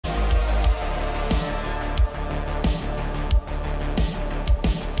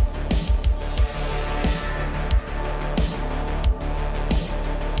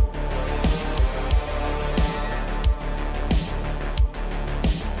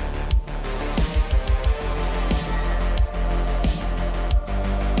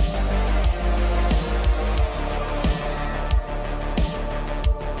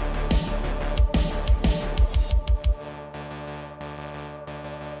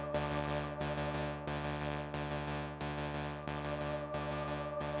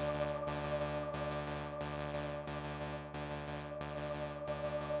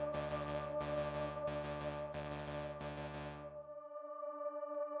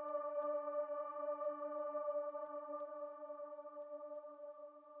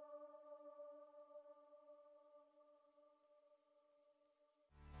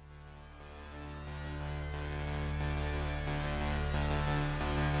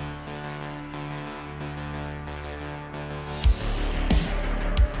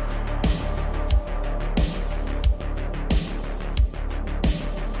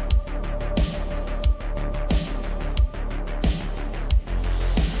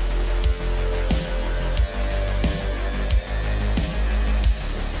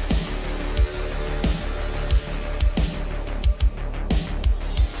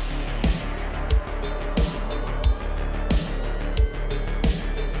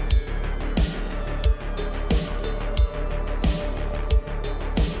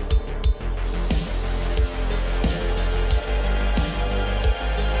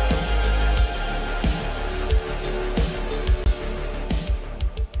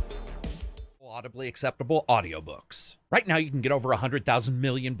audibly acceptable audiobooks. Right now, you can get over 100,000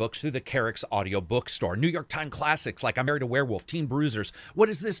 million books through the Carrix Audio Bookstore. New York Times classics like I Married a Werewolf, Teen Bruisers, What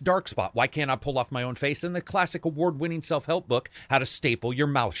Is This Dark Spot, Why Can't I Pull Off My Own Face, and the classic award-winning self-help book, How to Staple Your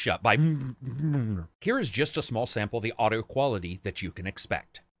Mouth Shut by Here is just a small sample of the audio quality that you can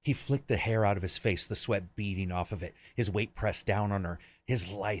expect. He flicked the hair out of his face, the sweat beading off of it, his weight pressed down on her, his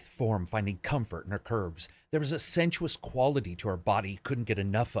lithe form finding comfort in her curves. There was a sensuous quality to her body he couldn't get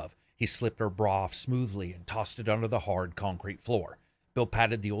enough of. He slipped her bra off smoothly and tossed it onto the hard concrete floor. Bill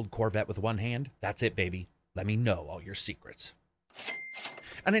patted the old Corvette with one hand. That's it, baby. Let me know all your secrets.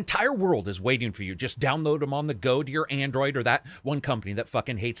 An entire world is waiting for you. Just download them on the go to your Android or that one company that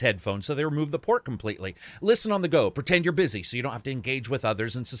fucking hates headphones, so they remove the port completely. Listen on the go. Pretend you're busy so you don't have to engage with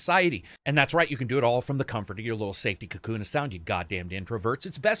others in society. And that's right, you can do it all from the comfort of your little safety cocoon of sound, you goddamned introverts.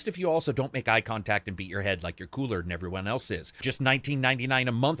 It's best if you also don't make eye contact and beat your head like you're cooler than everyone else is. Just $19.99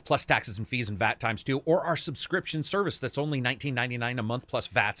 a month plus taxes and fees and VAT times 2, or our subscription service that's only $19.99 a month plus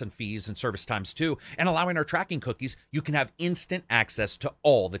VATs and fees and service times 2. And allowing our tracking cookies, you can have instant access to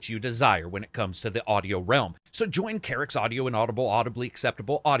all that you desire when it comes to the audio realm. So join Carrix Audio and Audible audibly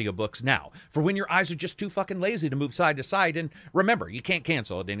acceptable audiobooks now, for when your eyes are just too fucking lazy to move side to side. And remember, you can't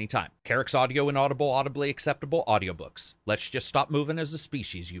cancel at any time. Carrix Audio and Audible audibly acceptable audiobooks. Let's just stop moving as a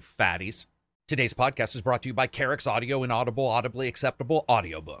species, you fatties. Today's podcast is brought to you by Carrix Audio and Audible audibly acceptable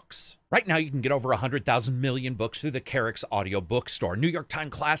audiobooks. Right now, you can get over 100,000 million books through the Carrix Audio Bookstore. New York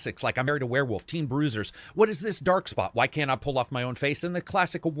Times classics like I Married a Werewolf, Teen Bruisers, What Is This Dark Spot, Why Can't I Pull Off My Own Face, and the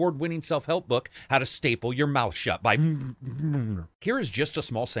classic award-winning self-help book, How to Staple Your Mouth Shut by Here is just a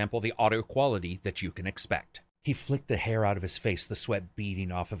small sample of the audio quality that you can expect. He flicked the hair out of his face, the sweat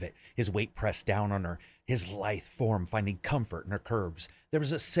beading off of it, his weight pressed down on her, his lithe form finding comfort in her curves. There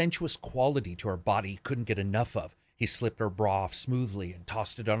was a sensuous quality to her body he couldn't get enough of. He slipped her bra off smoothly and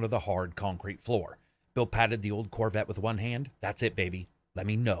tossed it onto the hard concrete floor. Bill patted the old Corvette with one hand. That's it, baby. Let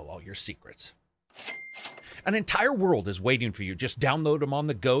me know all your secrets. An entire world is waiting for you. Just download them on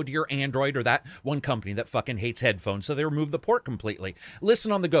the go to your Android or that one company that fucking hates headphones, so they remove the port completely.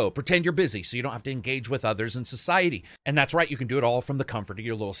 Listen on the go. Pretend you're busy so you don't have to engage with others in society. And that's right, you can do it all from the comfort of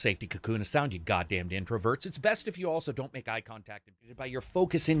your little safety cocoon of sound, you goddamned introverts. It's best if you also don't make eye contact by your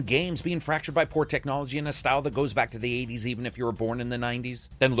focus in games being fractured by poor technology and a style that goes back to the 80s even if you were born in the 90s.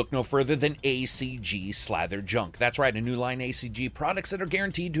 Then look no further than ACG Slather Junk. That's right, a new line ACG products that are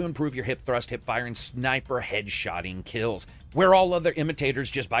guaranteed to improve your hip thrust, hip fire, and sniper headshotting kills. Where all other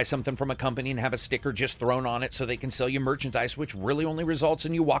imitators just buy something from a company and have a sticker just thrown on it so they can sell you merchandise, which really only results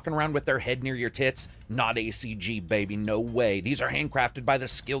in you walking around with their head near your tits. Not ACG, baby, no way. These are handcrafted by the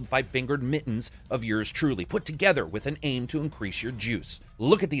skilled five-fingered mittens of yours truly, put together with an aim to increase your juice.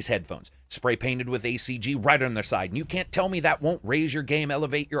 Look at these headphones, spray painted with ACG right on their side, and you can't tell me that won't raise your game,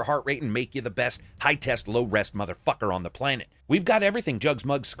 elevate your heart rate, and make you the best high-test, low-rest motherfucker on the planet. We've got everything: jugs,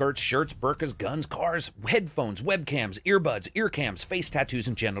 mugs, skirts, shirts, burkas, guns, cars, headphones, webcams, earbuds, ear cams, face tattoos,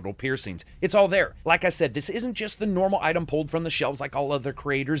 and genital piercings. It's all there. Like I said, this isn't just the normal item pulled from the shelves like all other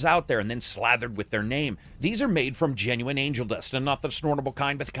creators out there and then slathered with their name. These are made from genuine angel dust, and not the snortable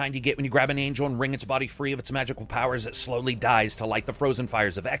kind, but the kind you get when you grab an angel and wring its body free of its magical powers that slowly dies to light the frozen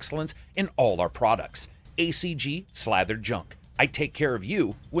fires of excellence in all our products. ACG Slathered Junk. I take care of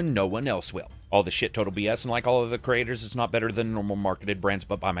you when no one else will. All the shit total BS, and like all other creators, it's not better than normal marketed brands,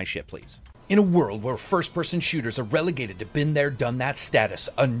 but buy my shit, please. In a world where first-person shooters are relegated to been there, done that status,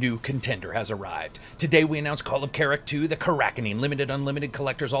 a new contender has arrived. Today we announce Call of Carrick 2, the Karakaning Limited Unlimited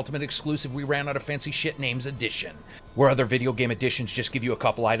Collector's Ultimate Exclusive We Ran Out of Fancy Shit Names Edition. Where other video game editions just give you a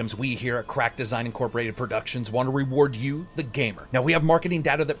couple items, we here at Crack Design Incorporated Productions want to reward you, the gamer. Now we have marketing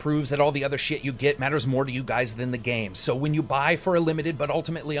data that proves that all the other shit you get matters more to you guys than the game. So when you buy for a limited but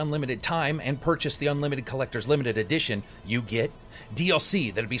ultimately unlimited time and purchase the Unlimited Collector's Limited Edition, you get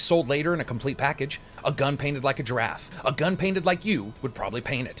DLC that'll be sold later in a complete package, a gun painted like a giraffe, a gun painted like you would probably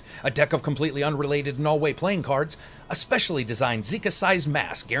paint it, a deck of completely unrelated Nullway playing cards, a specially designed Zika-sized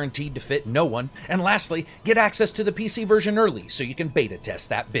mask guaranteed to fit no one, and lastly, get access to the PC version early so you can beta test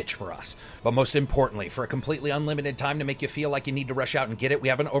that bitch for us. But most importantly, for a completely unlimited time to make you feel like you need to rush out and get it, we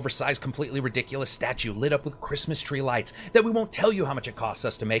have an oversized, completely ridiculous statue lit up with Christmas tree lights that we won't tell you how much it costs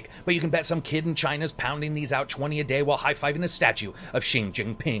us to make, but you can bet some kid in China's pounding these out 20 a day while high-fiving a statue of Xi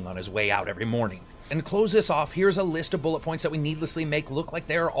Jinping on his way out every morning. And to close this off, here's a list of bullet points that we needlessly make look like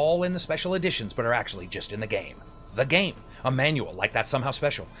they're all in the special editions, but are actually just in the game. The game. A manual, like that's somehow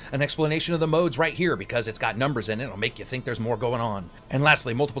special. An explanation of the modes right here because it's got numbers in it. It'll make you think there's more going on. And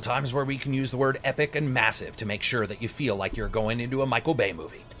lastly, multiple times where we can use the word epic and massive to make sure that you feel like you're going into a Michael Bay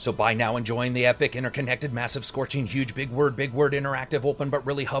movie. So buy now and join the epic, interconnected, massive, scorching, huge, big word, interactive, open, but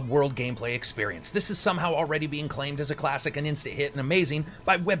really hub world gameplay experience. This is somehow already being claimed as a classic, an instant hit, and amazing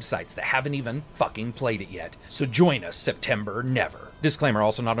by websites that haven't even fucking played it yet. So join us September never. Disclaimer,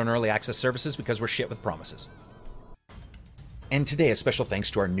 also not on early access services because we're shit with promises. And today, a special thanks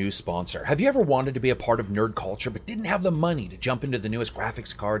to our new sponsor. Have you ever wanted to be a part of nerd culture but didn't have the money to jump into the newest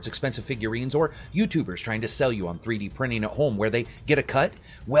graphics cards, expensive figurines, or YouTubers trying to sell you on 3D printing at home where they get a cut?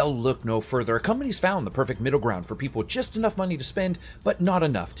 Well, look no further. A company's found the perfect middle ground for people with just enough money to spend, but not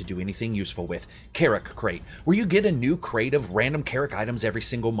enough to do anything useful with. Carrack Crate, where you get a new crate of random Carrack items every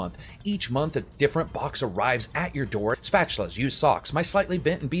single month. Each month, a different box arrives at your door. Spatulas, used socks, my slightly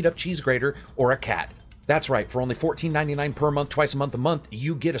bent and beat up cheese grater, or a cat. That's right, for only $14.99 per month, twice a month,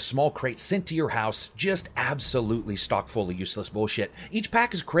 you get a small crate sent to your house, just absolutely stock full of useless bullshit. Each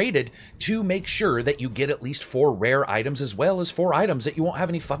pack is created to make sure that you get at least 4 rare items as well as 4 items that you won't have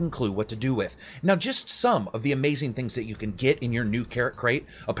any fucking clue what to do with. Now, just some of the amazing things that you can get in your new Carrack Crate: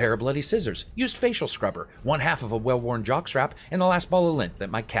 a pair of bloody scissors, used facial scrubber, 1/2 of a well-worn jockstrap, and the last ball of lint that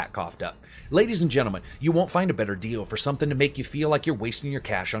my cat coughed up. Ladies and gentlemen, you won't find a better deal for something to make you feel like you're wasting your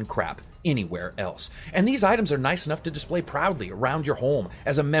cash on crap anywhere else. And these items are nice enough to display proudly around your home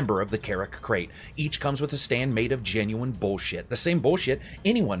as a member of the Carrack Crate. Each comes with a stand made of genuine bullshit. The same bullshit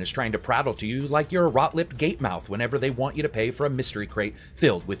anyone is trying to prattle to you like you're a rot-lipped gate mouth whenever they want you to pay for a mystery crate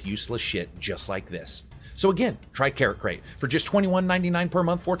filled with useless shit just like this. So again, try Carrack Crate. For just $21.99 per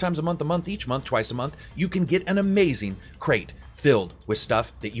month, 4 times a month, each month, twice a month, you can get an amazing crate filled with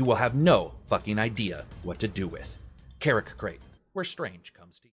stuff that you will have no fucking idea what to do with. Carrack Crate, where strange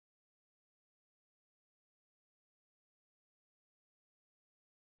comes to you.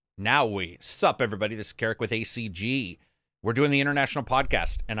 Now sup everybody, this is Carrack with ACG. We're doing the international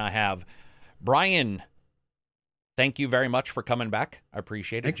podcast, and I have Brian. Thank you very much for coming back. I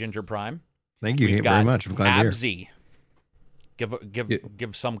appreciate it. Thanks. Ginger Prime. Thank you very much. I'm glad to be here.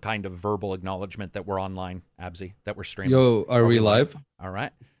 Give some kind of verbal acknowledgement that we're online, Absy, that we're streaming. Yo, are we live? All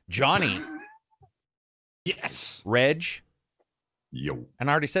right. Johnny. Yes. Reg. Yo. And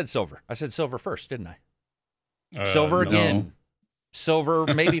I already said Silver. I said Silver first, didn't I? Silver again. No. Silver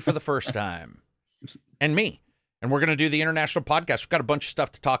maybe for the first time. And me. And we're going to do the international podcast. We've got a bunch of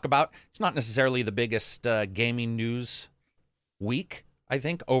stuff to talk about. It's not necessarily the biggest gaming news week, I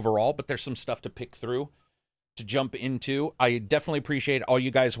think, overall, but there's some stuff to pick through to jump into. I definitely appreciate all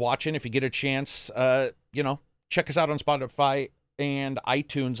you guys watching. If you get a chance, check us out on Spotify and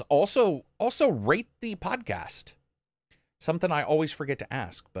iTunes. Also rate the podcast. Something I always forget to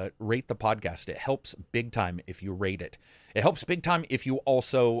ask, but rate the podcast. It helps big time if you rate it. It helps big time if you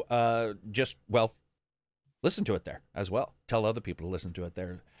also listen to it there as well. Tell other people to listen to it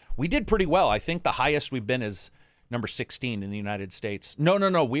there. We did pretty well. I think the highest we've been is number 16 in the United States.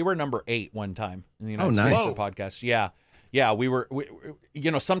 No. We were number 8 one time in the United States for podcast. Yeah. We were,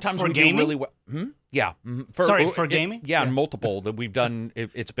 sometimes for we gaming? do really well. Yeah. For gaming? Yeah, and multiple that we've done.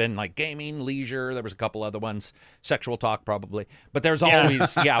 It's been like gaming, leisure. There was a couple other ones, sexual talk probably. But there's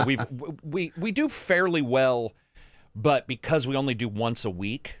always, we do fairly well. But because we only do once a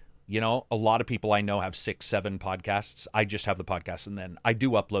week, a lot of people I know have 6, 7 podcasts. I just have the podcast, and then I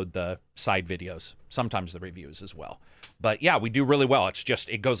do upload the side videos, sometimes the reviews as well. But yeah, we do really well. It's just,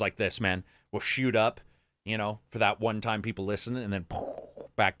 it goes like this, man. We'll shoot up, for that one time people listen, and then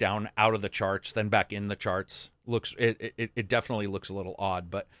back down out of the charts, then back in the charts. It definitely looks a little odd,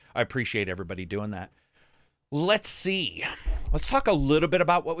 but I appreciate everybody doing that. Let's see. Let's talk a little bit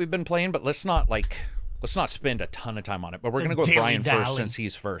about what we've been playing, but let's not spend a ton of time on it, but we're going to go with Brian first since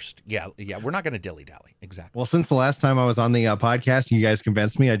he's first. Yeah, we're not going to dilly-dally. Exactly. Well, since the last time I was on the podcast, you guys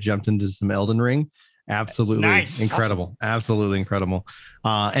convinced me. I jumped into some Elden Ring. Absolutely incredible. Awesome. Absolutely incredible.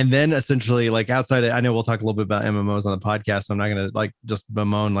 And then essentially, like outside, I know we'll talk a little bit about MMOs on the podcast. So I'm not going to just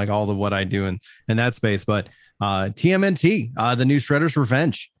bemoan like all of what I do in that space, but TMNT, the new Shredder's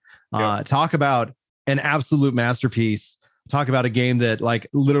Revenge. Talk about an absolute masterpiece. Talk about a game that like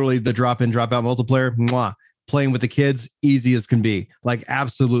literally the drop in, drop out multiplayer, playing with the kids, easy as can be. Like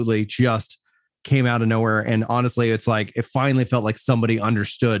absolutely just came out of nowhere. And honestly, it's like, it finally felt like somebody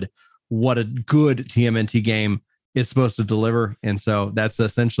understood what a good TMNT game is supposed to deliver. And so that's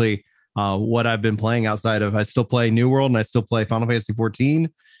essentially what I've been playing outside of, I still play New World and I still play Final Fantasy 14.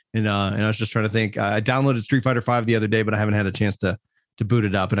 And I was just trying to think, I downloaded Street Fighter 5 the other day, but I haven't had a chance to boot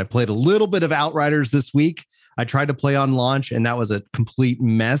it up. And I played a little bit of Outriders this week. I tried to play on launch and that was a complete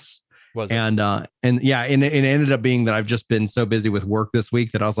mess. And yeah, and it ended up being that I've just been so busy with work this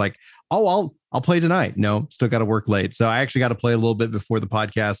week that I was like, oh, I'll play tonight. No, still got to work late. So I actually got to play a little bit before the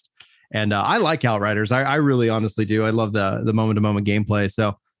podcast. And I like Outriders. I really honestly do. I love the moment to moment gameplay.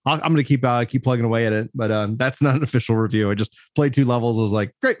 So I'm going to keep plugging away at it. But that's not an official review. I just played 2 levels. I was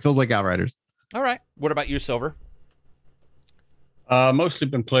like, great, feels like Outriders. All right. What about you, Silver? Mostly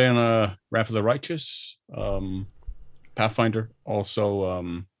been playing Wrath of the Righteous, Pathfinder.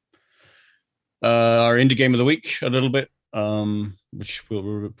 Also, our indie game of the week a little bit, which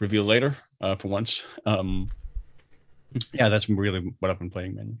we'll reveal later for once. Yeah, that's really what I've been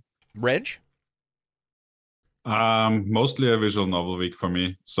playing, man. Reg? Mostly a visual novel week for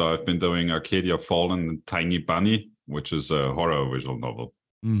me. So I've been doing Arcadia Fallen and Tiny Bunny, which is a horror visual novel,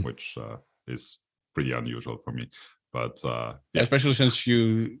 which is pretty unusual for me. But yeah, especially since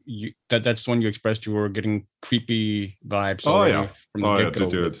that's when you expressed you were getting creepy vibes. From the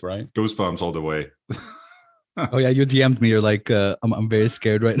get-go, right? Goosebumps all the way. Oh yeah, you DM'd me. You're like, I'm very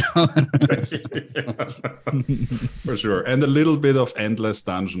scared right now. For sure. And a little bit of Endless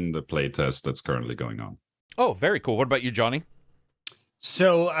Dungeon, the playtest that's currently going on. Oh, very cool. What about you, Johnny?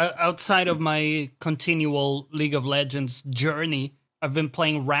 So outside of my continual League of Legends journey, I've been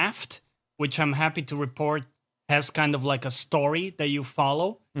playing Raft, which I'm happy to report has kind of like a story that you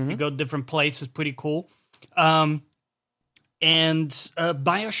follow. You go different places, pretty cool. And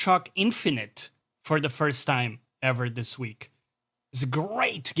BioShock Infinite for the first time ever this week. It's a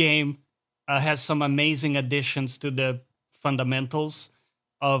great game. Has some amazing additions to the fundamentals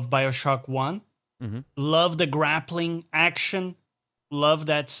of BioShock 1. Love the grappling action. Love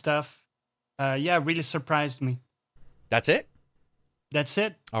that stuff. Yeah, really surprised me. That's it? That's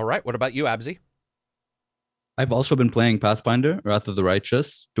it. All right. What about you, Abzi? I've also been playing Pathfinder, Wrath of the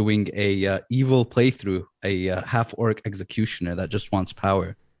Righteous, doing a evil playthrough, a half-orc executioner that just wants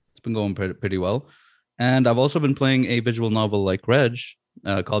power. It's been going pretty well. And I've also been playing a visual novel like Reg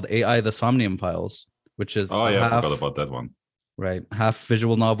called AI The Somnium Files, which is I forgot about that one. Right, half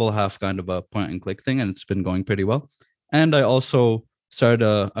visual novel, half kind of a point-and-click thing, and it's been going pretty well. And I also started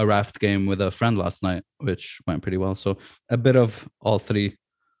a Raft game with a friend last night, which went pretty well. So a bit of all 3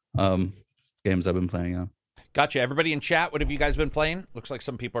 games I've been playing now. Gotcha. Everybody in chat, what have you guys been playing? Looks like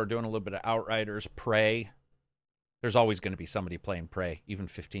some people are doing a little bit of Outriders, Prey. There's always going to be somebody playing Prey. Even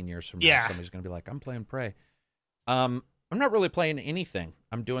 15 years from now, somebody's going to be like, I'm playing Prey. I'm not really playing anything.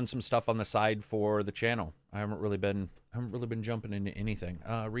 I'm doing some stuff on the side for the channel. I haven't really been jumping into anything.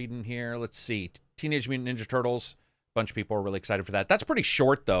 Reading here, let's see. Teenage Mutant Ninja Turtles. A bunch of people are really excited for that. That's pretty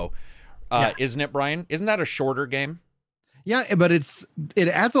short, though. Isn't it, Brian? Isn't that a shorter game? Yeah, but it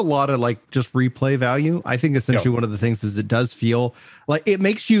adds a lot of like just replay value. I think essentially one of the things is it does feel like it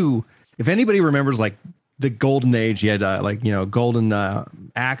makes you, if anybody remembers like the golden age, you had golden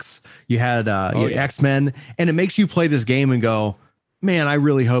Axe, you had X-Men, and it makes you play this game and go, man, I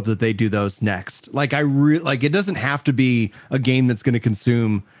really hope that they do those next. Like it doesn't have to be a game that's going to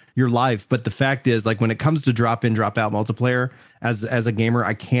consume your life, but the fact is, like, when it comes to drop in, drop out multiplayer, as a gamer,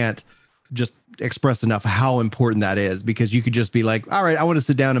 I can't just express enough how important that is, because you could just be like, all right, I want to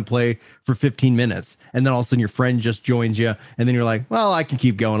sit down and play for 15 minutes. And then all of a sudden your friend just joins you. And then you're like, well, I can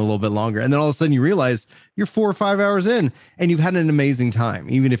keep going a little bit longer. And then all of a sudden you realize you're 4 or 5 hours in and you've had an amazing time,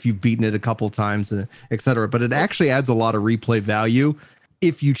 even if you've beaten it a couple of times, and et cetera. But it actually adds a lot of replay value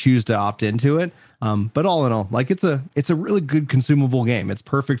if you choose to opt into it. But all in all, like it's a really good consumable game. It's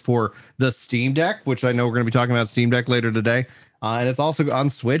perfect for the Steam Deck, which I know we're going to be talking about Steam Deck later today. And it's also on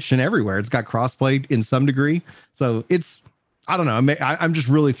Switch and everywhere. It's got crossplay in some degree. So it's, I don't know. I'm just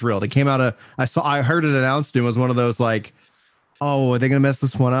really thrilled. It came out I heard it announced and it was one of those like, oh, are they going to mess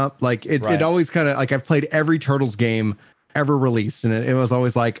this one up? Like it always kind of like, I've played every Turtles game ever released. And it was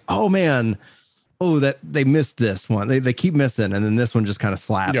always like, oh man, that they missed this one. They keep missing. And then this one just kind of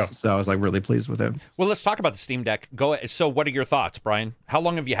slaps. Yeah. So I was like really pleased with it. Well, let's talk about the Steam Deck. So what are your thoughts, Brian? How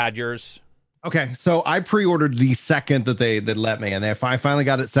long have you had yours? Okay, so I pre-ordered the second that they let me, and I finally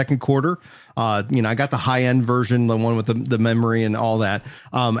got it second quarter. I got the high-end version, the one with the memory and all that.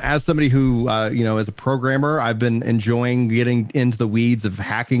 As somebody who, as a programmer, I've been enjoying getting into the weeds of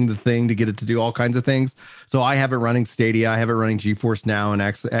hacking the thing to get it to do all kinds of things. So I have it running Stadia, I have it running GeForce Now and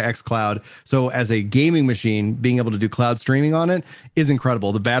xCloud. So as a gaming machine, being able to do cloud streaming on it is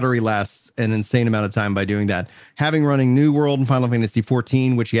incredible. The battery lasts an insane amount of time by doing that. Having running New World and Final Fantasy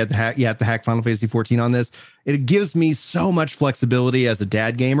 14, which you have to hack Final Fantasy 14 on this, it gives me so much flexibility as a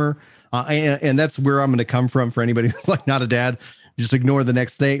dad gamer. And that's where I'm going to come from for anybody who's like not a dad. Just ignore the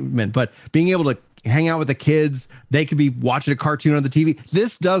next statement. But being able to hang out with the kids, they could be watching a cartoon on the TV.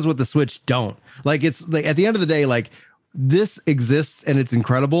 This does what the Switch don't. Like, it's like at the end of the day, like this exists and it's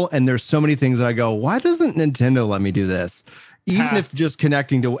incredible. And there's so many things that I go, why doesn't Nintendo let me do this? Even if just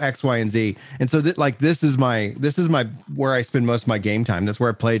connecting to X, Y, and Z. And so that like this is my where I spend most of my game time. That's where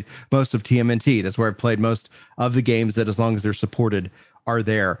I played most of TMNT. That's where I've played most of the games that, as long as they're supported, are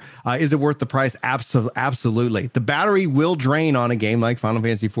there. Is it worth the price? Absolutely. The battery will drain on a game like Final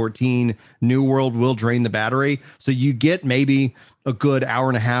Fantasy 14. New World will drain the battery. So you get maybe a good hour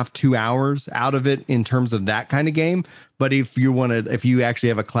and a half, 2 hours out of it in terms of that kind of game. But if you actually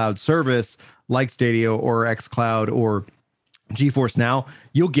have a cloud service like Stadia or xCloud or GeForce Now,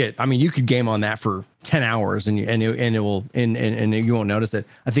 you could game on that for 10 hours and you won't notice it.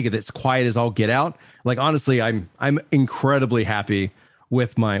 I think it's quiet as all get out. Like, honestly, I'm incredibly happy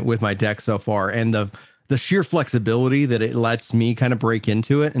with my deck so far, and the sheer flexibility that it lets me kind of break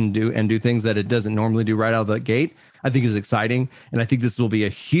into it and do things that it doesn't normally do right out of the gate, I think is exciting. And I think this will be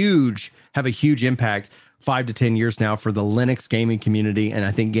have a huge impact 5 to 10 years now for the Linux gaming community. And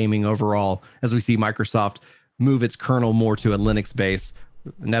I think gaming overall, as we see Microsoft move its kernel more to a Linux base.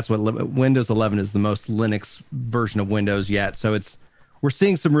 And that's what Windows 11 is, the most Linux version of Windows yet. So we're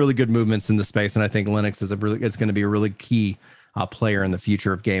seeing some really good movements in the space. And I think Linux is going to be a really key player in the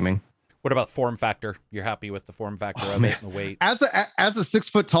future of gaming. What about form factor? You're happy with the form factor of it and the weight? As a 6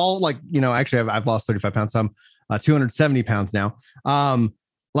 foot tall, like, actually I've lost 35 pounds. So I'm 270 pounds now.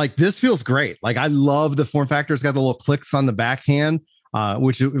 Like, this feels great. Like, I love the form factor. It's got the little clicks on the backhand,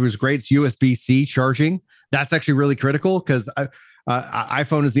 which it was great. It's USB-C charging. That's actually really critical because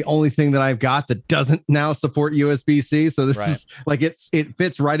iPhone is the only thing that I've got that doesn't now support USB-C. So this is like, it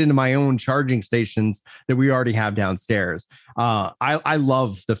fits right into my own charging stations that we already have downstairs. I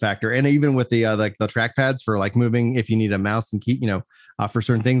love the factor, and even with the like the trackpads for like moving, if you need a mouse and key, for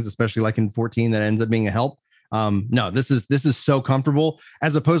certain things, especially like in 14, that ends up being a help. No, this is so comfortable,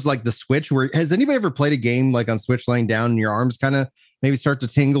 as opposed to like the Switch. Where, has anybody ever played a game like on Switch laying down and your arms kind of maybe start to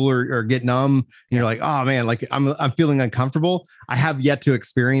tingle or get numb, and you're like, oh man, like I'm feeling uncomfortable? I have yet to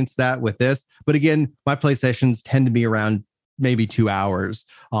experience that with this, but again, my play sessions tend to be around maybe 2 hours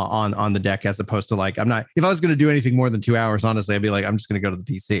on the deck, as opposed to like, if I was going to do anything more than 2 hours, honestly, I'd be like, I'm just going to go to the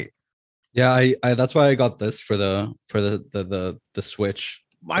PC. Yeah, I that's why I got this for the Switch.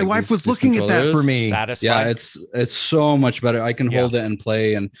 My wife was looking at that for me. Satisfied. Yeah, it's so much better. I can hold it and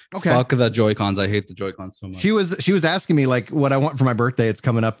play, and fuck the Joy-Cons. I hate the Joy-Cons so much. She was asking me like what I want for my birthday. It's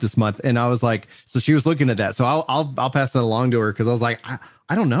coming up this month, and I was like, so she was looking at that. So I'll pass that along to her, because I was like,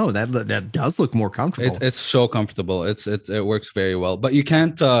 I don't know, that does look more comfortable. It's so comfortable. It works very well. But you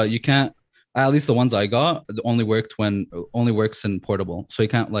can't at least the ones I got only works in portable, so you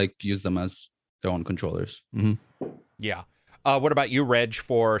can't like use them as their own controllers. Mm-hmm. Yeah. What about you, Reg,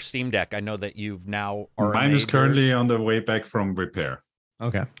 for Steam Deck? I know that you've now... Mine is currently on the way back from repair.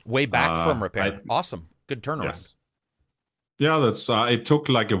 Okay. Way back from repair. Awesome. Good turnaround. Yes. Yeah, that's it took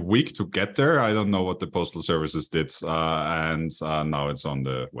like a week to get there. I don't know what the postal services did. And now it's on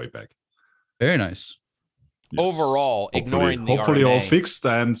the way back. Very nice. Yes. Overall, ignoring the hopefully RMA. all fixed,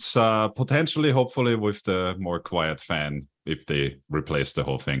 and potentially, hopefully, with the more quiet fan, if they replace the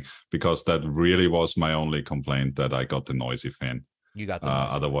whole thing, because that really was my only complaint, that I got the noisy fan. You got the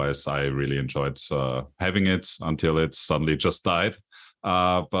otherwise, I really enjoyed having it until it suddenly just died.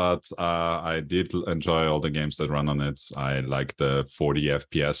 But I did enjoy all the games that run on it. I like the 40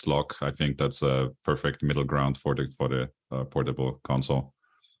 FPS lock. I think that's a perfect middle ground for the portable console.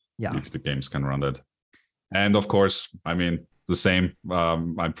 Yeah, if the games can run that. And of course, I mean, the same.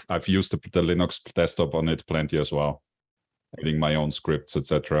 I've used the Linux desktop on it plenty as well, adding my own scripts,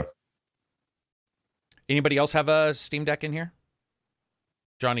 etc. Anybody else have a Steam Deck in here?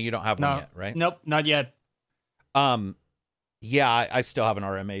 Johnny, you don't have one yet, right? Nope, not yet. Yeah, I still haven't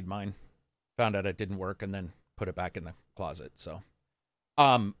RMA'd mine. Found out it didn't work and then put it back in the closet. So,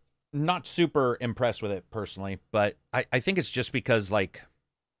 not super impressed with it personally, but I think it's just because like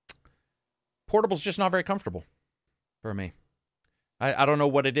portable's just not very comfortable for me. I don't know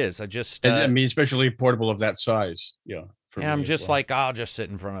what it is. I just I mean, especially portable of that size. Yeah. I'm just like, I'll just sit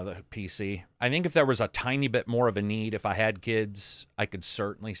in front of the PC. I think if there was a tiny bit more of a need, if I had kids, I could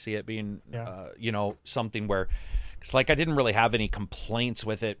certainly see it being, something where it's like I didn't really have any complaints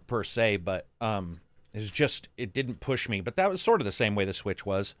with it per se, but it didn't push me. But that was sort of the same way the Switch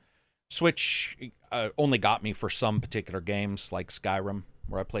was. Switch only got me for some particular games like Skyrim,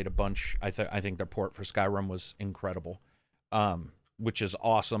 where I played a bunch. I think their port for Skyrim was incredible. Which is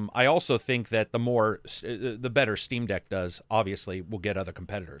awesome. I also think that the better Steam Deck does, obviously, we'll get other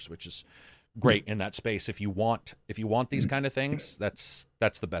competitors, which is great in that space. If you want these kind of things, that's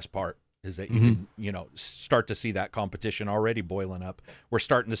the best part, is that you can, start to see that competition already boiling up. We're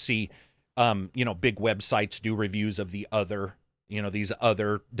starting to see big websites do reviews of the other, these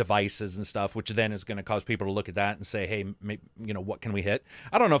other devices and stuff, which then is going to cause people to look at that and say, hey, what can we hit?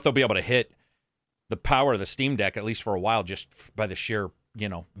 I don't know if they'll be able to hit the power of the Steam Deck, at least for a while, just by the sheer,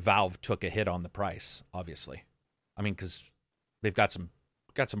 Valve took a hit on the price, obviously. I mean, because they've got some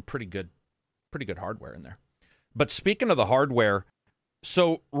pretty good hardware in there. But speaking of the hardware,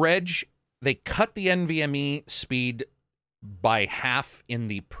 so Reg, they cut the NVMe speed by half in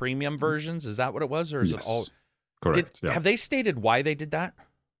the premium versions. Is that what it was, or is it all correct? Have they stated why they did that?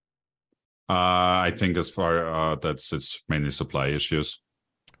 I think as far it's mainly supply issues.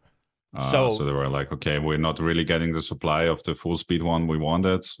 So they were like, okay, we're not really getting the supply of the full speed one we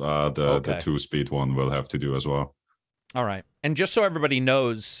wanted. The 2-speed one will have to do as well. All right. And just so everybody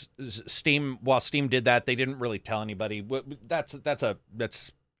knows, while Steam did that, they didn't really tell anybody.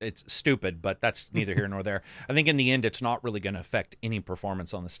 It's stupid, but that's neither here nor there. I think in the end, it's not really going to affect any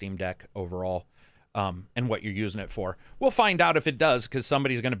performance on the Steam Deck overall, and what you're using it for. We'll find out if it does, because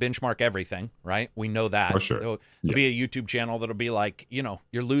somebody's going to benchmark everything, right? We know that. For sure. There'll be a YouTube channel that'll be like, you're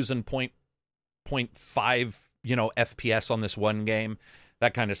losing 0.5, FPS on this one game,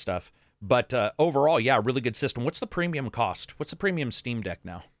 that kind of stuff. But overall, really good system. What's the premium cost? What's the premium Steam Deck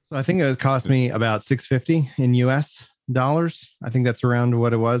now? So I think it cost me about $650 in US dollars. I think that's around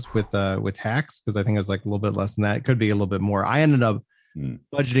what it was with tax, because I think it was like a little bit less than that. It could be a little bit more. I ended up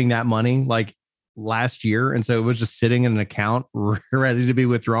budgeting that money like last year, and so it was just sitting in an account ready to be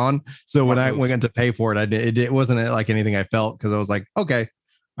withdrawn. So when I went to pay for it, it wasn't like anything I felt, because I was like, okay,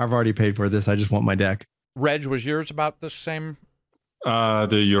 I've already paid for this. I just want my deck. Reg, was yours about the same?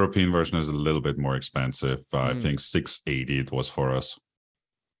 The European version is a little bit more expensive. I think $680 it was for us.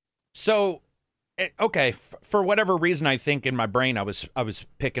 So, okay, for whatever reason, I think in my brain I was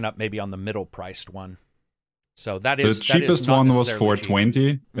picking up maybe on the middle priced one. So the cheapest one was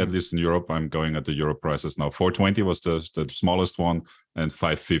 $420. At least in Europe, I'm going at the Euro prices now. $420 was the smallest one, and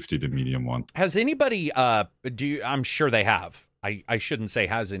 $550 the medium one. Has anybody? I'm sure they have. I shouldn't say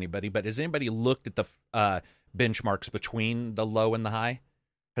has anybody, but has anybody looked at the benchmarks between the low and the high?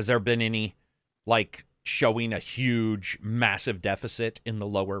 Has there been any showing a huge, massive deficit in the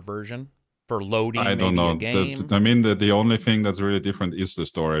lower version for loading? I don't know. The only thing that's really different is the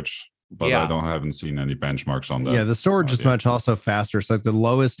storage, but I haven't seen any benchmarks on that. Yeah, the storage is much also faster. So like the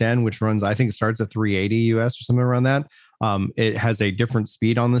lowest end, which runs, I think it starts at 380 US or something around that. It has a different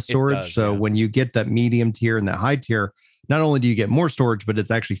speed on the storage. When you get that medium tier and that high tier, not only do you get more storage, but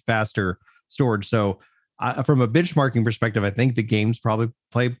it's actually faster storage. So from a benchmarking perspective, I think the games probably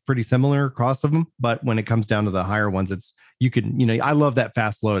play pretty similar across of them. But when it comes down to the higher ones, I love that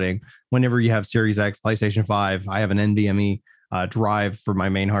fast loading. Whenever you have Series X, PlayStation 5, I have an NVMe drive for my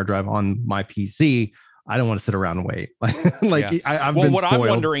main hard drive on my PC. I don't want to sit around and wait. I've been spoiled. I'm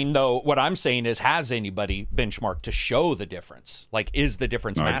wondering though, what I'm saying is, has anybody benchmarked to show the difference? Is the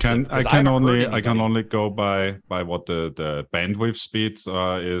difference massive? I can only go by what the bandwidth speed is.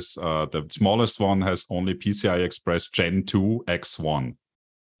 The smallest one has only PCI Express Gen 2 X1.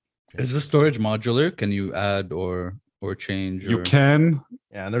 Is the storage modular? Can you add or change? You can.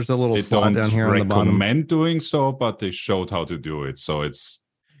 Yeah, there's a little slot down here on the bottom. They recommend doing so, but they showed how to do it. So it's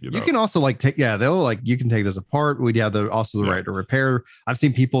you can also you can take this apart. We'd have the right to repair. I've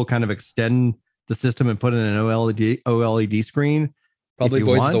seen people kind of extend the system and put in an OLED screen. Probably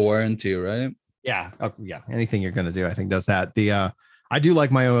voids the warranty, right? Yeah. Anything you're going to do, I think, does that. I do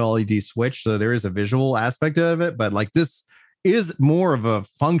like my OLED switch, so there is a visual aspect of it, but this is more of a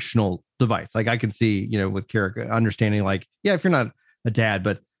functional device. I can see, with Kirik understanding, if you're not a dad,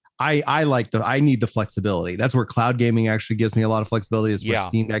 but I need the flexibility. That's where cloud gaming actually gives me a lot of flexibility. It's where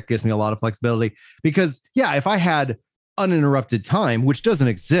Steam Deck gives me a lot of flexibility, because if I had uninterrupted time, which doesn't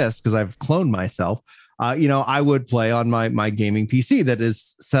exist because I've cloned myself, I would play on my gaming PC that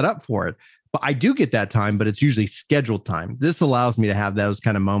is set up for it. But I do get that time, but it's usually scheduled time. This allows me to have those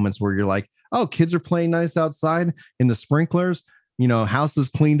kind of moments where you're like, oh, kids are playing nice outside in the sprinklers, house is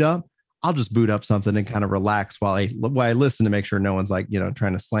cleaned up. I'll just boot up something and kind of relax while I listen to make sure no one's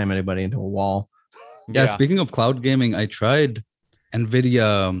trying to slam anybody into a wall. Yeah. Speaking of cloud gaming, I tried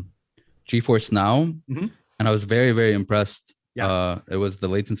NVIDIA GeForce Now, and I was very, very impressed. Yeah. The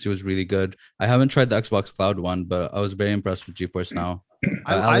latency was really good. I haven't tried the Xbox Cloud one, but I was very impressed with GeForce Now.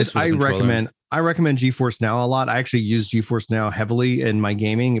 I recommend GeForce Now a lot. I actually use GeForce Now heavily in my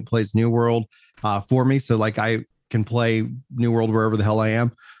gaming. It plays New World for me, so I can play New World wherever the hell I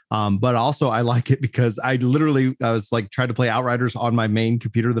am. But also I like it because I was trying to play Outriders on my main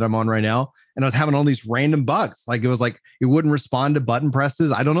computer that I'm on right now, and I was having all these random bugs. It wouldn't respond to button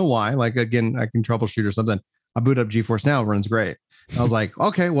presses. I don't know why. Again, I can troubleshoot or something. I boot up GeForce Now, it runs great. And I was like,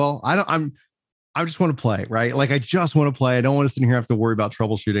 okay, well, I just want to play, right? Like I just want to play. I don't want to sit here and have to worry about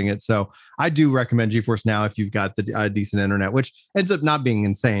troubleshooting it. So I do recommend GeForce Now if you've got the decent internet, which ends up not being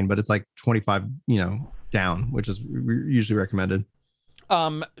insane, but it's like 25, down, which is usually recommended.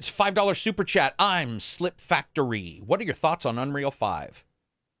 $5 super chat. I'm Slip Factory. What are your thoughts on Unreal 5?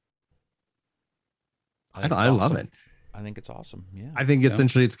 I love it. I think it's awesome. Yeah. I think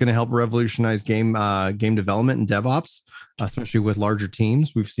essentially it's going to help revolutionize game development and DevOps, especially with larger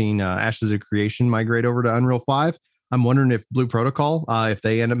teams. We've seen Ashes of Creation migrate over to Unreal 5. I'm wondering if Blue Protocol, if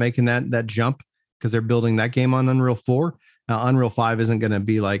they end up making that jump, because they're building that game on Unreal 4. Unreal 5 isn't going to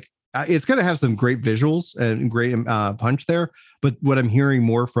be like, it's going to have some great visuals and great punch there. But what I'm hearing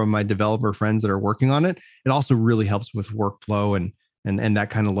more from my developer friends that are working on it, it also really helps with workflow and that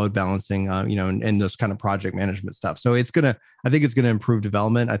kind of load balancing, and those kind of project management stuff. So I think it's going to improve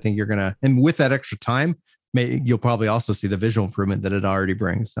development. I think and with that extra time, you'll probably also see the visual improvement that it already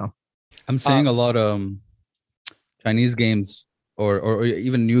brings. So I'm seeing a lot of Chinese games or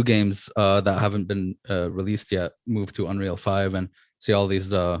even new games that haven't been released yet move to Unreal 5 and see all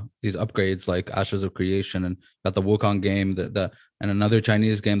these upgrades like Ashes of Creation, and got the Wukong game and another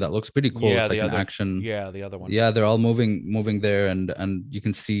Chinese game that looks pretty cool. Yeah, it's like an action. Yeah, the other one. Yeah, they're all moving there, and you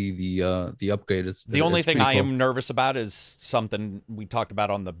can see the upgrade. The only thing I am nervous about is something we talked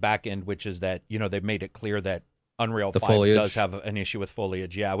about on the back end, which is that they've made it clear that Unreal 5 does have an issue with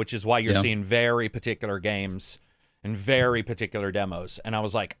foliage. Yeah, which is why you're seeing very particular games and very particular demos. And I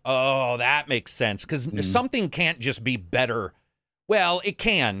was like, oh, that makes sense, because something can't just be better. Well, it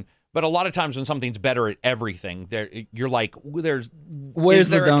can, but a lot of times when something's better at everything, you're like, where's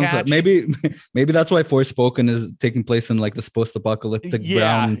the downside? Maybe that's why Forspoken is taking place in like this post-apocalyptic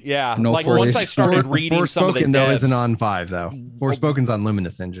ground. Yeah. No like foliage. once I started reading some of the devs, though isn't on 5 though. Forspoken's on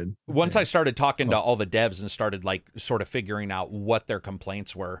Luminous Engine. Once I started talking to all the devs and started like sort of figuring out what their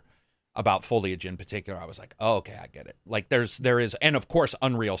complaints were about foliage in particular, I was like, oh, okay, I get it. Like there is, and of course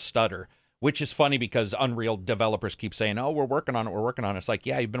Unreal stutter. Which is funny because Unreal developers keep saying, oh, we're working on it. It's like,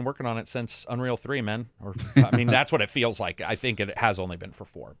 yeah, you've been working on it since Unreal 3, man. Or I mean, that's what it feels like. I think it has only been for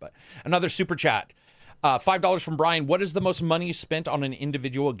 4. But another super chat. $5 from Brian. What is the most money you spent on an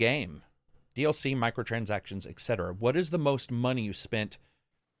individual game? DLC, microtransactions, etc. What is the most money you spent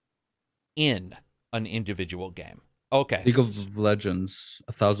in an individual game? Okay. League of Legends,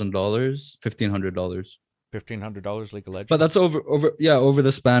 $1,000, $1,500. $1,500 League of Legends. But that's over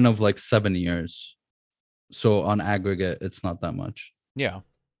the span of like 7 years. So on aggregate, it's not that much. Yeah.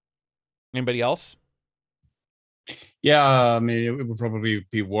 Anybody else? Yeah, I mean, it would probably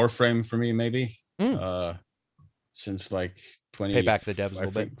be Warframe for me, maybe. Since like pay back the devs a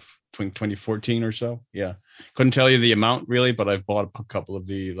little bit. 2014 or so. Yeah, couldn't tell you the amount really, but I've bought a couple of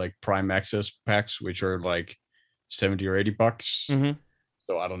the like Prime Access packs, which are like $70 or $80. Mm-hmm.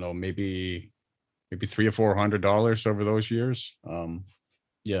 So I don't know, maybe $300 or $400 over those years.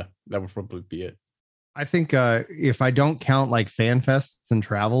 Yeah, that would probably be it. I think if I don't count like fan fests and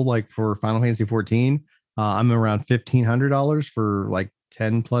travel, like for Final Fantasy 14, I'm around $1,500 for like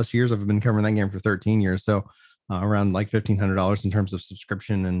 10 plus years. I've been covering that game for 13 years. So around like $1,500 in terms of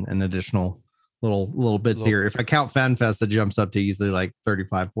subscription and additional little bits here. If I count FanFest, it jumps up to easily like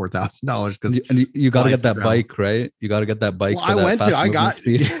 $4,000 because you got to get that bike, right? You got to get that bike. Well, I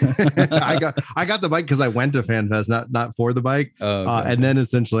got the bike because I went to FanFest, not for the bike. Okay. And then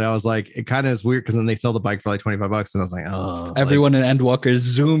essentially I was like, it kind of is weird because then they sell the bike for like $25, and I was like, oh, everyone in Endwalker is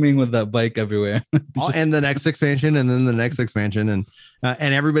zooming with that bike everywhere. And the next expansion, and then the next expansion, and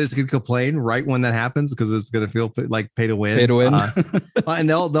everybody's gonna complain right when that happens because it's gonna feel like pay to win. And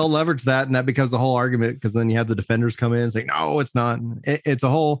they'll leverage that, and that becomes the whole argument because then you have the defenders come in and say, no, it's not. It's a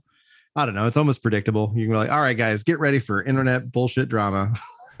whole, I don't know. It's almost predictable. You can be like, all right, guys, get ready for internet bullshit drama.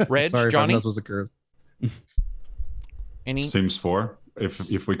 Reg, sorry, Johnny, if I was a curse. Any Sims 4,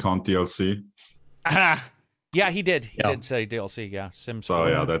 if we count DLC. Yeah, he did. He did say DLC. Yeah, Sims 4. So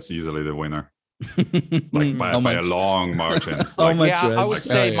yeah, that's easily the winner. Like by a long margin. I would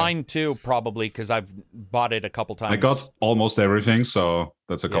say mine too, probably, because I've bought it a couple times. I got almost everything, so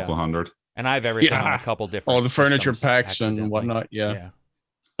that's a couple hundred. And I have everything on a couple different. All the furniture packs and whatnot. Yeah.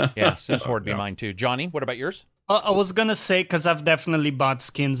 Sims 4 would be mine too. Johnny, what about yours? I was gonna say, because I've definitely bought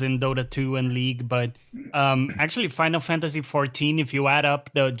skins in Dota 2 and League, but actually Final Fantasy 14, if you add up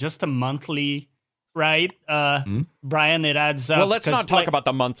just the monthly, right, Brian, it adds up. Well, let's not talk about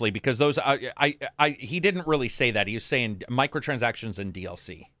the monthly, because those he didn't really say that. He was saying microtransactions and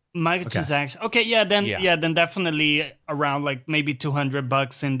DLC. Microtransactions. Okay, then definitely around like maybe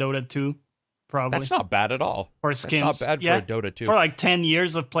 $200 in Dota 2. Probably. That's not bad at all. For skins. That's not bad for a Dota 2. For like 10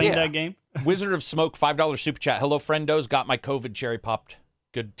 years of playing that game. Wizard of Smoke, $5 super chat. Hello, friendos. Got my COVID cherry popped.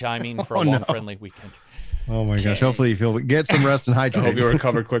 Good timing for a long, friendly weekend. Oh my gosh! Hopefully you get some rest and hydrate. I hope you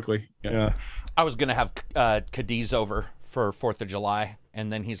recover quickly. Yeah. I was gonna have Cadiz over for 4th of July,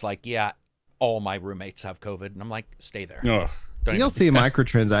 and then he's like, "Yeah, all my roommates have COVID," and I'm like, "Stay there." You'll see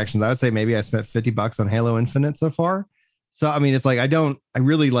microtransactions. I would say maybe I spent $50 on Halo Infinite so far. So I mean, it's like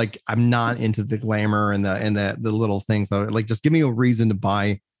I'm not into the glamour and the little things. So like, just give me a reason to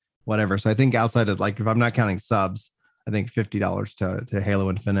buy whatever. So I think outside of, like, if I'm not counting subs, I think $50 to Halo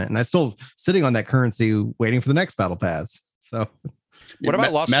Infinite, and I'm still sitting on that currency waiting for the next battle pass. So what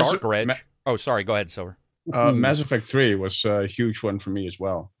about Lost Ark, Reg? Oh, sorry. Go ahead, Silver. Mass Effect 3 was a huge one for me as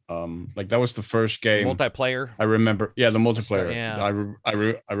well. Like, that was the first game multiplayer. I remember. Yeah, the multiplayer. Yeah.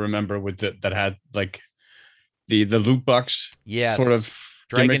 I remember with that had like the loot box. Yes. Sort of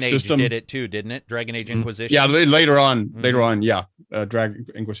Dragon Age system. did it too, didn't it? Dragon Age Inquisition. Yeah, later on, yeah, Dragon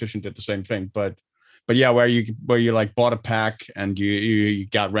Inquisition did the same thing, but yeah, where you like bought a pack and you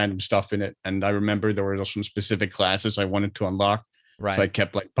got random stuff in it, and I remember there were some specific classes I wanted to unlock, right? So I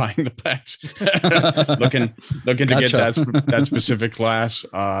kept like buying the packs, looking to get that specific class.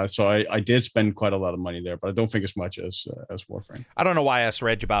 So I did spend quite a lot of money there, but I don't think as much as Warframe. I don't know why I asked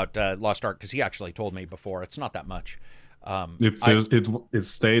Reg about Lost Ark, because he actually told me before it's not that much. It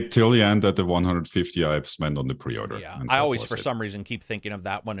stayed till the end at the 150 I spent on the pre-order. Yeah, I always, for some reason, keep thinking of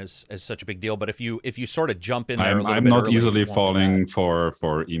that one as such a big deal. But if you sort of jump in there, I'm not easily falling for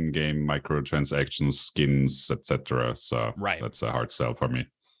in-game microtransactions, skins, etc. So that's a hard sell for me.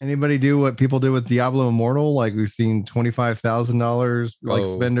 Anybody do what people do with Diablo Immortal? Like, we've seen $25,000 like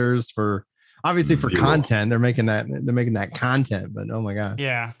spenders for, obviously, for content. They're making that content, but oh my god,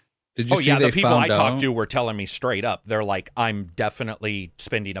 yeah. Did you see the people I talked to were telling me straight up. They're like, I'm definitely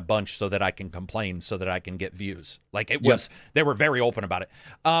spending a bunch so that I can complain, so that I can get views. Like, it was, they were very open about it.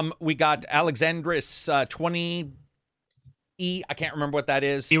 We got Alexandris 20E. I can't remember what that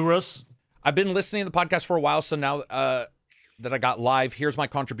is. Eros. I've been listening to the podcast for a while, so now that I got live, here's my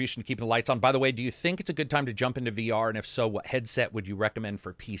contribution to keeping the lights on. By the way, do you think it's a good time to jump into VR? And if so, what headset would you recommend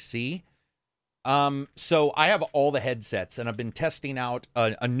for PC? So I have all the headsets, and I've been testing out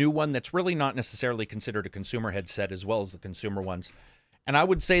a new one that's really not necessarily considered a consumer headset, as well as the consumer ones. And I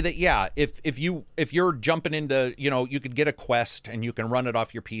would say that, yeah, if you're jumping into, you could get a Quest and you can run it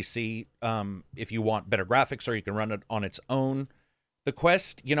off your PC, if you want better graphics, or you can run it on its own. The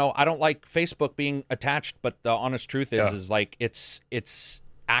Quest, I don't like Facebook being attached, but the honest truth is like, it's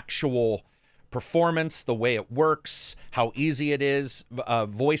actual performance, the way it works, how easy it is,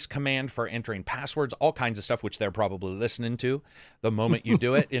 voice command for entering passwords, all kinds of stuff, which they're probably listening to the moment you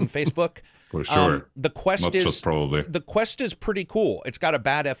do it in Facebook. For sure. The Quest the Quest is pretty cool. It's got a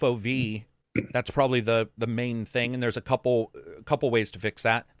bad FOV. That's probably the main thing, and there's a couple ways to fix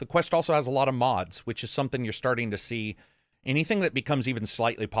that. The Quest also has a lot of mods, which is something you're starting to see. Anything that becomes even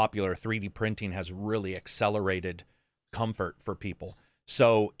slightly popular, 3D printing has really accelerated comfort for people.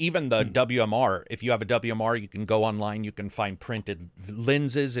 So even the WMR, if you have a WMR, you can go online, you can find printed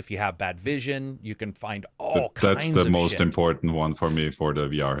lenses. If you have bad vision, you can find all kinds of shit. That's the most important one for me for the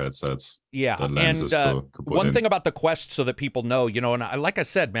VR headsets. Yeah, the lenses and one thing about the Quest, so that people know, and like I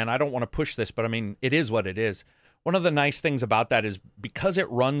said, man, I don't want to push this, but I mean, it is what it is. One of the nice things about that is because it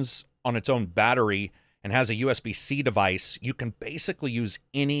runs on its own battery and has a USB-C device, you can basically use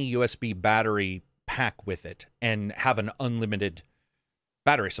any USB battery pack with it and have an unlimited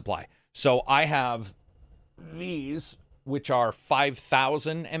battery supply. So I have these, which are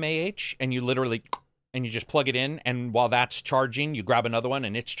 5,000 mAh, and you just plug it in, and while that's charging, you grab another one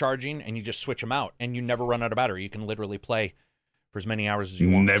and it's charging, and you just switch them out, and you never run out of battery. You can literally play for as many hours as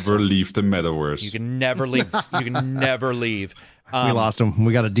you want. Never leave the metaverse. You can never leave. You can never leave. We lost him.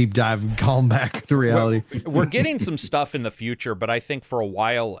 We got a deep dive and call him back to reality. We're getting some stuff in the future, but I think for a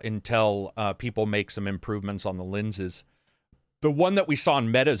while, until people make some improvements on the lenses. The one that we saw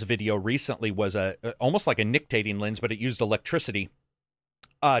in Meta's video recently was almost like a nictating lens, but it used electricity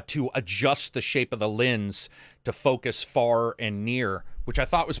to adjust the shape of the lens to focus far and near, which I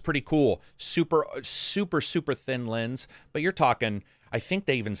thought was pretty cool. Super, super, super thin lens, but you're talking, I think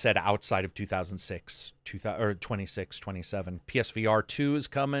they even said outside of 2006, or 26, 27. PSVR 2 is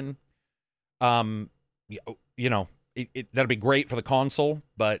coming. That'll be great for the console,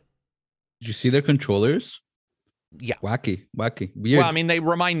 but... Did you see their controllers? Yeah. Wacky. Weird. Well, I mean, they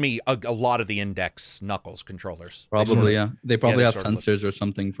remind me a lot of the Index Knuckles controllers. Probably, yeah. They probably have sensors or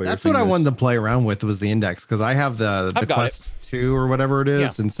something for That's your what fingers. I wanted to play around with, was the Index, because I have the Quest 2 or whatever it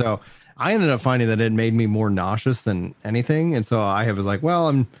is. Yeah. And so I ended up finding that it made me more nauseous than anything. And so I was like, well,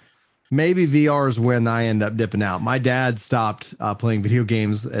 I'm maybe VR is when I end up dipping out. My dad stopped playing video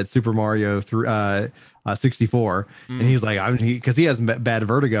games at Super Mario 64, and he's like, because he has bad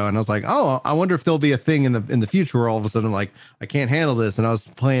vertigo, and I was like, oh, I wonder if there'll be a thing in the future where all of a sudden like I can't handle this, and I was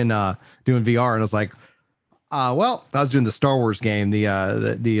playing doing VR, and I was like, well, I was doing the Star Wars game,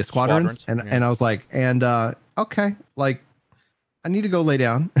 the Squadrons. And I was like, okay, like I need to go lay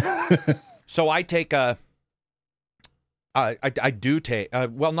down. So I take I do take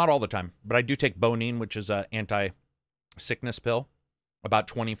well, not all the time, but I do take Bonine, which is a anti-sickness pill, about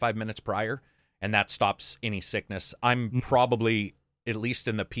 25 minutes prior, and that stops any sickness. I'm probably, at least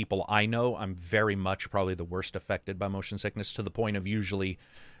in the people I know, I'm very much probably the worst affected by motion sickness, to the point of usually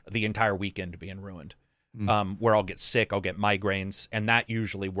the entire weekend being ruined. Where I'll get sick, I'll get migraines, and that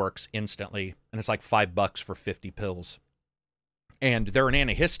usually works instantly. And it's like $5 for 50 pills. And they're an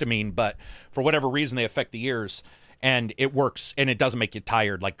antihistamine, but for whatever reason, they affect the ears. And it works, and it doesn't make you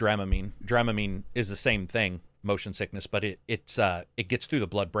tired like Dramamine. Dramamine is the same thing, motion sickness, but it gets through the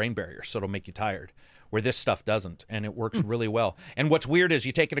blood-brain barrier, so it'll make you tired, where this stuff doesn't, and it works really well. And what's weird is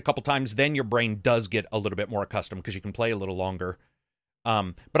you take it a couple times, then your brain does get a little bit more accustomed because you can play a little longer.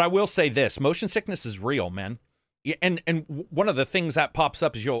 But I will say this, motion sickness is real, man. And one of the things that pops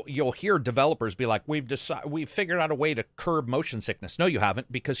up is you'll hear developers be like, we've figured out a way to curb motion sickness. No, you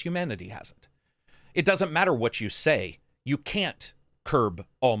haven't, because humanity hasn't. It doesn't matter what you say. You can't curb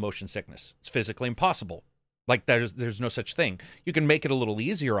all motion sickness. It's physically impossible. Like there's no such thing. You can make it a little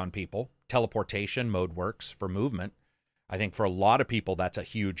easier on people. Teleportation mode works for movement. I think for a lot of people, that's a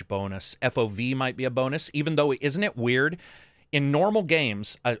huge bonus. FOV might be a bonus, even though, isn't it weird? In normal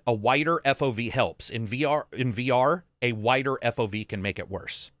games, a wider FOV helps. In VR, a wider FOV can make it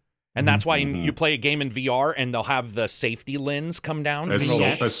worse. And that's why you play a game in VR and they'll have the safety lens come down. As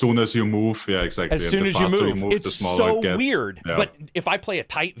soon as you move, yeah, exactly. As soon as you move, it's the smaller so it gets. weird. Yeah. But if I play a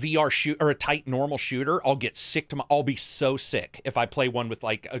tight VR shoot or a tight normal shooter, I'll get sick I'll be so sick if I play one with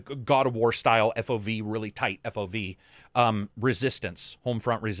like a God of War style FOV, really tight FOV. Resistance,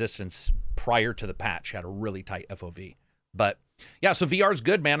 Homefront Resistance, prior to the patch, had a really tight FOV. But yeah, so VR is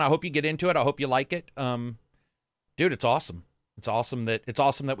good, man. I hope you get into it. I hope you like it. Dude, it's awesome. It's awesome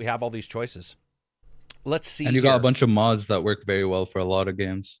that we have all these choices. Let's see. And you got a bunch of mods that work very well for a lot of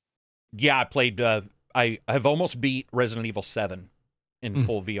games. Yeah, I played. I have almost beat Resident Evil 7 in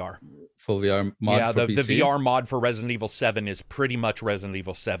full VR. Full VR mod. Yeah, for the PC? VR mod for Resident Evil 7 is pretty much Resident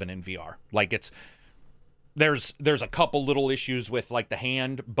Evil 7 in VR. Like there's a couple little issues with like the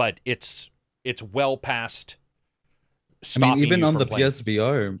hand, but it's well past. I mean, even on the playing.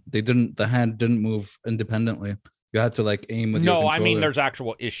 PSVR, the hand didn't move independently. You had to like aim with your controller. No, I mean there's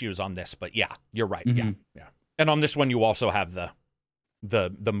actual issues on this, but yeah, you're right. Yeah. And on this one, you also have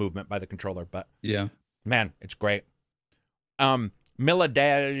the movement by the controller. But yeah, man, it's great.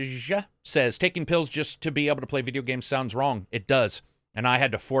 Miladej says taking pills just to be able to play video games sounds wrong. It does, and I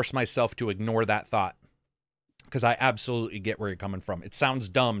had to force myself to ignore that thought because I absolutely get where you're coming from. It sounds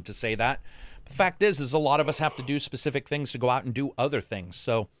dumb to say that. The fact is a lot of us have to do specific things to go out and do other things.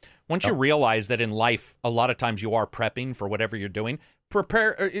 So once you realize that in life, a lot of times you are prepping for whatever you're doing,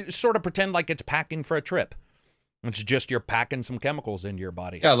 sort of pretend like it's packing for a trip. It's just you're packing some chemicals into your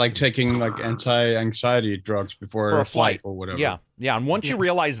body. Yeah, like taking like anti-anxiety drugs before a flight or whatever. Yeah, yeah. And once you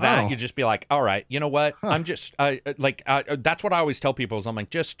realize that, you just be like, all right, you know what? I'm just that's what I always tell people is I'm like,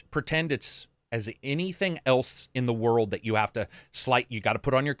 just pretend it's as anything else in the world that you have to you got to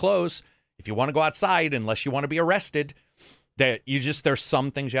put on your clothes. If you want to go outside, unless you want to be arrested, there's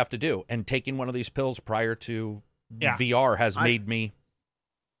some things you have to do. And taking one of these pills prior to VR has made me.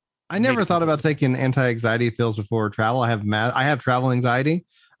 I never thought about taking anti-anxiety pills before travel. I have travel anxiety.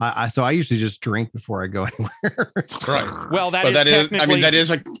 So I usually just drink before I go anywhere. Right. Well, that is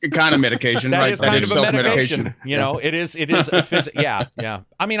a kind of medication, right? That is self-medication. You know, it is. Yeah.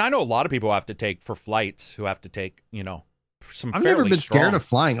 I mean, I know a lot of people who have to take for flights who have to take, some. I've never been scared of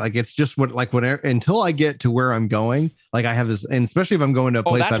flying. Like it's just until I get to where I'm going. Like I have this, and especially if I'm going to a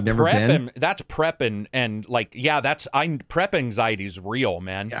place I've never been. That's prep and like prep anxiety is real,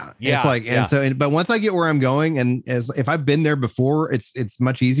 man. Yeah. It's like but once I get where I'm going, and if I've been there before, it's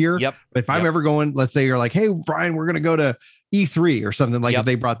much easier. Yep. But if I'm ever going, let's say you're like, hey Brian, we're gonna go to E3 or something, like if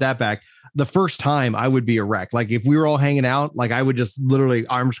they brought that back, the first time I would be a wreck. Like if we were all hanging out, like I would just literally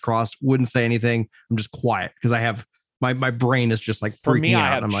arms crossed, wouldn't say anything. I'm just quiet because I have. My brain is just like freaking out. For me, I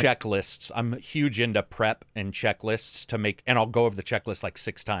have checklists. I'm huge into prep and checklists to make, and I'll go over the checklist like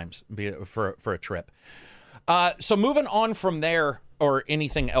 6 times for a trip. So moving on from there, or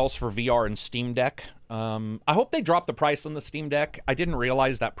anything else for VR and Steam Deck. I hope they drop the price on the Steam Deck. I didn't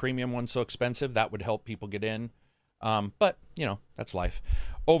realize that premium one's so expensive. That would help people get in. But, you know, that's life.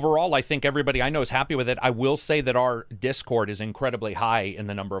 Overall, I think everybody I know is happy with it. I will say that our Discord is incredibly high in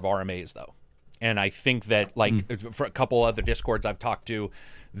the number of RMAs, though. And I think that, like, for a couple other Discords I've talked to,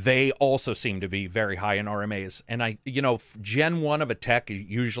 they also seem to be very high in RMAs. And you know, Gen 1 of a tech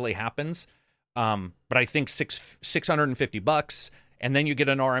usually happens. But I think $650, and then you get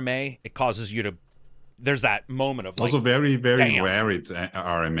an RMA, it causes you to, there's that moment of, like, also very, very damn. varied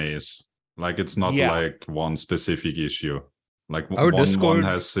RMAs. Like, it's not like one specific issue. Like Our one Discord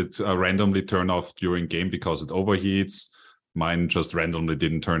has it randomly turn off during game because it overheats. Mine just randomly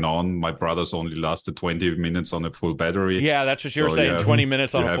didn't turn on. My brother's only lasted 20 minutes on a full battery. Yeah, that's what you were saying. 20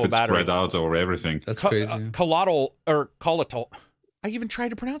 minutes on a full battery. Spread out over everything. That's crazy. Colotol. I even tried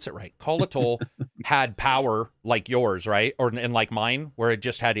to pronounce it right. Colotol had power like yours, right? And like mine, where it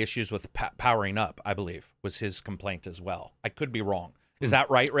just had issues with powering up, I believe, was his complaint as well. I could be wrong. Is that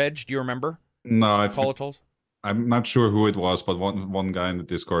right, Reg? Do you remember? No, Colotols? I'm not sure who it was, but one guy in the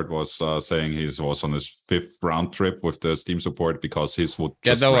Discord was saying he was on his 5th round trip with the Steam support because his would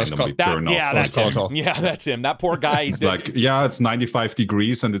just randomly turn off. Yeah, that's him. Yeah, that's him. That poor guy. It's like, yeah, it's 95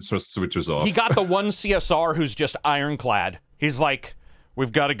 degrees and it just switches off. He got the one CSR who's just ironclad. He's like,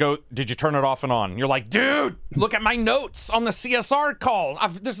 we've got to go. Did you turn it off and on? You're like, dude, look at my notes on the CSR call.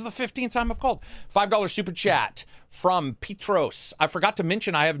 This is the 15th time I've called. $5 super chat from Petros. I forgot to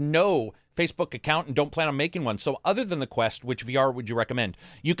mention I have no Facebook account and don't plan on making one. So other than the Quest, which VR would you recommend?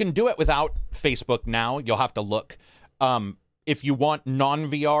 You can do it without Facebook now. You'll have to look. If you want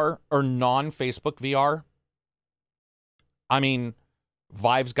non-VR or non-Facebook VR, I mean,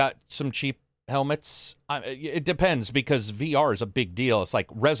 Vive's got some cheap helmets. It depends because VR is a big deal. It's like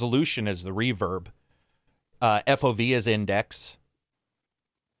resolution is the reverb. FOV is index.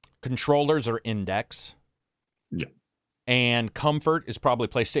 Controllers are index. Yeah. And comfort is probably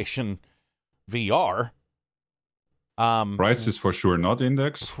PlayStation VR. Price is for sure not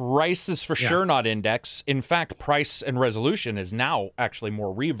index. Price is for sure not index. In fact, price and resolution is now actually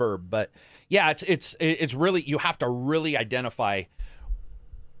more reverb. But yeah, it's really, you have to really identify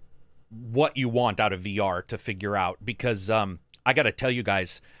what you want out of VR to figure out, because I got to tell you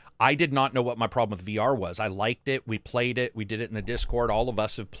guys, I did not know what my problem with VR was. I liked it. We played it. We did it in the Discord. All of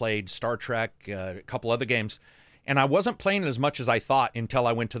us have played Star Trek, a couple other games. And I wasn't playing it as much as I thought until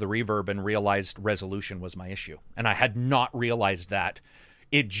I went to the reverb and realized resolution was my issue. And I had not realized that.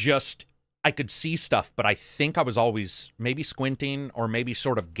 It just, I could see stuff, but I think I was always maybe squinting or maybe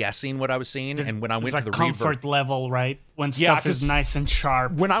sort of guessing what I was seeing. And when I went to the comfort reverb level, right? When stuff is nice and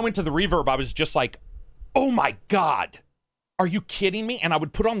sharp. When I went to the reverb, I was just like, oh my God, are you kidding me? And I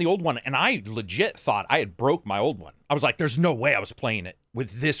would put on the old one, and I legit thought I had broke my old one. I was like, there's no way I was playing it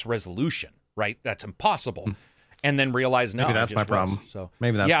with this resolution, right? That's impossible. And then realized, no, maybe that's my problem. So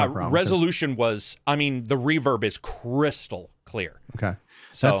maybe that's my problem. Resolution was, I mean, the reverb is crystal clear. Okay.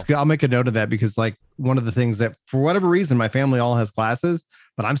 So that's good. I'll make a note of that, because like one of the things that for whatever reason, my family all has glasses,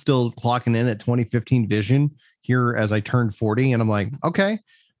 but I'm still clocking in at 20/15 vision here as I turned 40. And I'm like, okay.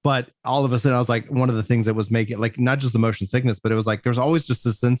 But all of a sudden I was like, one of the things that was making like, not just the motion sickness, but it was like, there's always just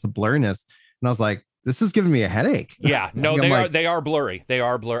this sense of blurriness. And I was like, this is giving me a headache. Yeah, no, they are blurry. They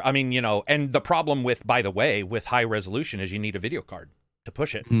are blurry. I mean, you know, and the problem with, by the way, with high resolution is you need a video card to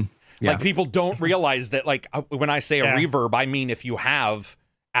push it. Yeah. Like, people don't realize that, like, when I say a reverb, I mean if you have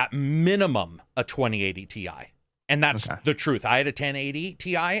at minimum a 2080 Ti. And that's the truth. I had a 1080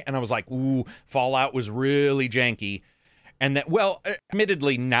 Ti and I was like, ooh, Fallout was really janky. And that, well,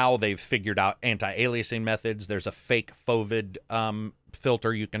 admittedly, now they've figured out anti-aliasing methods. There's a fake Fovid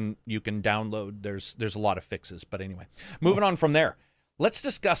filter you can download. There's a lot of fixes. But anyway, moving on from there, let's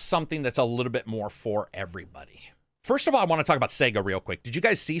discuss something that's a little bit more for everybody. First of all, I want to talk about Sega real quick. Did you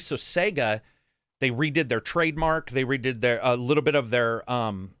guys see? So Sega, they redid their trademark. They redid a little bit of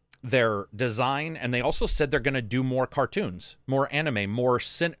their design, and they also said they're going to do more cartoons, more anime, more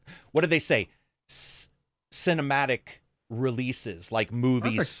what did they say? Cinematic releases, like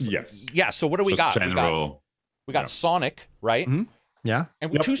movies. Perfect. Yes. Yeah. So what do we got? General, we got Sonic, right? Mm-hmm. Yeah.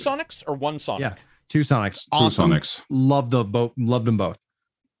 And two Sonics or one Sonic? Yeah. Two Sonics. Awesome. Two Sonics. Loved them both.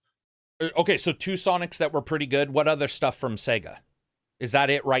 Okay, so two Sonics that were pretty good. What other stuff from Sega? Is that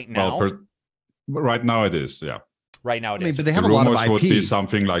it right now? Well, right now it is, yeah. Right now it is. But they have a lot of IP. Would be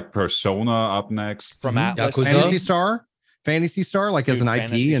something like Persona up next. From Atlas. Fantasy Star, like, as an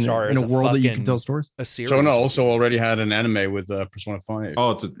IP in a world that you can tell stories. Persona also already had an anime with Persona 5.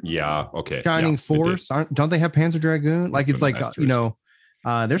 Oh, yeah, okay. Shining Force. Don't they have Panzer Dragoon? Like, it's like,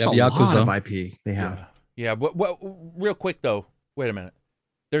 there's a lot of IP they have. Yeah. Well, real quick, though. Wait a minute.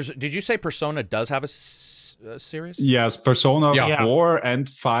 Did you say Persona does have a series? Yes, Persona Yeah. 4 and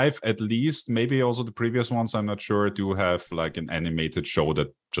 5 at least, maybe also the previous ones, I'm not sure, do have like an animated show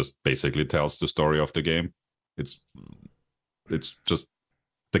that just basically tells the story of the game. It's just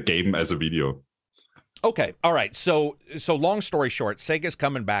the game as a video. Okay, all right. So long story short, Sega's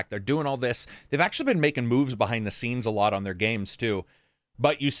coming back. They're doing all this. They've actually been making moves behind the scenes a lot on their games too.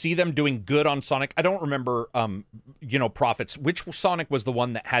 But you see them doing good on Sonic. I don't remember, Profits. Which Sonic was the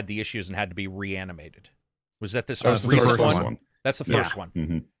one that had the issues and had to be reanimated? Was that this That was the first first one? one. That's the first one.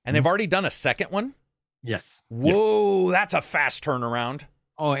 Mm-hmm. And they've already done a second one? Yes. Whoa, that's a fast turnaround.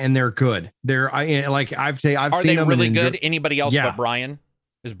 Oh, and they're good. I've seen Are they them really and good? Anybody else Yeah. but Brian?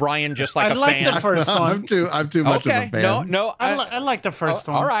 Is Brian just like I a like fan? the first one. I'm too much of a fan. No. I like the first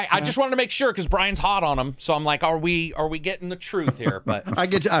one. All right. I Yeah. just wanted to make sure because Brian's hot on him. So I'm like, are we getting the truth here? But I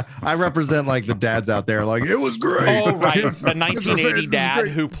get you. I represent like the dads out there. Like it was great. oh right, the This is 1980 dad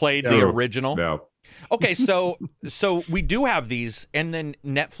great. who played Yeah. the original. Yeah. Okay, so we do have these, and then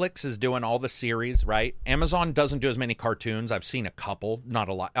Netflix is doing all the series, right? Amazon doesn't do as many cartoons. I've seen a couple, not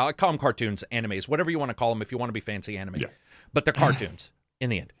a lot. I call them cartoons, animes, whatever you want to call them if you want to be fancy anime. Yeah. But they're cartoons in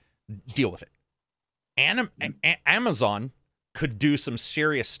the end. Deal with it. Amazon could do some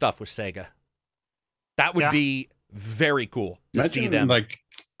serious stuff with Sega. That would be very cool to see them. like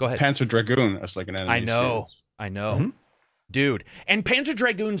Go ahead. Panzer Dragoon as like an anime. I know. series. I know. Mhm. Dude. And Panzer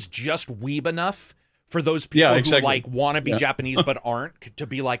Dragoon's just weeb enough for those people Yeah, who exactly. like want to be Yeah. Japanese but aren't to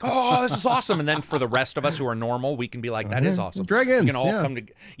be like, oh, this is awesome. And then for the rest of us who are normal, we can be like, that is awesome. Dragons. We can all come to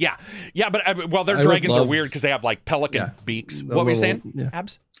Yeah. But their I would dragons are love- weird because they have like pelican Yeah. beaks. The What were you little- saying, yeah.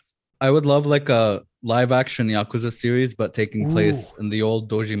 Abs? I would love like a live action Yakuza series, but taking place in the old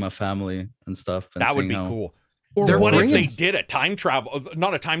Dojima family and stuff. And That would seeing be how- cool. Or They're what if they bringing- did a time travel,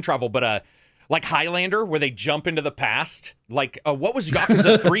 not a time travel, but a like Highlander where they jump into the past? Like what was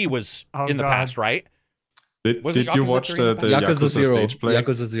Yakuza 3 was Oh, in the God. past, right? Did Was it you Yakuza watch 3 the in the Yakuza Zero. stage play?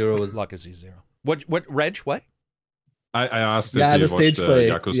 Yakuza Zero was Yakuza 0. What Reg, what? I asked Yeah, if the you watched stage the play.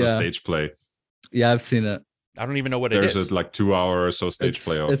 Yakuza Yeah. stage play. yeah, I've seen it. I don't even know what There's it is. a like 2 hour or so stage It's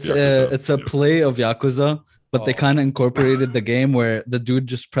play of it's Yakuza. it's a play of Yakuza, but they Oh. kind of incorporated the game where the dude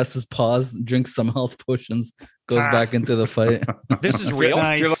just presses pause, drinks some health potions, goes back into the fight. This is real.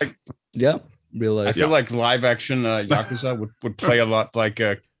 I feel Nice. like Yeah, real I life. feel like live action Yakuza would play a lot like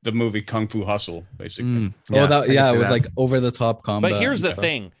the movie Kung Fu Hustle, basically. Mm, Oh, I that can yeah, see with that. like over the top combat. But here's and the stuff.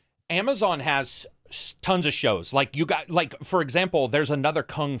 thing. Amazon has tons of shows. Like you got for example, there's another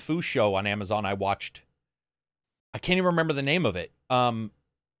kung fu show on Amazon I watched. I can't even remember the name of it. And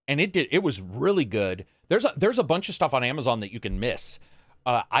it was really good. There's a bunch of stuff on Amazon that you can miss.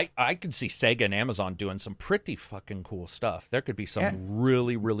 I could see Sega and Amazon doing some pretty fucking cool stuff. There could be some Yeah.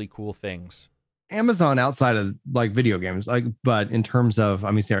 really, really cool things. Amazon outside of like video games, but in terms of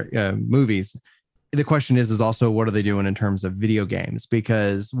movies, the question is also what are they doing in terms of video games?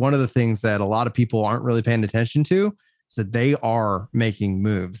 Because one of the things that a lot of people aren't really paying attention to is that they are making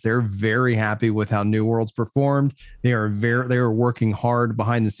moves. They're very happy with how New Worlds performed. They are working hard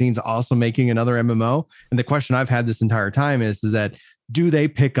behind the scenes, also making another MMO. And the question I've had this entire time is that do they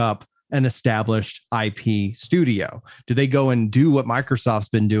pick up an established IP studio? Do they go and do what Microsoft's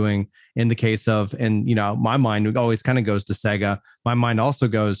been doing in the case of, and my mind always kind of goes to Sega. My mind also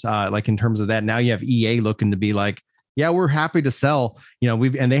goes like in terms of that. Now you have EA looking to be like, yeah, we're happy to sell,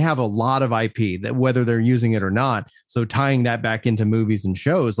 and they have a lot of IP that whether they're using it or not. So tying that back into movies and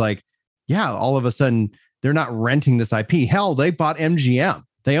shows, like, yeah, all of a sudden they're not renting this IP. Hell, they bought MGM.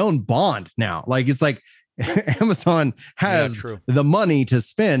 They own Bond now. Like, it's like Amazon has true. the money to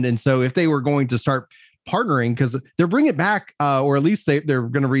spend. And so if they were going to start partnering, because they're bringing it back, or at least they're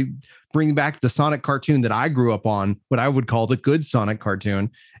going to bring back the Sonic cartoon that I grew up on, what I would call the good Sonic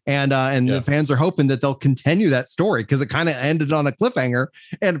cartoon. And the fans are hoping that they'll continue that story because it kind of ended on a cliffhanger.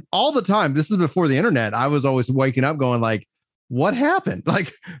 And all the time, this is before the internet, I was always waking up going like, what happened?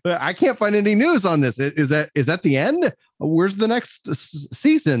 Like, I can't find any news on this. Is that the end? Where's the next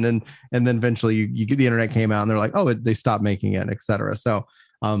season? And then eventually you get the internet came out and they're like, oh, they stopped making it, etc. So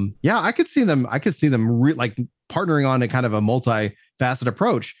yeah, I could see them like partnering on a kind of a multi-faceted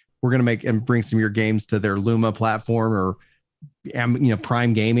approach. We're going to make and bring some of your games to their Luma platform or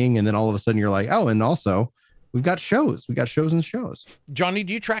Prime Gaming, and then all of a sudden you're like, oh, and also we've got shows and shows. Johnny,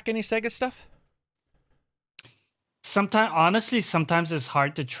 do you track any Sega stuff? Sometimes it's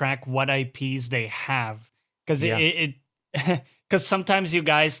hard to track what IPs they have because it because sometimes you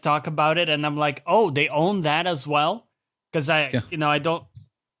guys talk about it and I'm like, oh, they own that as well, because I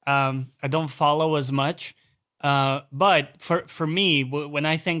don't follow as much. But for me, when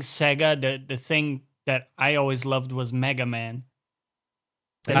I think Sega, the thing that I always loved was Mega Man.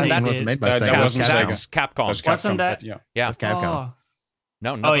 Then That they wasn't did. made by Sega. That wasn't Sega. That's Capcom. That's Wasn't Capcom. that- Yeah. Yeah. That's Capcom. Oh,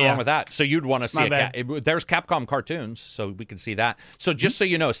 No, nothing yeah. wrong with that. So you'd want to see My a bad. there's Capcom cartoons, so we can see that. So just so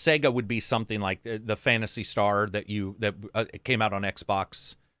you know, Sega would be something like the Phantasy Star that came out on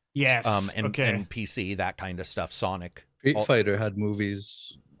Xbox, yes. and PC, that kind of stuff. Sonic, Street All- Fighter had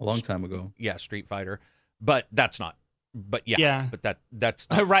movies a long time ago. yeah, Street Fighter, but that's not. But yeah, Yeah. but that's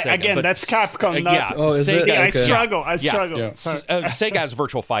not Right, Sega, again, but that's Capcom, not yeah, Oh, is it? Yeah, I Okay. struggle. I Yeah. struggle. Yeah. Sorry. Sega has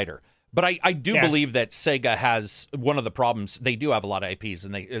Virtual Fighter. But I do Yes. believe that Sega has one of the problems. They do have a lot of IPs,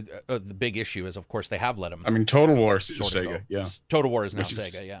 and the big issue is, of course, they have let them. I mean, Total War is sort of Sega. go. Yeah. Total War is now Which is-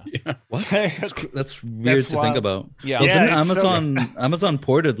 Sega. Yeah, Yeah. What? Okay. That's weird to wild. think about. yeah. Well, Yeah, didn't it's so Amazon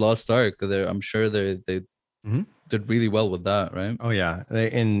ported Lost Ark? I'm sure they Mhm. did really well with that, right? Oh yeah,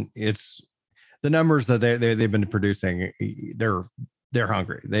 and it's the numbers that they've been producing. They're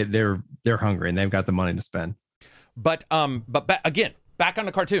hungry. They're hungry, and they've got the money to spend. But again, back on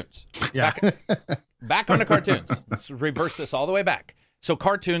the cartoons. Yeah. Back on the cartoons. Let's reverse this all the way back. So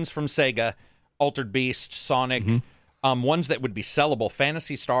cartoons from Sega, Altered Beast, Sonic, ones that would be sellable.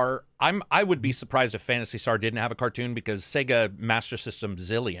 Phantasy Star. I would be surprised if Phantasy Star didn't have a cartoon, because Sega Master System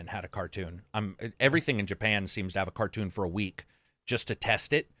Zillion had a cartoon. Everything in Japan seems to have a cartoon for a week just to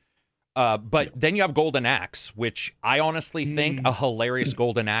test it. But then you have Golden Axe, which I honestly think a hilarious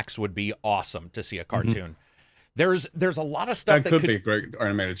Golden Axe would be awesome to see a cartoon. There's a lot of stuff That could be a great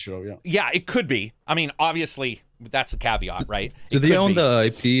animated show. Yeah. Yeah, it could be. I mean, obviously, that's a caveat, right? Do It they could own be. the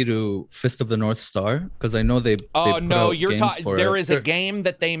IP to Fist of the North Star? Because I know they. Oh put no, out you're games talking. for There it. is a game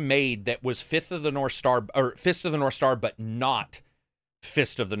that they made that was Fist of the North Star, but not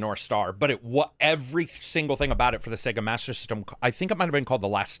Fist of the North Star. But every single thing about it for the Sega Master System, I think it might have been called The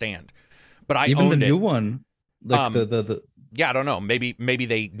Last Stand. But I Even the owned it. new one, like the Yeah, I don't know. Maybe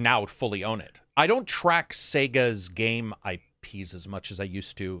they now fully own it. I don't track Sega's game IPs as much as I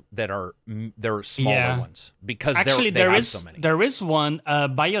used to. There are smaller ones, because Actually, they there have is so many. there is one.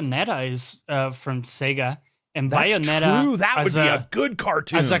 Bayonetta is from Sega, and That's Bayonetta true. That would as be a good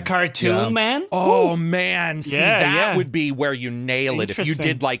cartoon. as a cartoon, Yeah. man. Oh Woo. man, see Yeah, that yeah. would be where you nail it. If you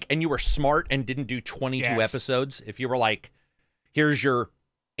Interesting. did and you were smart and didn't do 22 Yes. episodes. If you were like, here's your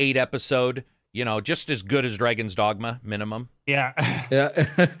 8 episode, just as good as Dragon's Dogma minimum. Yeah. yeah,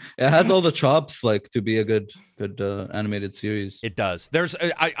 it has all the chops like to be a good animated series. It does. There's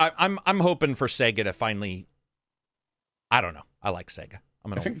I'm hoping for Sega to finally. I don't know. I like Sega.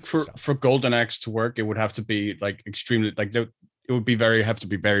 I think for Golden Axe to work, it would have to be like extremely it would be have to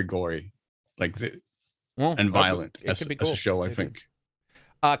be very gory, and violent It as could be a cool. show. I Maybe. think.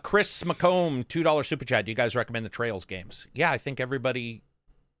 Chris McComb, $2 super chat. Do you guys recommend the Trails games? Yeah, I think everybody.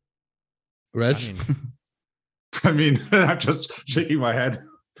 Reg, I mean, I'm just shaking my head.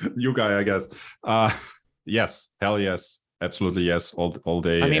 New guy, I guess. Yes, hell yes, absolutely yes. All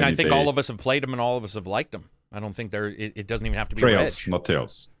day. I mean, I any think day. all of us have played them and all of us have liked them. I don't think it doesn't even have to be Trails, Reg. not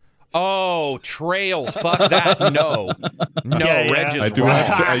tails. Oh, Trails. Fuck that. No. Yeah, Reg is I do wrong.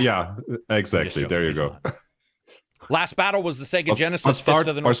 have to, yeah, exactly. Just There you joking, go. he's not. Last battle was the Sega Genesis. I'll start, Fist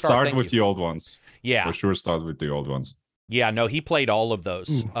of the North Star. Thank with you. the old ones. Yeah. For sure, start with the old ones. Yeah, no, he played all of those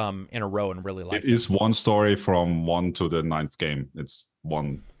in a row and really liked It is one story from 1 to the 9th game. It's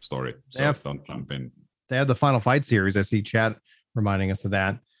one story. So Yeah. don't jump in. They have the Final Fight series. I see chat reminding us of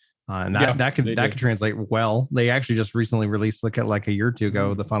that. And Yeah, that they could translate well. They actually just recently released like a year or two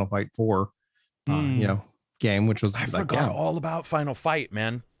ago the Final Fight 4 game, which was I like, forgot all about Final Fight,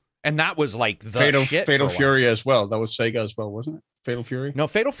 man. And that was like the Fatal shit for a while. Fury as well. That was Sega as well, wasn't it? Fatal Fury. No,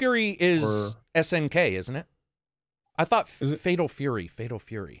 Fatal Fury is Or- SNK, isn't it? I thought Is it? Fatal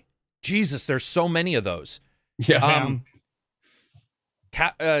Fury. Jesus, there's so many of those. Yeah.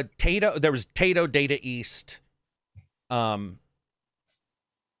 Tato, there was Tato, Data East,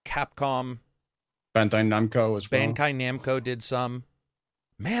 Capcom, Bandai Namco as well. Bandai Namco did some.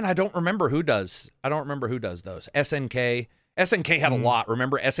 Man, I don't remember who does. Those. SNK had a lot.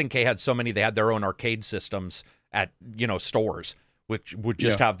 Remember, SNK had so many. They had their own arcade systems at stores, which would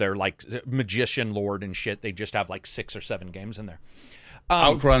just have their like Magician Lord and shit. They just have like 6 or 7 games in there.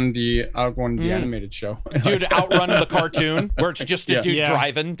 Outrun the animated show. Dude, Outrun the cartoon where it's just a dude Yeah.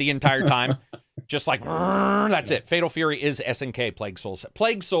 driving the entire time. Just like, that's it. Fatal Fury is SNK Plague Souls.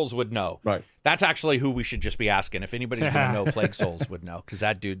 Plague Souls would know. Right. That's actually who we should just be asking. If anybody's going to know, Plague Souls would know, because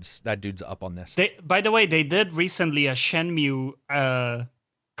that dude's up on this. By the way, they did recently a Shenmue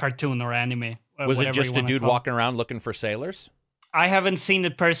cartoon or anime. Was it whatever just you a wanna dude call it. walking around looking for sailors? I haven't seen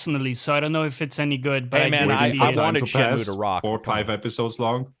it personally, so I don't know if it's any good. But Hey, I man, did I see wanted it. Time to Shenmue pass, to rock. 4 or 5 episodes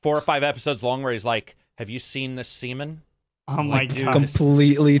long. 4 or 5 episodes long where he's like, have you seen this semen? Oh my god!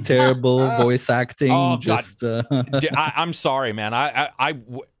 Completely terrible voice acting. Oh, just I'm sorry, man.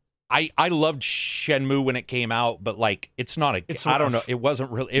 I loved Shenmue when it came out, but like it's not a. It's I don't know. rough. It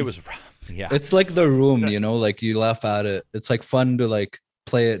wasn't really. It was. Yeah. it's like The Room, you know, like you laugh at it. It's like fun to like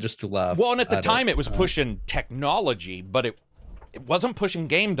play it just to laugh. Well, and at the time it it was pushing technology, but it wasn't pushing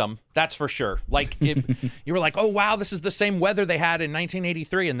gamedom. That's for sure. Like you were like, oh wow, this is the same weather they had in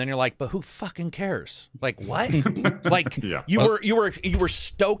 1983, and then you're like, but who fucking cares? Like what? Like Yeah. you were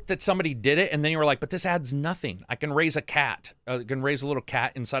stoked that somebody did it, and then you were like, but this adds nothing. I can raise a cat. I can raise a little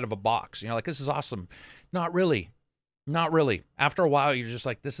cat inside of a box. You know, like this is awesome. Not really. Not really. After a while, you're just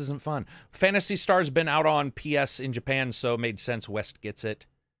like, this isn't fun. Phantasy Star's been out on PS in Japan, so it made sense. West gets it.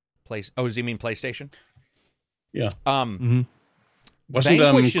 Does he mean PlayStation? Yeah. Wasn't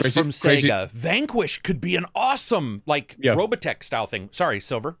Vanquish is crazy, from Sega. Vanquish could be an awesome Robotech style thing. Sorry,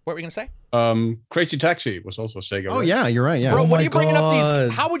 Silver. What were you gonna say? Crazy Taxi was also Sega. Oh right? yeah, you're right. Yeah. Bro, Oh what are my you bringing up God.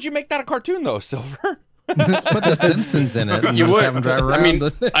 these? How would you make that a cartoon though, Silver? Put the Simpsons in it. And You just would. have them drive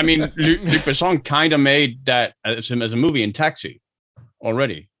around. I mean, Luc Besson kind of made that as a movie in Taxi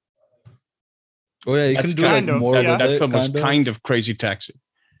already. Oh yeah, you That's can do like kind of- more yeah. with That it, film was kind of Crazy Taxi.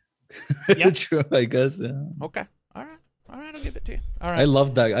 Yeah. True, I guess. Yeah. Okay. All right, I'll give it to you. All I right.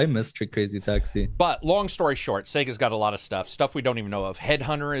 love that. I missed Crazy Taxi. But long story short, Sega's got a lot of stuff we don't even know of.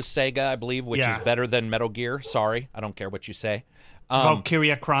 Headhunter is Sega, I believe, which Yeah. is better than Metal Gear. Sorry, I don't care what you say.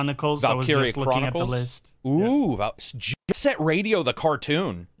 Valkyria Chronicles. I was Valkyria just looking at the Chronicles? list. Ooh, Jet Set Radio, the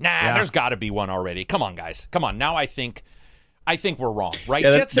cartoon. Nah, there's got to be one already. Come on, guys. Come on. Now I think we're wrong, right?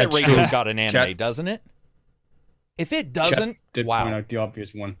 Yeah, Jet Set that's Radio's true. got an anime, doesn't it? If it doesn't, Did wow. point out the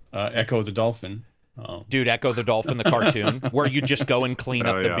obvious one. Echo the Dolphin. Dude, Echo the Dolphin, the cartoon, where you just go and clean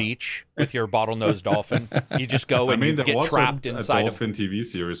up the yeah. beach with your bottlenose dolphin. You just go and you there get was trapped a inside of. dolphin TV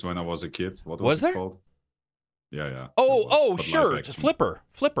series when I was a kid. What Was was there? it called? Yeah. Oh, But live sure, action.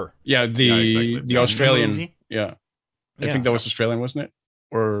 Flipper. Yeah, the Yeah, exactly. the Yeah. Australian. Movie? Yeah. I Yeah. think that was Australian, wasn't it?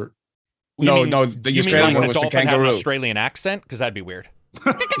 Or You no, mean- no, the You mean Australian like one the was the dolphin had an kangaroo. Australian accent? Because that'd be weird.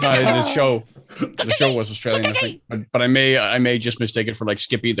 No, the show was Australian, I think. But I may just mistake it for like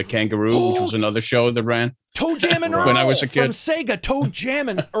Skippy the Kangaroo, which was another show that ran. Toe Jam and Earl When I was a from kid. Sega. Toe Jam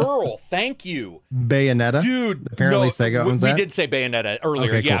and Earl. Thank you, Bayonetta. dude. Apparently no, Sega owns we that? did say Bayonetta earlier.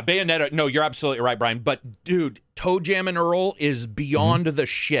 Okay, Yeah, cool. Bayonetta. No, you're absolutely right, Brian. But dude, Toe Jam and Earl is beyond the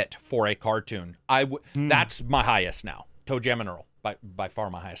shit for a cartoon. That's my highest now. Toe Jam and Earl by far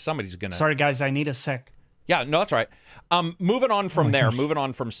my highest. Somebody's gonna. Sorry, guys. I need a sec. Yeah, no, that's all right. Moving on from there, moving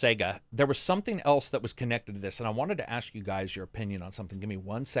on from Sega, there was something else that was connected to this, and I wanted to ask you guys your opinion on something. Give me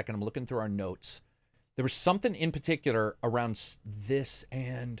 1 second. I'm looking through our notes. There was something in particular around this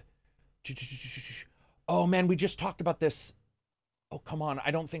and... Oh, man, we just talked about this. Oh, come on.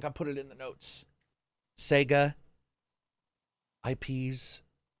 I don't think I put it in the notes. Sega. IPs.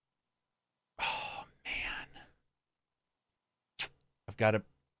 Oh, man.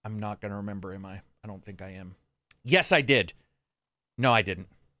 I'm not going to remember, am I? I don't think I am. Yes, I did. No, I didn't.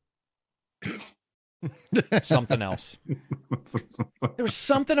 Something else. There was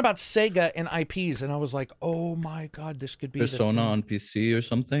something about Sega and IPs, and I was like, oh my God, this could be the Persona thing. on PC or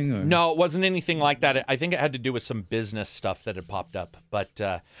something? Or? No, it wasn't anything like that. I think it had to do with some business stuff that had popped up. But,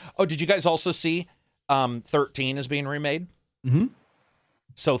 did you guys also see 13 is being remade? Mm-hmm.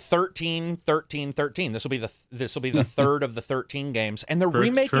 So 13. This will be the third of the 13 games, and they're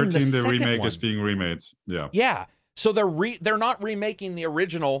remaking 13, the the second remake one. is being remade. Yeah. Yeah. So they're not remaking the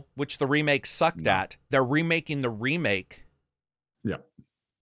original, which the remake sucked at. They're remaking the remake. Yeah.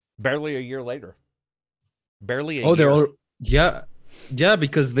 Barely a year later. Barely a Oh, year. they're all yeah,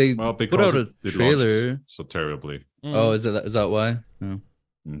 because they Well, put because out a it launched trailer. so terribly. Mm. Oh, is that why? No.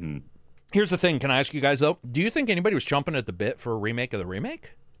 Mm-hmm. Here's the thing. Can I ask you guys, though? Do you think anybody was chomping at the bit for a remake of the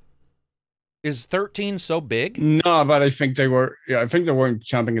remake? Is 13 so big? No, but I think they were. Yeah, I think they weren't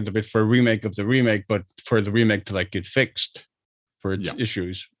chomping at the bit for a remake of the remake, but for the remake to like get fixed for its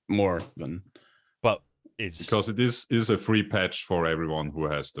issues more than. But it's... Because it is a free patch for everyone who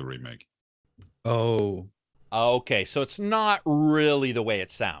has the remake. Oh. Okay, so it's not really the way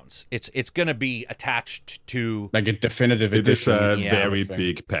it sounds. It's going to be attached to... Like a definitive It is edition. a Yeah. very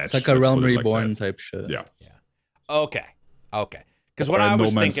big patch. It's like a let's Realm put it like Reborn that. type shit. Yeah. Okay. Because what Or I a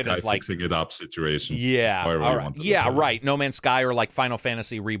was No Man's thinking Sky is like... fixing it up situation. Yeah, However you all right. want to Yeah, look at it. right. No Man's Sky or like Final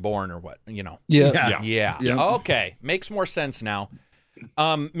Fantasy Reborn or what, you know. Yeah. Yeah. Yeah. Okay. Makes more sense now.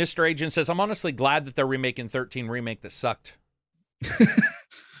 Mr. Agent says, I'm honestly glad that they're remaking 13 remake that sucked.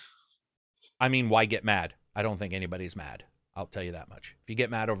 I mean, why get mad? I don't think anybody's mad. I'll tell you that much. If you get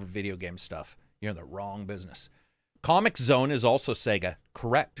mad over video game stuff, you're in the wrong business. Comic Zone is also Sega.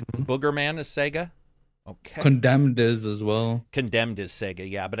 Correct. Booger Man is Sega. Okay. Condemned is as well. Condemned is Sega,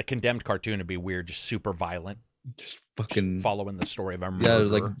 yeah, but a Condemned cartoon would be weird, just super violent, Just fucking just following the story of a yeah,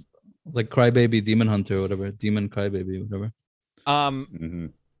 murderer. like Crybaby Demon Hunter or whatever, Demon Crybaby, whatever.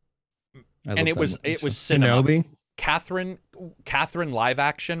 And it was cinema. Kenobi. Catherine live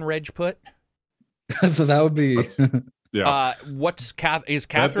action. Reg put. So that would be. Yeah. Is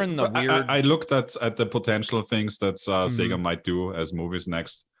Catherine the weird? I looked at the potential things that Sega might do as movies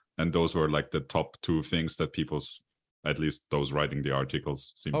next, and those were like the top 2 things that people's, at least those writing the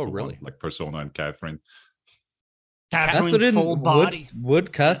articles, seem to really want, like Persona and Catherine. Catherine full body.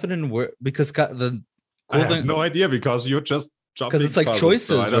 Would Catherine work? Because the I have no idea, because you're just jumping. Because it's like puzzles, choices,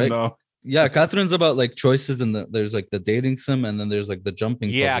 so I don't right? know. Yeah, Catherine's about like choices, and there's like the dating sim, and then there's like the jumping.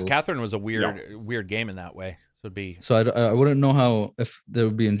 Yeah, puzzles. Catherine was a weird game in that way. So it'd be. So I wouldn't know how, if they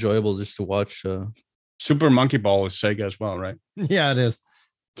would be enjoyable just to watch. Super Monkey Ball is Sega as well, right? Yeah, it is.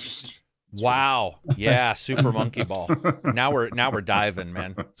 Wow. Yeah, Super Monkey Ball. Now we're diving,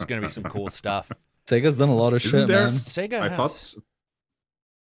 man. It's gonna be some cool stuff. Sega's done a lot of shit, there- man. Sega. I has- thought.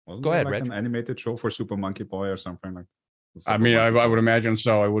 Wasn't Go there ahead, like Reg. an animated show for Super Monkey Boy or something like. I mean, I would imagine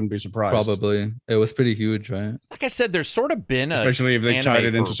so. I wouldn't be surprised. Probably it was pretty huge, right? Like I said, there's sort of been a. Especially if they anime tied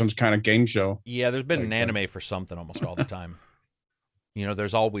it for- into some kind of game show. Yeah, there's been like an that. anime for something almost all the time. You know,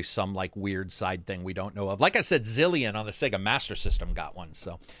 there's always some like weird side thing we don't know of. Like I said, Zillion on the Sega Master System got one.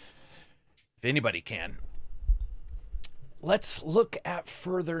 So if anybody can. Let's look at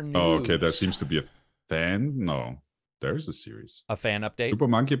further news. Oh, okay. There seems to be a fan. No, there's a series. A fan update. Super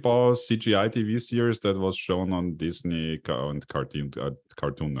Monkey Ball CGI TV series that was shown on Disney and Cartoon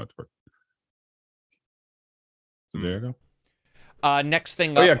Network. So there you go. Next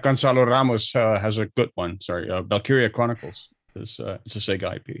thing Oh up. yeah, Gonzalo Ramos has a good one. Sorry, Valkyria Chronicles is it's a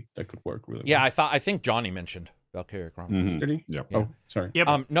Sega IP that could work really. Yeah, well. I think Johnny mentioned Valkyria Chronicles. Mhm. Did he? Yeah. Oh, sorry.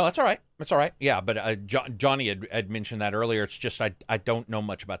 Yep. No, that's all right. That's all right. Yeah, but Johnny had mentioned that earlier. It's just I don't know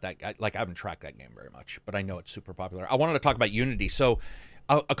much about that. I haven't tracked that game very much, but I know it's super popular. I wanted to talk about Unity. So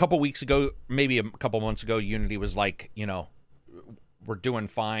a couple weeks ago, maybe a couple months ago, Unity was like, you know, we're doing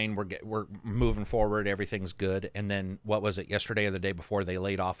fine. We're moving forward. Everything's good. And then what was it? Yesterday or the day before, they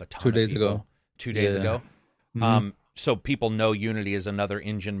laid off a ton. 2 days of people. ago. 2 days Yeah. ago. Mhm. So people know Unity is another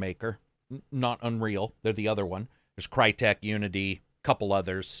engine maker, not Unreal. They're the other one. There's Crytek, Unity, couple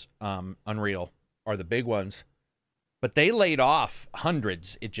others. Unreal are the big ones. But they laid off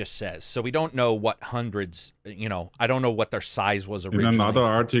hundreds, it just says. So we don't know what hundreds, you know, I don't know what their size was In originally. another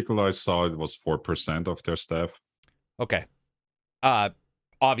article I saw, it was 4% of their staff. Okay.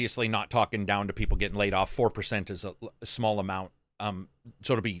 Obviously not talking down to people getting laid off. 4% is a small amount.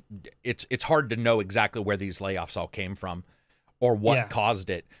 So it's hard to know exactly where these layoffs all came from or what caused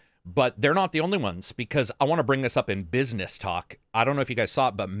it. But they're not the only ones, because I want to bring this up in business talk. I don't know if you guys saw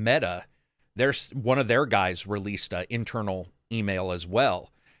it, but Meta, one of their guys released an internal email as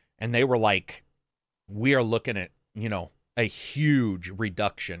well. And they were like, we are looking at, you know, a huge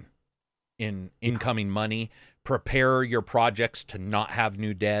reduction in incoming money. Prepare your projects to not have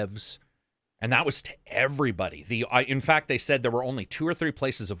new devs. And that was to everybody. In fact, they said there were only 2 or 3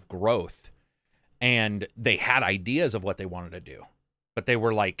 places of growth, and they had ideas of what they wanted to do. But they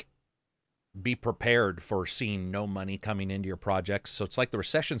were like, be prepared for seeing no money coming into your projects. So it's like the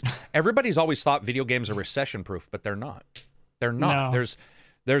recessions. Everybody's always thought video games are recession proof, but they're not. They're not. No.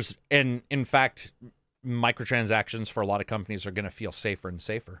 There's and in fact, microtransactions for a lot of companies are going to feel safer and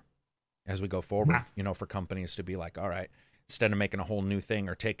safer as we go forward. You know, for companies to be like, all right, instead of making a whole new thing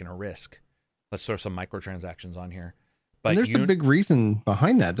or taking a risk, let's throw some microtransactions on here. But And there's a big reason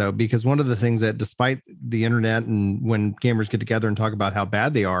behind that, though, because one of the things that, despite the internet and when gamers get together and talk about how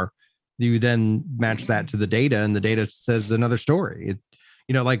bad they are, you then match that to the data, and the data says another story. It,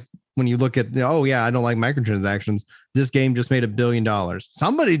 you know, like when you look at, oh yeah, I don't like microtransactions. This game just made $1 billion.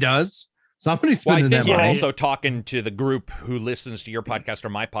 Somebody does. Somebody's Well, I spending think that we're money. also talking to the group who listens to your podcast or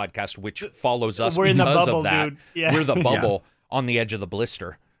my podcast, which follows us We're in the because bubble, of that. dude. Yeah. We're the bubble on the edge of the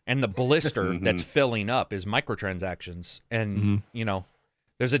blister. And the blister that's filling up is microtransactions. And, you know,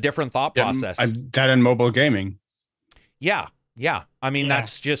 there's a different thought process. That in mobile gaming. Yeah. I mean,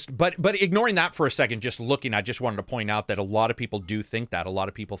 that's just, but ignoring that for a second, just looking, I just wanted to point out that a lot of people do think that. A lot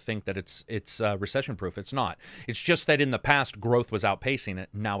of people think that it's recession proof. It's not. It's just that in the past, growth was outpacing it.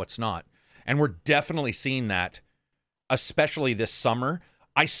 Now it's not. And we're definitely seeing that, especially this summer.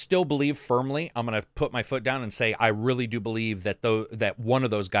 I still believe firmly, I'm going to put my foot down and say, I really do believe that that one of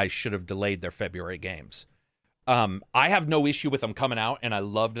those guys should have delayed their February games. I have no issue with them coming out, and I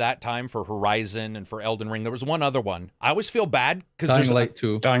loved that time for Horizon and for Elden Ring. There was one other one. I always feel bad because Dying Light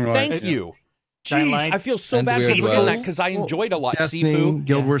 2. Dying Light. Thank you. Dying Light. I feel so And bad for Weird forgetting West. that because I enjoyed a lot. Destiny, Sifu.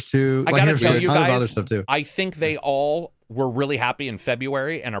 Guild Wars 2. I gotta here's tell a you ton of guys, other stuff too. I think they all were really happy in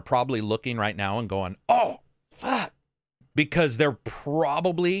February and are probably looking right now and going, oh, fuck. Because there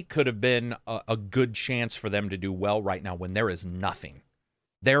probably could have been a good chance for them to do well right now when there is nothing.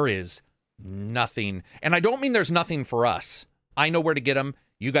 There is nothing. And I don't mean there's nothing for us. I know where to get them.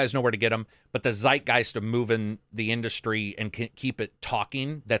 You guys know where to get them. But the zeitgeist of moving the industry and keep it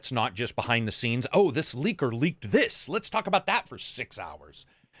talking, that's not just behind the scenes. Oh, this leaker leaked this. Let's talk about that for 6 hours.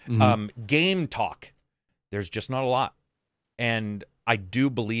 Game talk. There's just not a lot. And I do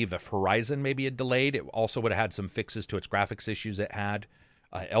believe if Horizon maybe had delayed, it also would have had some fixes to its graphics issues it had.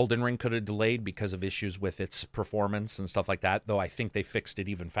 Elden Ring could have delayed because of issues with its performance and stuff like that, though I think they fixed it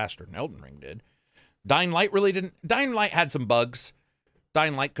even faster than Elden Ring did. Dying Light really didn't. Dying Light had some bugs.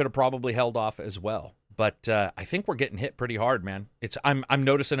 Dying Light could have probably held off as well. But I think we're getting hit pretty hard, man. I'm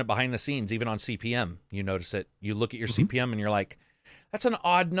noticing it behind the scenes, even on CPM. You notice it. You look at your CPM and you're like, that's an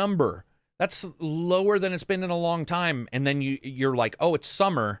odd number. That's lower than it's been in a long time. And then you're like, oh, it's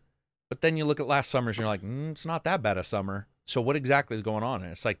summer. But then you look at last summer's and you're like, it's not that bad a summer. So what exactly is going on?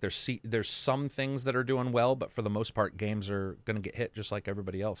 And it's like there's some things that are doing well, but for the most part, games are going to get hit just like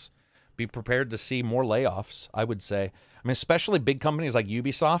everybody else. Be prepared to see more layoffs, I would say. I mean, especially big companies like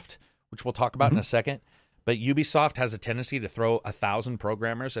Ubisoft, which we'll talk about in a second. But Ubisoft has a tendency to throw 1,000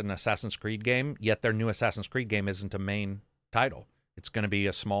 programmers in an Assassin's Creed game, yet their new Assassin's Creed game isn't a main title. It's going to be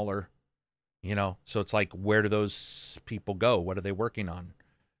a smaller, so it's like, where do those people go? What are they working on?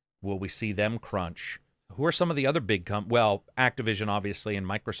 Will we see them crunch? Who are some of the other big well, Activision, obviously, and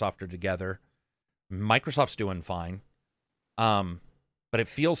Microsoft are together. Microsoft's doing fine. But it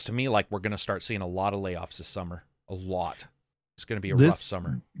feels to me like we're going to start seeing a lot of layoffs this summer. A lot. It's going to be a rough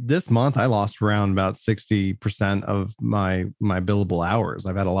summer. This month, I lost around about 60% of my billable hours.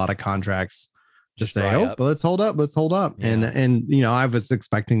 I've had a lot of contracts just say, but let's hold up. Yeah. And I was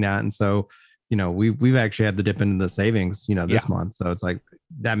expecting that. And so, we've actually had to dip into the savings, this month. So it's like,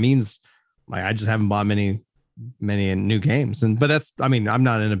 that means like I just haven't bought many new games. But I'm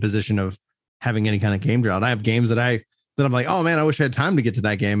not in a position of having any kind of game drought. I have games that I'm like, oh man, I wish I had time to get to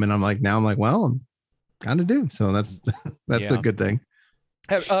that game. And I'm like, well, I'm kind of do. So that's a good thing.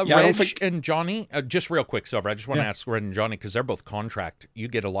 Reg and Johnny, just real quick, Silver, I just want to ask Reg and Johnny, because they're both contract. You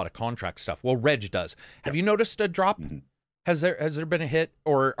get a lot of contract stuff. Well, Reg does. Have you noticed a drop? Mm-hmm. Has there been a hit,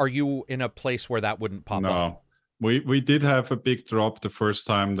 or are you in a place where that wouldn't pop up? No. We did have a big drop the first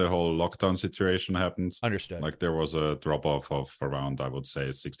time the whole lockdown situation happened. Understood. Like there was a drop off of around, I would say,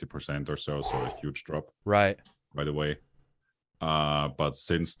 60% or so. So a huge drop. Right. By the way. But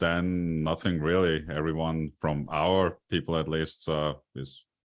since then, nothing really. Everyone from our people, at least, is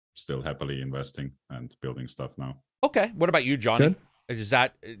still happily investing and building stuff now. Okay. What about you, Johnny? Good. Is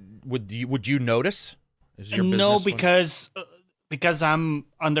that would you notice? Is your no, because I'm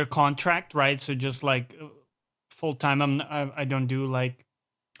under contract, right? So just like full time, I don't do like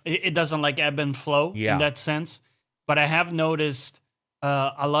it doesn't like ebb and flow in that sense. But I have noticed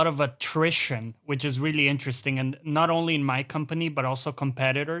a lot of attrition, which is really interesting, and not only in my company but also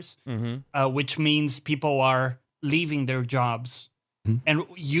competitors, which means people are leaving their jobs, and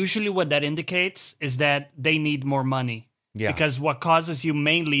usually what that indicates is that they need more money. Yeah. Because what causes you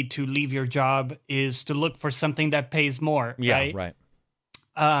mainly to leave your job is to look for something that pays more. Yeah, right.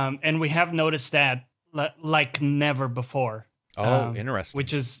 And we have noticed that like never before. Oh, interesting.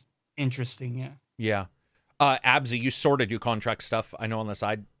 Which is interesting. Yeah. Yeah. Abzi, you sort of do contract stuff, I know, on the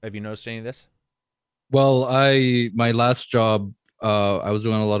side. Have you noticed any of this? Well, my last job, I was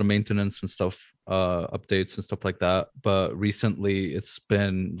doing a lot of maintenance and stuff, updates and stuff like that. But recently, it's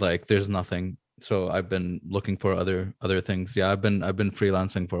been like there's nothing. So I've been looking for other things. Yeah, I've been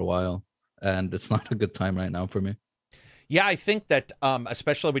freelancing for a while, and it's not a good time right now for me. Yeah, I think that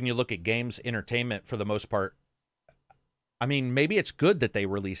especially when you look at games entertainment, for the most part, I mean, maybe it's good that they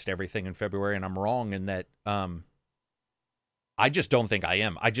released everything in February, and I'm wrong in that. I just don't think I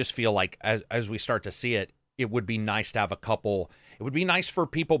am. I just feel like as we start to see it, it would be nice to have a couple. It would be nice for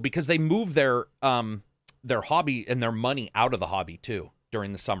people because they move their hobby and their money out of the hobby too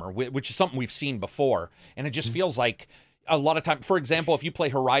during the summer, which is something we've seen before. And it just feels like a lot of time, for example, if you play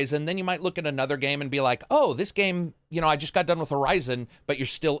Horizon, then you might look at another game and be like, oh, this game, I just got done with Horizon, but you're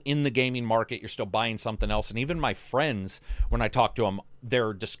still in the gaming market. You're still buying something else. And even my friends, when I talk to them,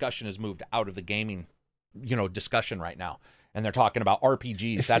 their discussion has moved out of the gaming, discussion right now. And they're talking about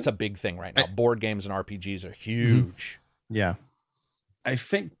RPGs. That's a big thing right now. Board games and RPGs are huge. Yeah. I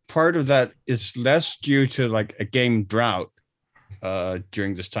think part of that is less due to like a game drought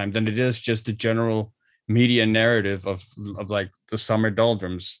during this time than it is just the general media narrative of like the summer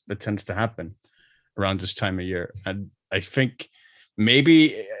doldrums that tends to happen. around this time of year. And I think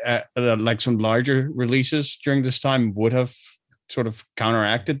maybe like some larger releases during this time would have sort of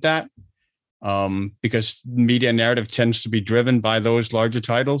counteracted that, because media narrative tends to be driven by those larger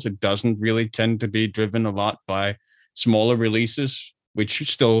titles. It doesn't really tend to be driven a lot by smaller releases,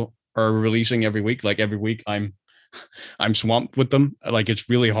 which still are releasing every week. Like every week I'm swamped with them. Like it's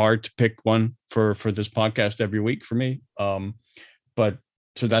really hard to pick one for this podcast every week for me. But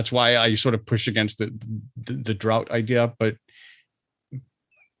so that's why I sort of push against the drought idea. But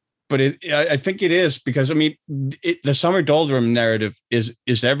I think it is because, I mean, the summer doldrum narrative is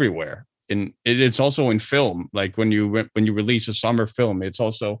everywhere. It's also in film. Like when you release a summer film, it's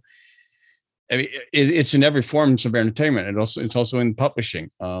also, I mean, it's in every form of entertainment. It's also in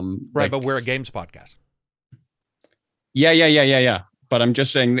publishing. Right, but we're a games podcast. Yeah. But I'm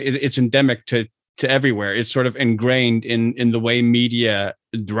just saying it's endemic to everywhere. It's sort of ingrained in the way media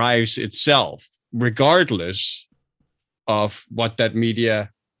drives itself, regardless of what that media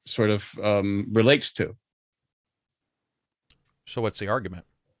sort of relates to. So what's the argument?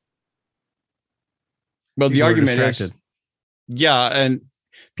 Well, the argument is, and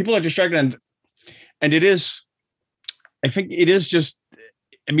people are distracted, and it is, I think it is just,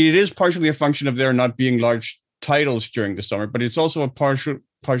 I mean, it is partially a function of there not being large titles during the summer, but it's also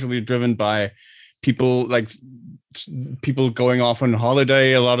partially driven by people going off on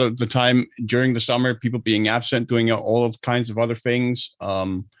holiday a lot of the time during the summer, people being absent, doing all kinds of other things.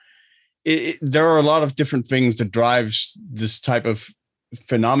 There are a lot of different things that drives this type of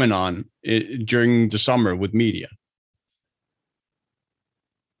phenomenon during the summer with media.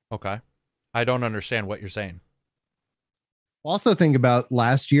 Okay. I don't understand what you're saying. Also think about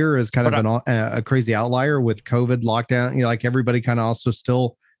last year as kind of a crazy outlier with COVID lockdown. You know, like everybody kind of also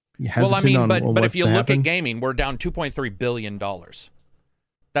still hesitant. Well, I mean, on but if you look happen. at gaming, we're down $2.3 billion.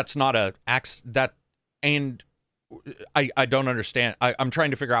 That's not and I don't understand. I'm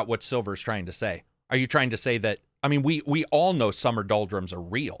trying to figure out what Silver's trying to say. Are you trying to say that, I mean, we all know summer doldrums are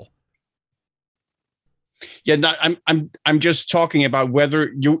real. Yeah, I'm just talking about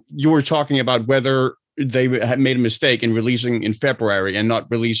whether you were talking about whether they had made a mistake in releasing in February and not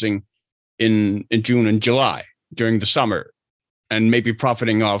releasing in June and July during the summer, and maybe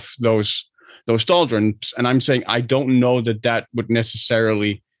profiting off those doldrums. And I'm saying I don't know that would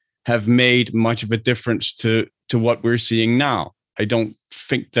necessarily have made much of a difference to what we're seeing now. I don't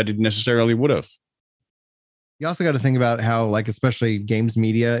think that it necessarily would have. You also got to think about how, like, especially games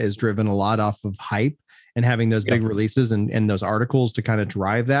media is driven a lot off of hype and having those big releases and those articles to kind of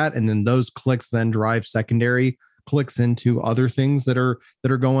drive that. And then those clicks then drive secondary clicks into other things that are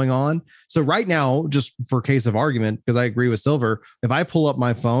going on. So right now, just for case of argument, because I agree with Silver, if I pull up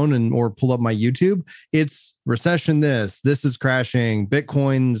my phone or pull up my YouTube, it's recession, this is crashing,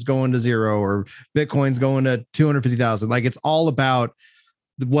 Bitcoin's going to zero, or Bitcoin's going to 250,000. Like, it's all about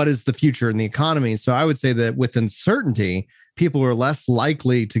what is the future in the economy. So I would say that with uncertainty, people are less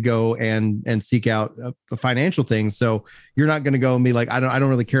likely to go and seek out financial things. So you're not going to go and be like, I don't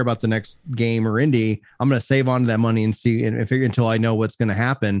really care about the next game or indie. I'm going to save on to that money and see and figure until I know what's going to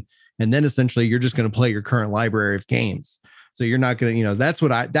happen. And then essentially you're just going to play your current library of games. So you're not going to,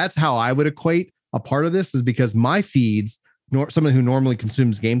 that's how I would equate a part of this, is because my feeds, someone who normally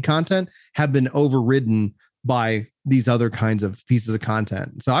consumes game content, have been overridden by these other kinds of pieces of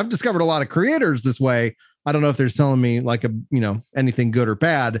content. So I've discovered a lot of creators this way. I don't know if they're selling me like anything good or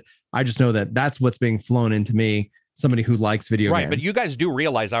bad. I just know that that's what's being flown into me, somebody who likes video games. Right, but you guys do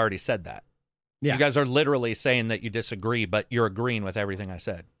realize I already said that. Yeah. You guys are literally saying that you disagree, but you're agreeing with everything I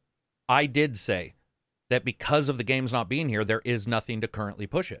said. I did say that because of the games not being here, there is nothing to currently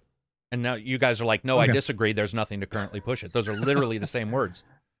push it. And now you guys are like, no, okay. I disagree. There's nothing to currently push it. Those are literally the same words.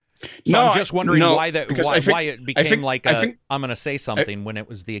 So I'm just wondering why it became I'm going to say something when it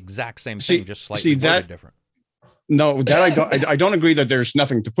was the exact same thing, just slightly worded different. No, that I don't agree that there's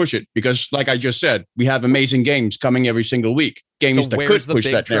nothing to push it, because like I just said, we have amazing games coming every single week. Games that could push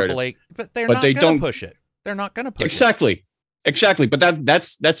that narrative. But they're not going to push it. They're not going to push it. Exactly. But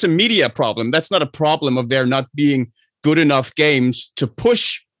that's a media problem. That's not a problem of there not being good enough games to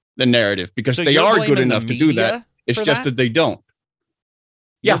push the narrative, because they are good enough to do that. It's just that they don't.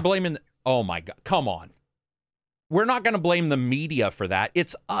 You're blaming. Oh my God! Come on. We're not going to blame the media for that.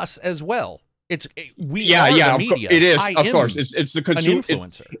 It's us as well. We are the media. It is, of course. It's the consumer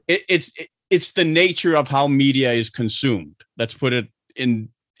influencer. It's the nature of how media is consumed. Let's put it in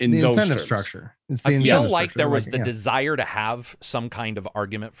the those incentive terms. Structure. I feel like there was the desire to have some kind of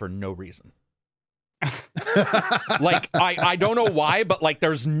argument for no reason. Like I don't know why, but like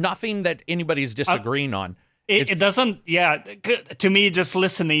there's nothing that anybody's disagreeing on. It doesn't. Yeah, to me, just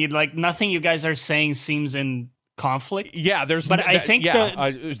listening, like nothing you guys are saying seems in conflict. Yeah, I think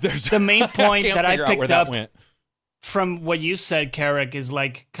the main point that I picked up from what you said, Carrick, is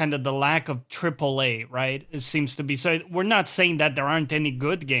like kind of the lack of AAA, right? It seems to be. So we're not saying that there aren't any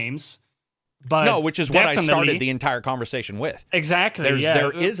good games, but no, which is what I started the entire conversation with. Exactly.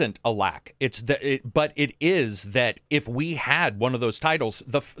 There isn't a lack. But it is that if we had one of those titles,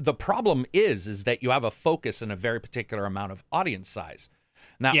 the problem is that you have a focus in a very particular amount of audience size.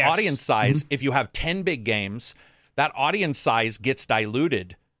 Now, audience size, if you have 10 big games, that audience size gets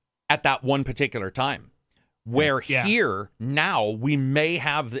diluted at that one particular time. Where here, now, we may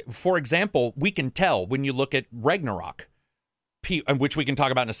have, for example, we can tell when you look at Ragnarok, which we can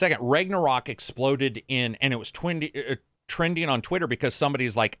talk about in a second. Ragnarok exploded and it was trending on Twitter because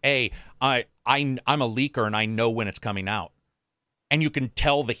somebody's like, hey, I'm a leaker and I know when it's coming out. And you can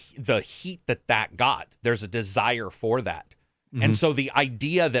tell the heat that got. There's a desire for that. Mm-hmm. And so the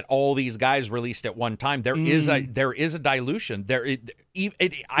idea that all these guys released at one time, there is a dilution. I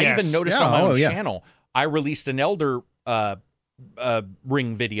even noticed on my own channel, I released an Elden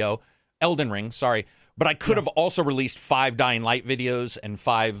Ring, sorry, but I could have also released 5 Dying Light videos and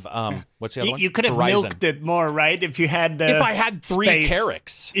 5 what's the other one? You could have milked it more, right? If I had 3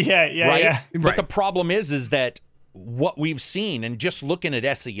 Carracks. Yeah. But the problem is that what we've seen, and just looking at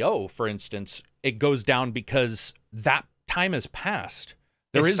SEO, for instance, it goes down because that time has passed.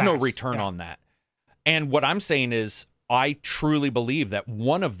 There is no return on that. And what I'm saying is, I truly believe that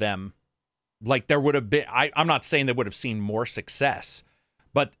one of them, like there would have been, I'm not saying they would have seen more success,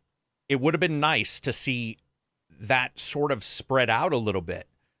 but it would have been nice to see that sort of spread out a little bit.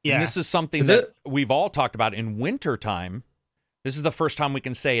 Yeah. And this is something that we've all talked about in wintertime. This is the first time we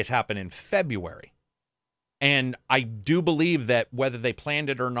can say it's happened in February. And I do believe that whether they planned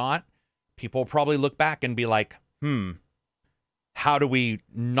it or not, people will probably look back and be like, how do we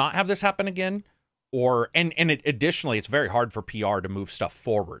not have this happen again? Additionally, it's very hard for PR to move stuff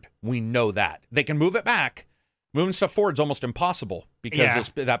forward. We know that. They can move it back. Moving stuff forward is almost impossible because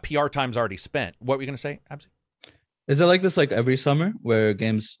that PR time's already spent. What were you going to say, Abzi? Is it like this like every summer where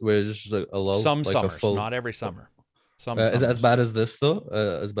it's just like a lull? Some like summers, not every summer. Is it as bad as this though?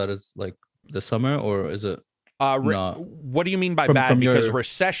 As bad as like the summer, or is it? What do you mean by bad? Because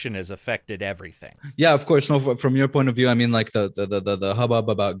recession has affected everything. Yeah, of course. No, from your point of view, I mean like the hubbub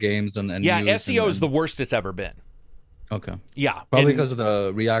about games and news SEO is the worst it's ever been. Okay. Yeah, probably because of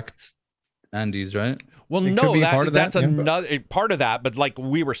the React Andes, right? Well, that's another part of that. But like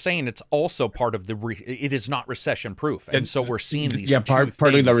we were saying, it's also part of it is not recession proof, and so we're seeing these. Yeah,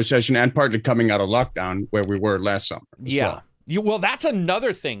 partly the recession and partly coming out of lockdown where we were last summer. Well, that's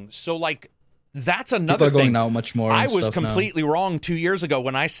another thing. So like. That's another people are thing. Going out much more. I was completely wrong 2 years ago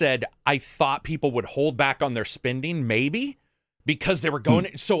when I said I thought people would hold back on their spending, maybe because they were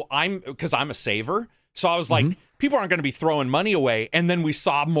going. So I'm a saver. So I was like, people aren't going to be throwing money away. And then we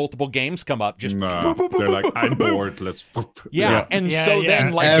saw multiple games come up. They're like, I'm bored. Let's.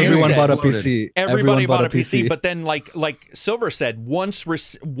 Then like everyone bought a PC. Everybody bought a PC. But then like Silver said, once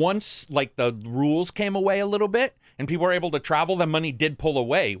like the rules came away a little bit. And people were able to travel, the money did pull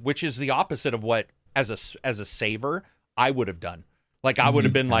away, which is the opposite of what, as a saver, I would have done. Like, I would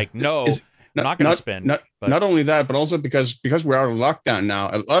have been like, no, I'm not going to spend. Not only that, but also because we're out of lockdown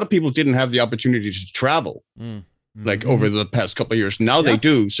now, a lot of people didn't have the opportunity to travel, like over the past couple of years. Now they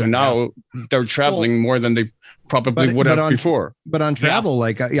do. So now they're traveling more than they probably would have before. But on travel,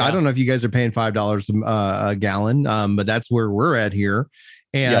 I don't know if you guys are paying $5 a gallon, but that's where we're at here.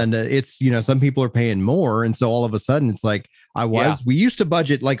 And it's, some people are paying more. And so all of a sudden it's like we used to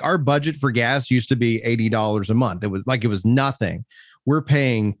budget, like our budget for gas used to be $80 a month. It was nothing. We're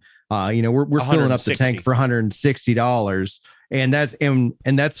paying, we're filling up the tank for $160. And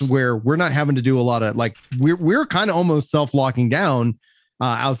that's where we're not having to do a lot of we're kind of almost self-locking down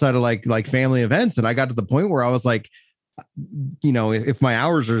outside of like family events. And I got to the point where I was like, if my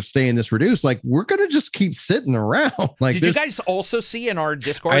hours are staying this reduced, like we're gonna just keep sitting around. Like, did you guys also see in our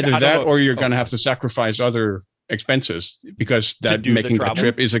Discord either that or you're gonna have to sacrifice other expenses because that making the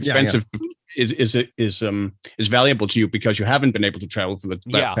trip is expensive? Is valuable to you because you haven't been able to travel for the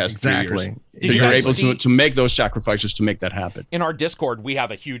past 3 years. So you're able to make those sacrifices to make that happen. In our Discord, we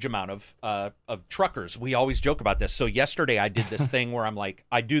have a huge amount of truckers. We always joke about this. So yesterday I did this thing where I'm like,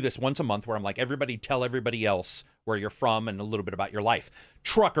 I do this once a month where I'm like, everybody tell everybody else where you're from and a little bit about your life.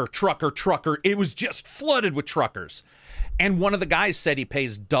 Trucker. It was just flooded with truckers. And one of the guys said he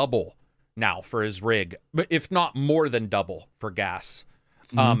pays double now for his rig, but if not more than double for gas.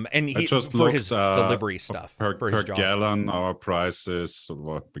 And he just for looked, his delivery stuff for per his job. gallon. Our price is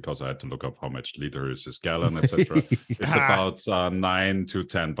because I had to look up how much liter is his gallon, etc. It's about $9 to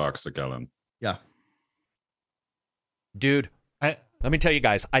 $10 a gallon. Yeah, dude. Let me tell you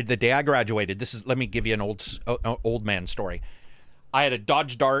guys. The day I graduated, let me give you an old man story. I had a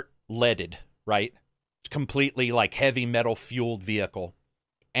Dodge Dart leaded, right? Completely like heavy metal fueled vehicle.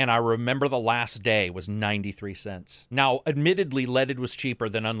 And I remember the last day was 93 cents. Now, admittedly, leaded was cheaper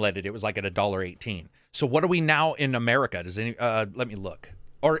than unleaded. It was like at $1.18. So what are we now in America? Let me look.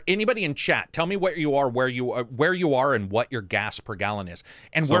 Or anybody in chat, tell me where you are, and what your gas per gallon is.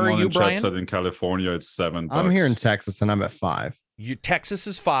 And Someone where are you, in chat Brian? said in California it's $7. I'm here in Texas and I'm at 5. Texas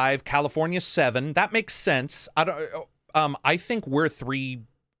is 5, California's 7. That makes sense. I think we're 3.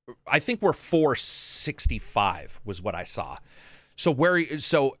 I think we're 4.65 was what I saw.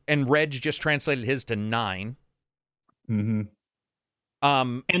 So and Reg just translated his to 9. Mm-hmm.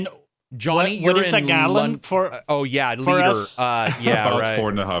 And Johnny, what you're is in a gallon for? Oh yeah, for liter. us? Yeah, About right.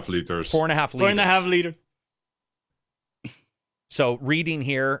 4.5 liters. 4.5 liters. 4.5 liters. So reading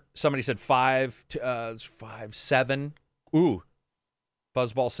here, somebody said 5 to 5, 7. Ooh.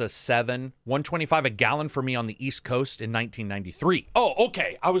 Fuzzball says 7, $1.25 a gallon for me on the East Coast in 1993. Oh,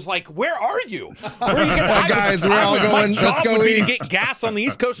 okay. I was like, where are you? Where are you Guys, we're all going. My Let's job go would be to east. get gas on the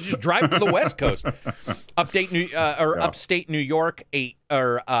East Coast and just drive to the West Coast. Upstate New York,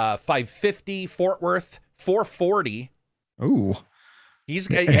 550. Fort Worth, 440. Ooh.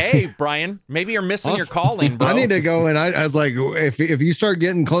 Hey, Brian, maybe you're missing your calling, bro. I need to go, and I was like, if you start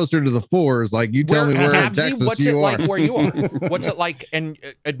getting closer to the 4s, like you tell me where in Texas what's you it are. like where you are? What's it like? And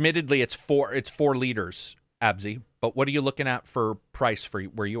admittedly, it's 4 liters, Abzi. But what are you looking at for price for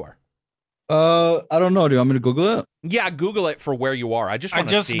where you are? I don't know. Do you want me to Google it? Yeah, Google it for where you are. I just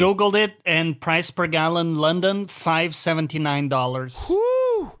see. Googled it, and price per gallon, London, $5.79.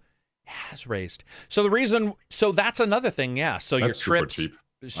 Whoo! Has raised. So that's another thing. Yeah. So That's your trips. super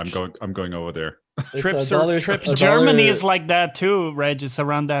cheap. I'm going over there. Trips. Germany is like that too, Reg. It's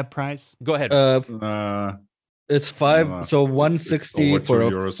around that price. Go ahead. It's 5. So 160 for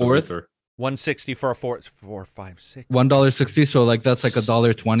a fourth. 160 for a fourth. 4, 5, 6. $1.60. So like that's like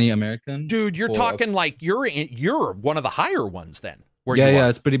 $1.20 American. Dude, you're talking like you're one of the higher ones then. Yeah,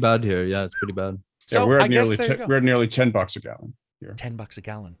 it's pretty bad here. Yeah, it's pretty bad. So we're at nearly $10 a gallon here. $10 a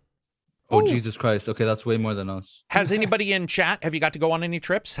gallon. Oh, Jesus Christ. Okay, that's way more than us. Has anybody in chat, have you got to go on any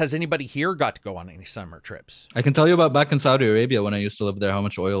trips? Has anybody here got to go on any summer trips? I can tell you about back in Saudi Arabia when I used to live there, how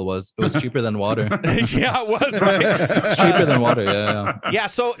much oil was. It was cheaper than water. Yeah, it was, right? It's cheaper than water, yeah. Yeah,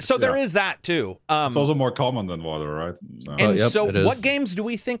 so there is that too. It's also more common than water, right? And what games do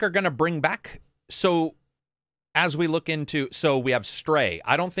we think are going to bring back? So as we look into, we have Stray.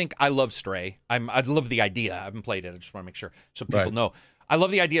 I love Stray. I love the idea. I haven't played it. I just want to make sure so people know. I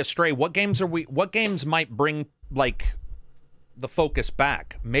love the idea of Stray. What games might bring like the focus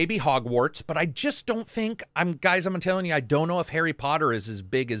back? Maybe Hogwarts, but I just don't think I'm telling you, I don't know if Harry Potter is as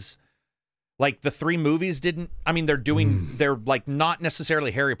big as like the 3 movies didn't. I mean, they're like not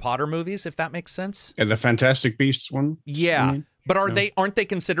necessarily Harry Potter movies, if that makes sense. And the Fantastic Beasts one? Yeah. But aren't they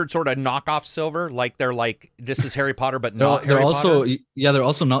considered sort of knockoff Silver? Like they're like, this is Harry Potter, but not Harry Potter? They're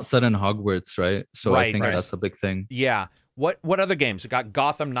also not set in Hogwarts, right? So right, I think that's a big thing. Yeah. What other games? We got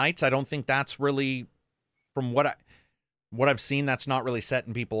Gotham Knights. I don't think that's really, from what I've seen, that's not really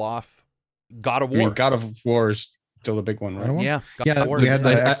setting people off. God of War. God of War is still a big one, right? Yeah. We had the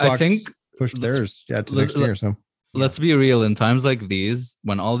Xbox I think push theirs to next year. So let's be real. In times like these,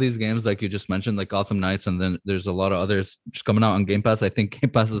 when all these games like you just mentioned, like Gotham Knights, and then there's a lot of others just coming out on Game Pass, I think Game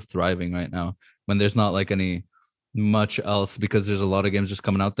Pass is thriving right now when there's not like any much else, because there's a lot of games just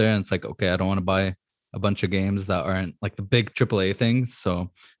coming out there, and it's like, okay, I don't want to buy a bunch of games that aren't like the big AAA things. So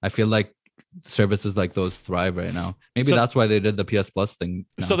I feel like services like those thrive right now. Maybe that's why they did the PS Plus thing.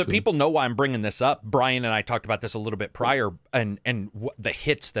 So that people know why I'm bringing this up. Brian and I talked about this a little bit prior, and the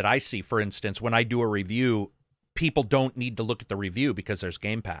hits that I see, for instance, when I do a review, people don't need to look at the review because there's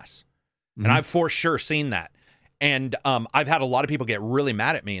Game Pass. Mm-hmm. And I've for sure seen that. And I've had a lot of people get really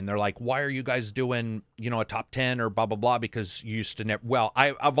mad at me, and they're like, why are you guys doing, a top 10 or blah, blah, blah, because you used to never. Well,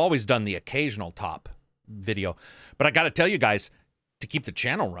 I've always done the occasional top video, but I got to tell you guys, to keep the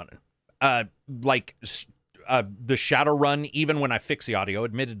channel running, the Shadowrun, even when I fix the audio,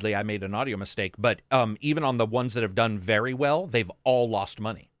 admittedly, I made an audio mistake, but even on the ones that have done very well, they've all lost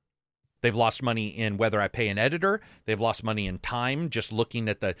money. They've lost money in whether I pay an editor. They've lost money in time, just looking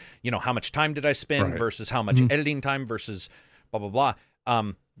at the, how much time did I spend versus how much editing time versus blah, blah,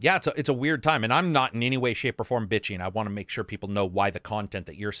 blah. Yeah, it's a weird time, and I'm not in any way, shape, or form bitching. I want to make sure people know why the content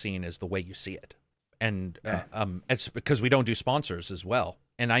that you're seeing is the way you see it. and it's because we don't do sponsors as well.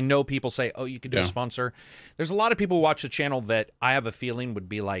 And I know people say, "Oh, you could do a sponsor." There's a lot of people who watch the channel that I have a feeling would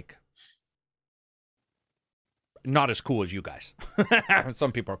be like not as cool as you guys.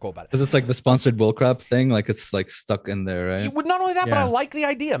 Some people are cool about it. Because it's like the sponsored bullcrap thing, like it's like stuck in there, right? Not only that, but I like the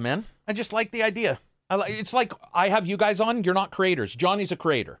idea, man. I just like the idea. It's like I have you guys on. You're not creators. Johnny's a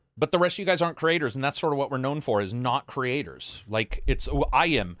creator, but the rest of you guys aren't creators, and that's sort of what we're known for is not creators. Like I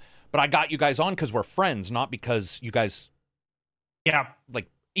am, but I got you guys on because we're friends, not because you guys. Yeah, like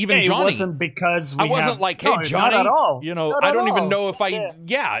even Johnny. It wasn't because I wasn't like, hey, Johnny. Not at all. You know, not I don't even know if I.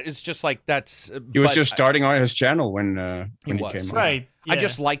 Yeah, it's just like that's. He was just starting on his channel when he came on. Right. Yeah. I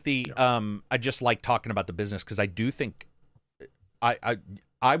just like the I just like talking about the business because I do think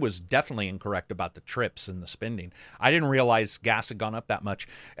I was definitely incorrect about the trips and the spending. I didn't realize gas had gone up that much.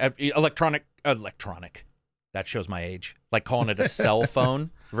 Electronic. That shows my age. Like calling it a cell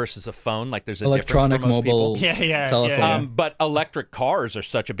phone versus a phone. Like there's a electronic difference for most mobile. people. Telephone. But electric cars are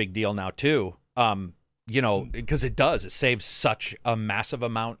such a big deal now too. You know, because it saves such a massive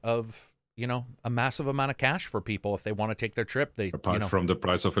amount of cash for people if they want to take their trip. Apart from the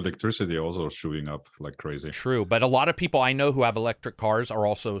price of electricity also shooting up like crazy. True, but a lot of people I know who have electric cars are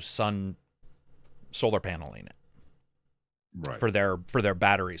also solar paneling it. Right. For their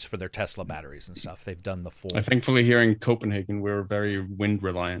batteries, for their Tesla batteries and stuff. They've done the full. Thankfully here in Copenhagen, we're very wind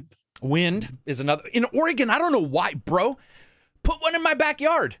reliant. Wind is another. In Oregon, I don't know why, bro. Put one in my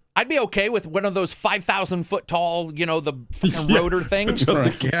backyard. I'd be okay with one of those 5,000 foot tall, the fucking rotor things.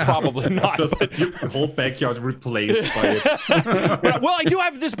 Probably not. Just your whole backyard replaced by it. Well, I do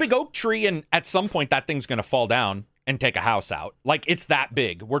have this big oak tree, and at some point that thing's going to fall down and take a house out. Like, it's that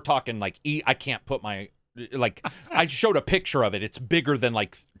big. We're talking like, I can't put my, like, I showed a picture of it. It's bigger than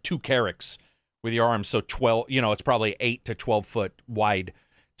like 2 Carracks with your arms. So 12, it's probably 8 to 12 foot wide.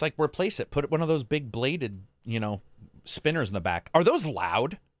 It's like, replace it. Put one of those big bladed, spinners in the back. Are those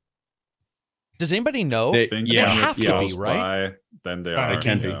loud? Does anybody know? They have to be, right? Then they are. They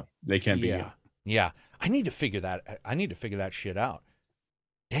can be. They can be. Yeah. I need to figure that shit out.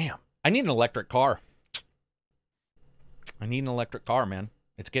 Damn. I need an electric car. Man.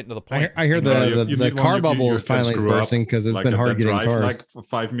 It's getting to the point. I hear the car bubble is finally bursting because it's been hard getting cars. Like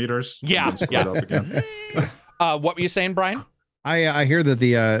 5 meters. Yeah. Up again. What were you saying, Brian? I hear that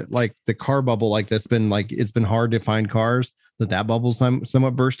the car bubble, like that's been like it's been hard to find cars, that bubble's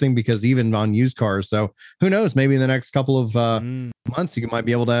somewhat bursting because even on used cars. So who knows, maybe in the next couple of months you might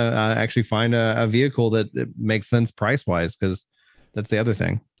be able to actually find a vehicle that makes sense price wise, because that's the other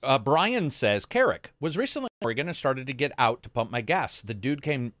thing. Brian says, Carrick was recently in Oregon and started to get out to pump my gas. The dude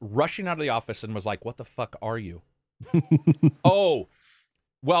came rushing out of the office and was like, "What the fuck are you?" Oh,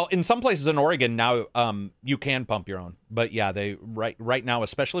 well, in some places in Oregon now, you can pump your own. But yeah, they right now,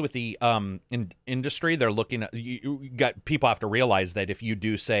 especially with the industry, they're looking at people have to realize that if you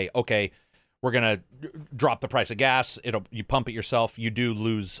do say, okay, we're gonna drop the price of gas, you pump it yourself, you do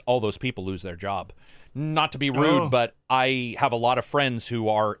lose, all those people lose their job. Not to be rude, but I have a lot of friends who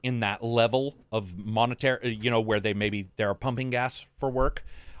are in that level of monetary, where they're pumping gas for work.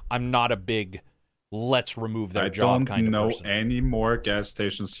 I'm not a big let's remove their job kind of person. I don't know any more gas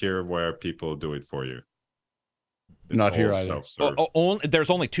stations here where people do it for you. It's not here either. There's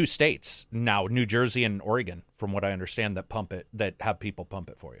only 2 states now, New Jersey and Oregon, from what I understand, that have people pump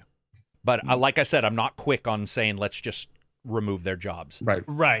it for you. But like I said, I'm not quick on saying let's just remove their jobs.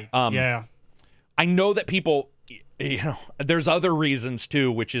 Right. Yeah. I know that people, there's other reasons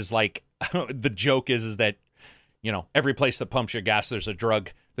too, which is like the joke is that, every place that pumps your gas, there's a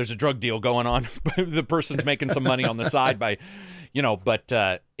drug deal going on. The person's making some money on the side by, but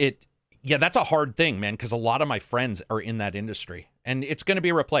that's a hard thing, man, because a lot of my friends are in that industry and it's going to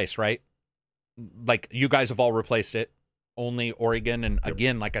be replaced, right? Like you guys have all replaced it. Only Oregon and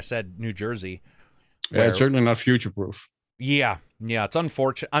again, like I said, New Jersey. Yeah, it's certainly not future proof. Yeah, it's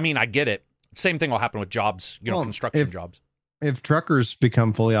unfortunate. I mean, I get it. Same thing will happen with jobs, construction jobs. If truckers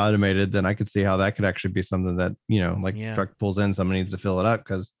become fully automated, then I could see how that could actually be something that, truck pulls in, someone needs to fill it up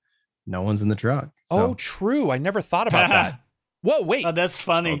because no one's in the truck. So. Oh, true. I never thought about that. Whoa, wait. Oh, that's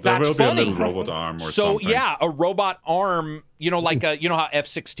funny. There will be a little robot arm or something. So, yeah, a robot arm, like, how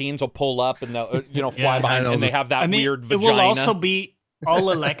F-16s will pull up and they'll, fly by and they have that weird vagina. It will also be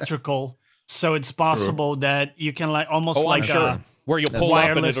all electrical. So it's possible that you can almost where you'll pull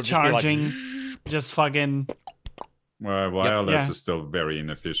wireless up and charging, just fucking. Well, wireless is still very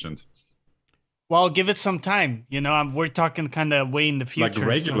inefficient. Well, give it some time. We're talking kind of way in the future. Like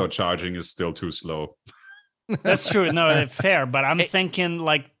regular charging is still too slow. That's true. No, fair. But I'm thinking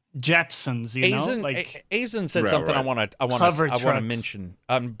like Jetsons, you know? Like Azen said something right. I want to mention.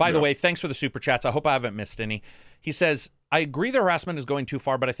 By the way, thanks for the super chats. I hope I haven't missed any. He says, I agree the harassment is going too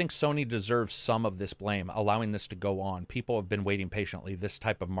far, but I think Sony deserves some of this blame, allowing this to go on. People have been waiting patiently. This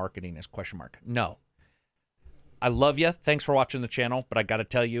type of marketing is ? No. I love you. Thanks for watching the channel, but I got to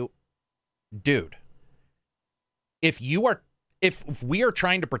tell you, dude, if we are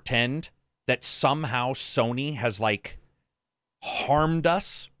trying to pretend that somehow Sony has like harmed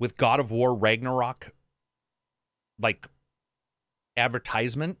us with God of War Ragnarok like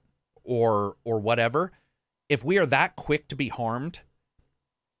advertisement or whatever, if we are that quick to be harmed,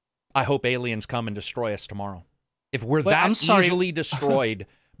 I hope aliens come and destroy us tomorrow. If we're easily destroyed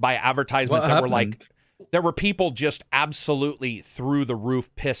by advertisement that we're like, there were people just absolutely through the roof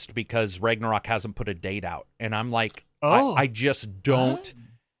pissed because Ragnarok hasn't put a date out. And I'm like, I just don't. What?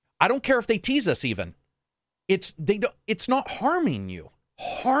 I don't care if they tease us even. It's not harming you.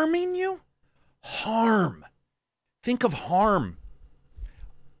 Harming you? Harm. Think of harm.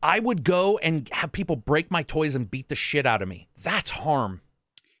 I would go and have people break my toys and beat the shit out of me. That's harm.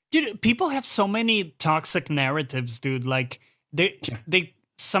 Dude, people have so many toxic narratives, dude. Like they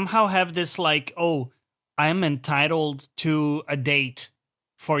somehow have this like, oh, I'm entitled to a date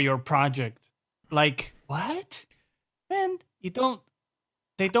for your project. Like, what? Man, they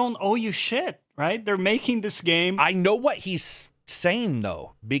don't owe you shit, right? They're making this game. I know what he's saying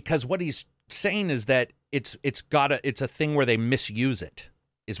though, because what he's saying is that it's a thing where they misuse it,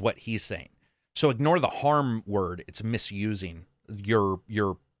 is what he's saying. So ignore the harm word. It's misusing your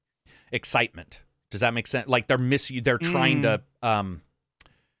excitement. Does that make sense? Like they're trying to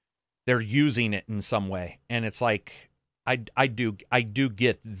they're using it in some way, and it's like I do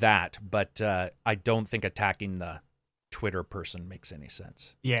get that, but I don't think attacking the Twitter person makes any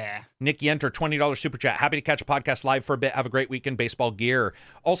sense. Yeah. Nick Yenter, $20 super chat. Happy to catch a podcast live for a bit. Have a great weekend. Baseball Gear.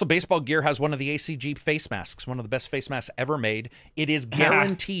 Also, Baseball Gear has one of the ACG face masks, one of the best face masks ever made. It is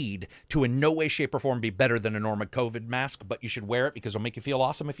guaranteed to in no way, shape, or form be better than a normal COVID mask, but you should wear it because it'll make you feel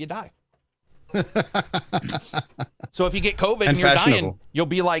awesome if you die. So if you get COVID and you're dying, you'll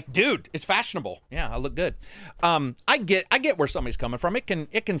be like, dude, it's fashionable. Yeah, I look good. I get where somebody's coming from. It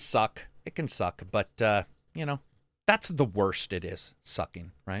can suck. It can suck, but you know, that's the worst. It is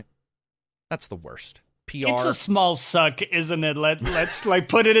sucking, right? That's the worst. PR. It's a small suck, isn't it? Let's like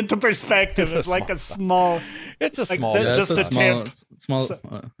put it into perspective. It's like a small. It's a small. Just a tip. Small.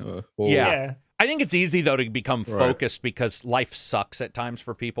 Yeah. I think it's easy though to become focused because life sucks at times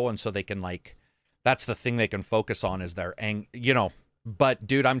for people, and so they can like. That's the thing they can focus on is their you know. But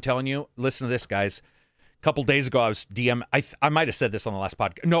dude, I'm telling you, listen to this, guys. A couple days ago, I was I might have said this on the last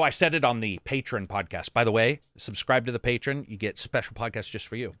podcast. No, I said it on the Patreon podcast. By the way, subscribe to the Patreon. You get special podcasts just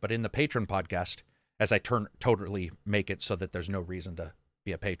for you. But in the Patreon podcast, as I totally make it so that there's no reason to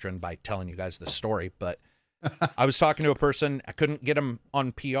be a patron by telling you guys the story. But I was talking to a person. I couldn't get him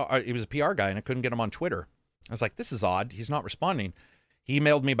on PR. He was a PR guy, and I couldn't get him on Twitter. I was like, this is odd. He's not responding. He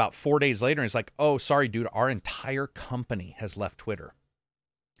emailed me about 4 days later, and he's like, oh, sorry, dude. Our entire company has left Twitter.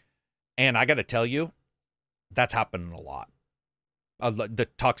 And I got to tell you, that's happening a lot. The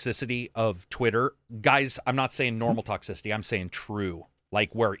toxicity of Twitter. Guys, I'm not saying normal toxicity. I'm saying true.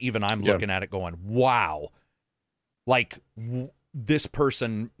 Like where even I'm looking at it going, wow. Like this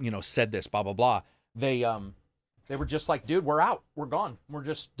person, you know, said this, blah, blah, blah. They were just like, dude, we're out. We're gone.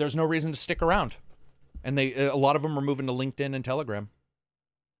 There's no reason to stick around. And a lot of them are moving to LinkedIn and Telegram.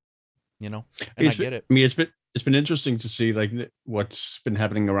 You know, and I get it. I mean, it's been interesting to see like what's been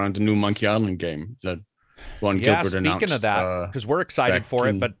happening around the new Monkey Island game that Ron Gilbert announced. Speaking of that, because we're excited for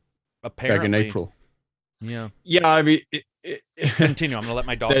it, but apparently back in April. Yeah. I mean, continue. I'm gonna let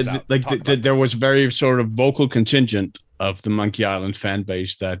my dogs out. There was very sort of vocal contingent of the Monkey Island fan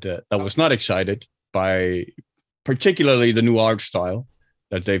base that was not excited by particularly the new art style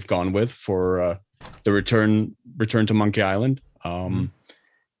that they've gone with for the return to Monkey Island.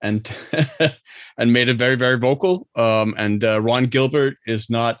 And made it very, very vocal. And Ron Gilbert is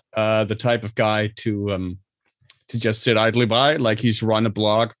not the type of guy to just sit idly by. Like he's run a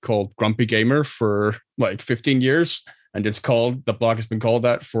blog called Grumpy Gamer for like 15 years, and the blog has been called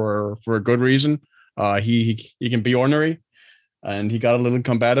that for a good reason. He can be ornery, and he got a little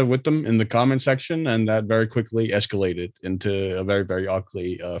combative with them in the comment section, and that very quickly escalated into a very, very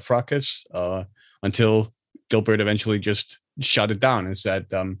ugly fracas until Gilbert eventually just shut it down and said,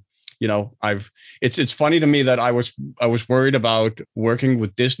 you know, it's funny to me that I was worried about working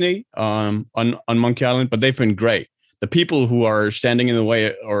with Disney on Monkey Island, but they've been great. The people who are standing in the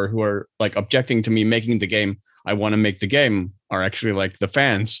way or who are like objecting to me making the game I want to make the game are actually like the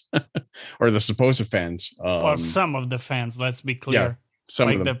fans or the supposed fans. Well, some of the fans, let's be clear. Yeah, Some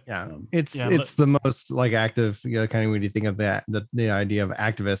Like of them. It's the most like active, kind of when you think of that, the idea of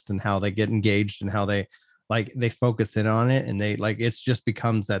activists and how they get engaged and how they focus in on it, and they it's just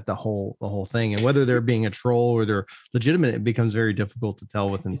becomes that the whole thing. And whether they're being a troll or they're legitimate, it becomes very difficult to tell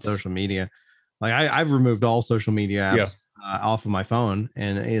within social media. Like I've removed all social media apps off of my phone,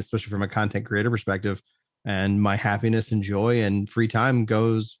 and especially from a content creator perspective, and my happiness and joy and free time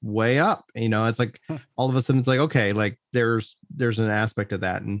goes way up. It's like all of a sudden it's like, okay, like there's an aspect of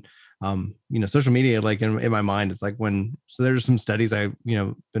that. And social media, like in my mind, it's like there's some studies I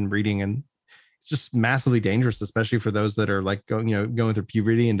been reading, and it's just massively dangerous, especially for those that are like going through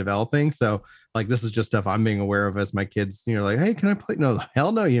puberty and developing. So like this is just stuff I'm being aware of as my kids, like, hey, can I play? No,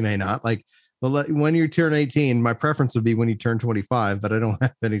 hell no, you may not. Like, well, when you turn 18, my preference would be when you turn 25, but I don't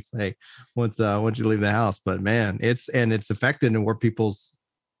have any say once you leave the house. But man, it's affected in where people's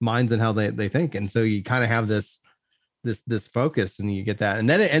minds and how they think. And so you kind of have this focus, and you get that. And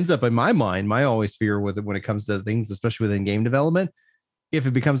then it ends up in my mind, my always fear with it when it comes to things, especially within game development, if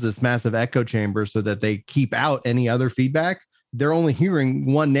it becomes this massive echo chamber so that they keep out any other feedback, they're only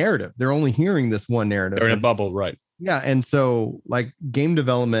hearing one narrative. They're only hearing this one narrative. They're in a bubble, right? Yeah. And so like game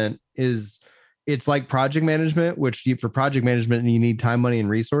development it's like project management, which for project management, you need time, money, and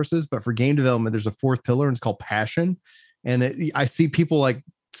resources. But for game development, there's a fourth pillar, and it's called passion. And I see people like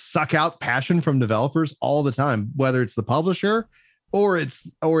suck out passion from developers all the time, whether it's the publisher or it's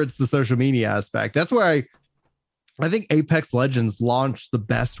the social media aspect. That's why I think Apex Legends launched the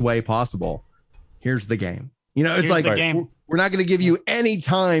best way possible. Here's the game. It's like we're not going to give you any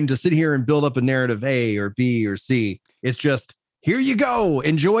time to sit here and build up a narrative A or B or C. It's just, here you go,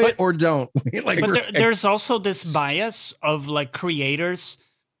 enjoy it or don't. There's also this bias of like creators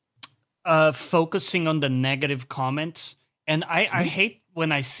focusing on the negative comments. And I hate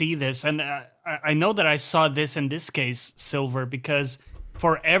when I see this. And I know that I saw this in this case, Silver, because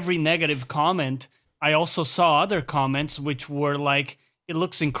for every negative comment, I also saw other comments which were like, it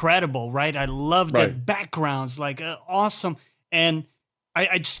looks incredible, right? I love the backgrounds, like awesome. And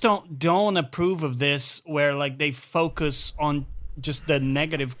I just don't approve of this, where like they focus on just the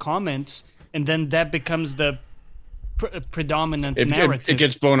negative comments, and then that becomes the predominant narrative. It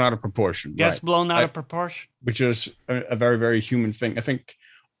gets blown out of proportion. Blown out of proportion, which is a very, very human thing. I think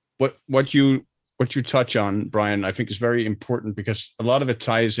what you touch on, Brian, I think is very important, because a lot of it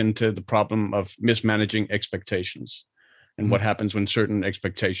ties into the problem of mismanaging expectations and what happens when certain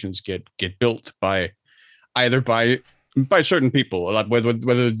expectations get built by certain people,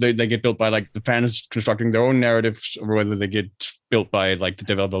 whether they get built by like the fans constructing their own narratives, or whether they get built by like the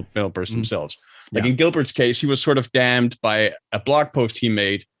developers themselves. Like in Gilbert's case, he was sort of damned by a blog post he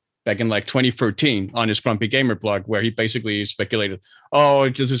made back in like 2013 on his Grumpy Gamer blog, where he basically speculated, oh,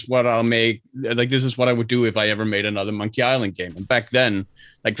 this is what I'll make. Like, this is what I would do if I ever made another Monkey Island game. And back then,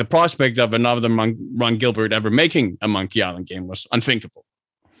 like the prospect of another Ron Gilbert ever making a Monkey Island game was unthinkable.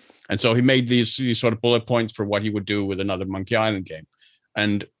 And so he made these sort of bullet points for what he would do with another Monkey Island game.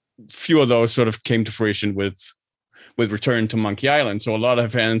 And few of those sort of came to fruition with Return to Monkey Island. So a lot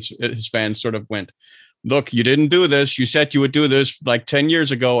of his fans sort of went, look, you didn't do this. You said you would do this like 10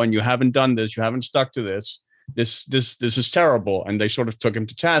 years ago, and you haven't done this. You haven't stuck to this. This is terrible. And they sort of took him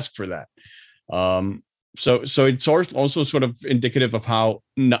to task for that. So it's also sort of indicative of how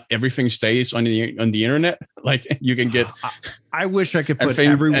not everything stays on the internet. Like you can get. I wish I could put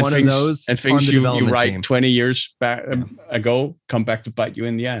every one of those and things you write team. 20 years back ago come back to bite you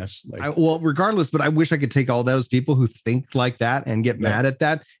in the ass. Like, regardless, but I wish I could take all those people who think like that and get mad at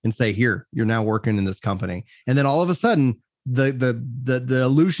that and say, "Here, you're now working in this company," and then all of a sudden the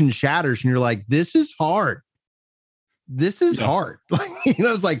illusion shatters, and you're like, "This is hard." This is hard.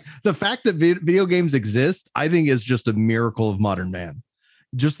 It's like the fact that video games exist, I think, is just a miracle of modern man.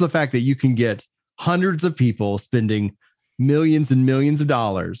 Just the fact that you can get hundreds of people spending millions and millions of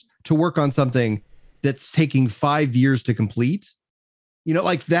dollars to work on something that's taking 5 years to complete.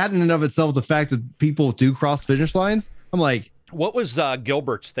 Like that in and of itself, the fact that people do cross finish lines, I'm like, what was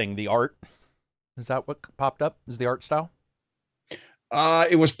Gilbert's thing? The art? Is that what popped up? Is the art style?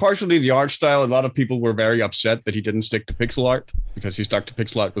 It was partially the art style. A lot of people were very upset that he didn't stick to pixel art, because he stuck to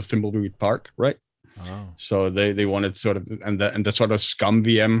pixel art with Thimbleweed Park, right? Oh. So they wanted sort of and the sort of Scum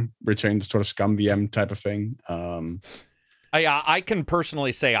VM return, the sort of Scum VM type of thing. I can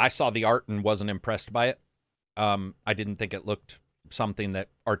personally say I saw the art and wasn't impressed by it. I didn't think it looked something that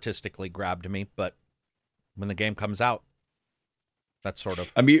artistically grabbed me, but when the game comes out, that's sort of.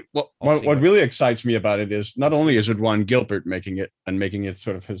 I mean, what really excites me about it is not only is it Ron Gilbert making it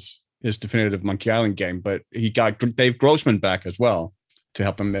sort of his definitive Monkey Island game, but he got Dave Grossman back as well to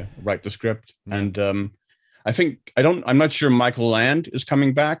help him write the script. And I'm not sure Michael Land is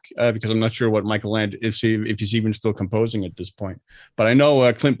coming back because I'm not sure what Michael Land if he's even still composing at this point. But I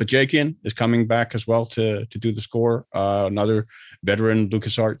know Clint Bajakian is coming back as well to do the score. Another veteran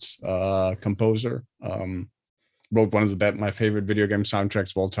LucasArts composer. Wrote one of my favorite video game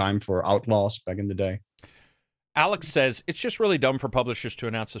soundtracks of all time for Outlaws back in the day. Alex says it's just really dumb for publishers to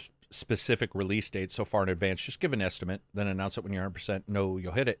announce a specific release date so far in advance. Just give an estimate, then announce it when you're 100% know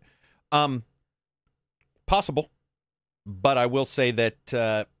you'll hit it. Possible, but I will say that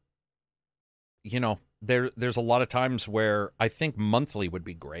there's a lot of times where I think monthly would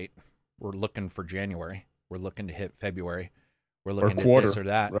be great. We're looking for January. We're looking to hit February. We're looking at this or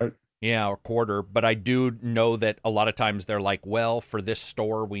that. Right? Yeah, or quarter. But I do know that a lot of times they're like, well, for this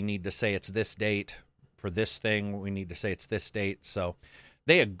store, we need to say it's this date. For this thing, we need to say it's this date. So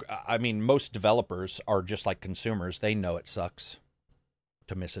most developers are just like consumers. They know it sucks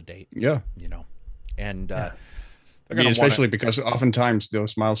to miss a date. Yeah. And especially because oftentimes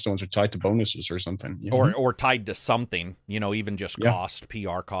those milestones are tied to bonuses or something. Or tied to something, even just cost,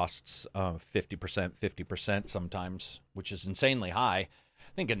 PR costs 50% sometimes, which is insanely high.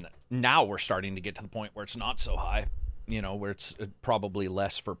 Thinking now we're starting to get to the point where it's not so high, where it's probably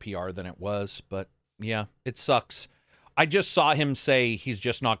less for PR than it was. But yeah, it sucks. I just saw him say he's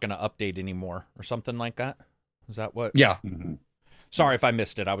just not going to update anymore or something like that. Is that what? Yeah. Mm-hmm. Sorry if I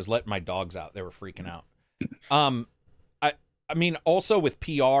missed it. I was letting my dogs out. They were freaking out. I mean, also with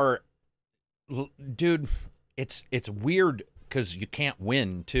PR, dude, it's weird because you can't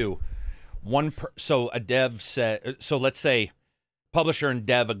win too. So a dev said, so let's say publisher and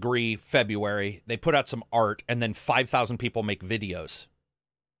dev agree February, they put out some art, and then 5,000 people make videos,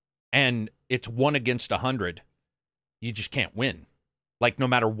 and it's 1 against 100. You just can't win. Like no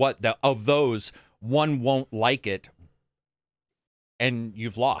matter what, of those, one won't like it, and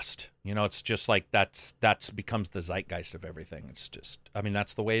you've lost. It's just like that's becomes the zeitgeist of everything. It's just,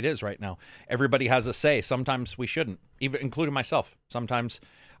 that's the way it is right now. Everybody has a say. Sometimes we shouldn't, even including myself. Sometimes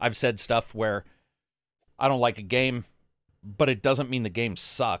I've said stuff where I don't like a game, but it doesn't mean the game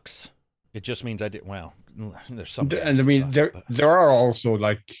sucks. It just means I did well. There's some, and there are also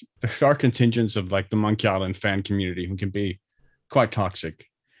there are contingents of the Monkey Island fan community who can be quite toxic.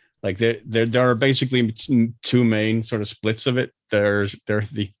 Like there are basically two main sort of splits of it. There's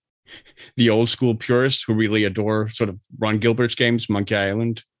the old school purists who really adore sort of Ron Gilbert's games, Monkey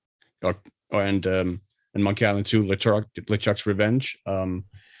Island, and Monkey Island 2, LeChuck's Revenge.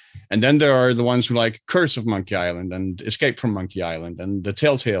 And then there are the ones who like Curse of Monkey Island and Escape from Monkey Island and the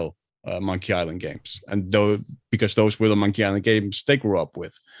Telltale Monkey Island games, and because those were the Monkey Island games they grew up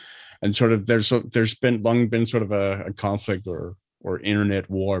with, and sort of there's long been sort of a conflict or internet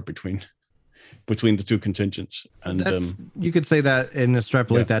war between the two contingents, and you could say that and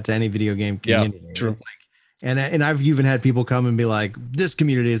extrapolate that to any video game community. Yeah, true. And I've even had people come and be like, this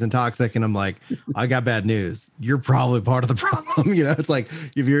community isn't toxic, and I'm like, I got bad news. You're probably part of the problem. It's like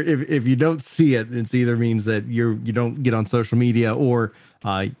if you don't see it, it's either means that you don't get on social media, or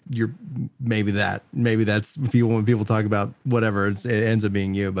you're maybe that's people, when people talk about whatever, it ends up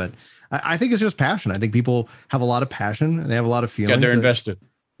being you. But I think it's just passion. I think people have a lot of passion and they have a lot of feelings. Yeah, they're invested.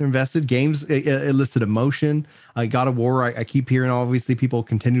 Games elicit emotion. God of War, I keep hearing, obviously people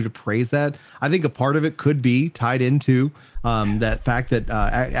continue to praise that. I think a part of it could be tied into that fact that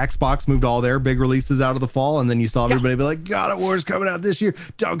Xbox moved all their big releases out of the fall, and then you saw everybody be like, God of War is coming out this year,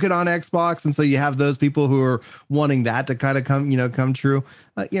 don't get on Xbox. And so you have those people who are wanting that to kind of come true.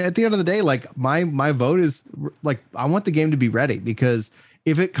 At the end of the day, like my vote is like, I want the game to be ready, because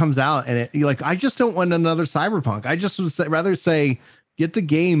if it comes out and I just don't want another Cyberpunk. I just would rather say, get the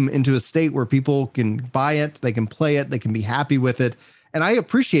game into a state where people can buy it, they can play it, they can be happy with it. And I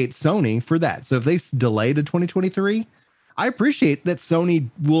appreciate Sony for that. So if they delay to 2023, I appreciate that Sony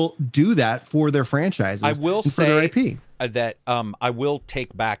will do that for their franchises. I will say for their IP. That I will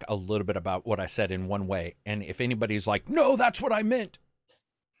take back a little bit about what I said in one way. And if anybody's like, no, that's what I meant,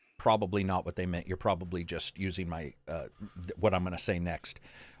 probably not what they meant. You're probably just using my what I'm going to say next.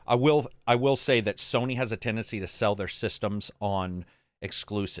 I will say that Sony has a tendency to sell their systems on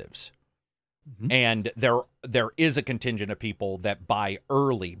exclusives. Mm-hmm. And there is a contingent of people that buy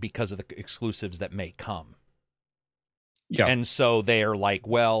early because of the exclusives that may come. Yeah. And so they are like,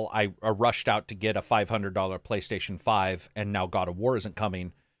 well, I rushed out to get a $500 PlayStation 5 and now God of War isn't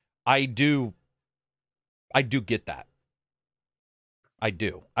coming. I do get that. I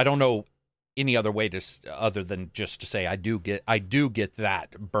do. I don't know any other way other than just to say I do get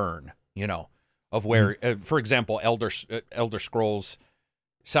that burn, of where, for example, Elder Scrolls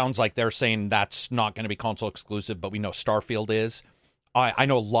sounds like they're saying that's not going to be console exclusive, but we know Starfield is. I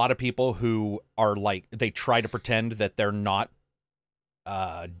know a lot of people who are like, they try to pretend that they're not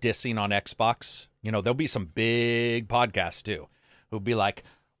dissing on Xbox. You know, there'll be some big podcasts too who'll be like,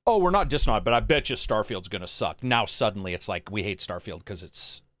 oh, we're not dissing on it, but I bet you Starfield's going to suck. Now suddenly it's like, we hate Starfield because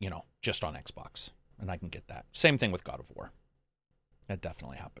it's, you know, just on Xbox. And I can get that. Same thing with God of War. That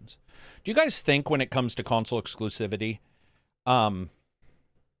definitely happens. Do you guys think when it comes to console exclusivity, no,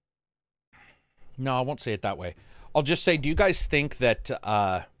 I won't say it that way. I'll just say, do you guys think that,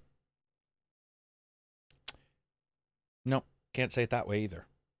 no, can't say it that way either.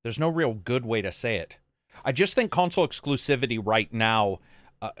 There's no real good way to say it. I just think console exclusivity right now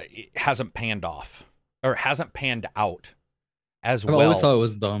it hasn't panned off, or hasn't panned out as well. I always thought it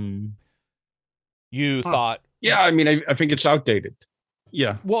was dumb. You thought? Yeah, I mean, I think it's outdated.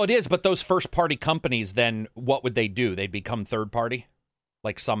 Yeah. Well, it is, but those first-party companies, then what would they do? They'd become third-party?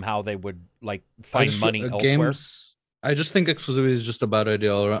 Like somehow they would like find money elsewhere? I just think exclusivity is just a bad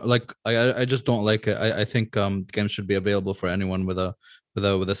idea all around. Like I just don't like it. I think games should be available for anyone with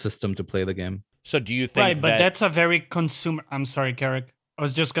a system to play the game. So do you think right, but that's a very consumer. I'm sorry, Carrick. I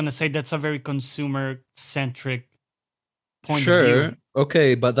was just gonna say that's a very consumer-centric point of view.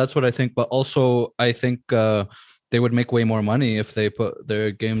 Okay, but that's what I think. But also, I think they would make way more money if they put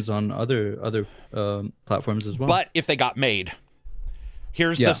their games on other platforms as well. But if they got made,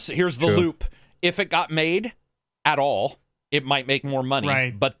 here's the loop. If it got made at all, it might make more money.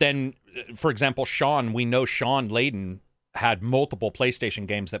 Right. But then, for example, we know Sean Layden had multiple PlayStation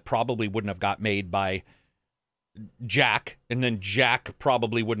games that probably wouldn't have got made by Jack, and then Jack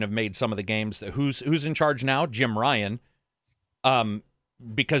probably wouldn't have made some of the games. Who's in charge now? Jim Ryan.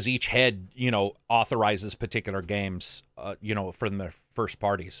 Because each head, authorizes particular games, from the first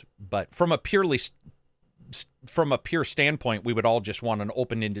parties. But from a pure standpoint, we would all just want an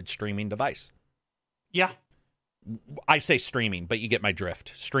open-ended streaming device. Yeah. I say streaming, but you get my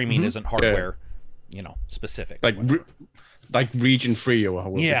drift. Streaming isn't hardware, specific. Like region free or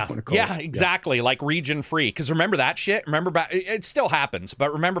however you want to call it. Exactly. Yeah. Like region free. Because remember that shit? Remember back, it still happens,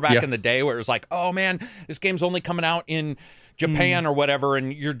 but remember back in the day where it was like, oh man, this game's only coming out in Japan or whatever,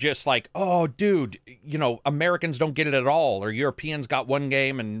 and you're just like, oh dude, Americans don't get it at all, or Europeans got one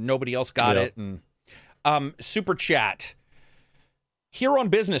game and nobody else got it. And super chat. Here on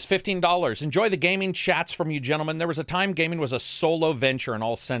Business, $15. Enjoy the gaming chats from you gentlemen. There was a time gaming was a solo venture in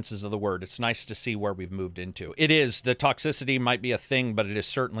all senses of the word. It's nice to see where we've moved into. It is. The toxicity might be a thing, but it is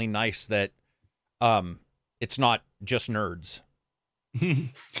certainly nice that it's not just nerds.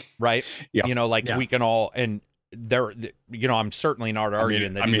 Right? Yeah. We can all, and there, I'm certainly not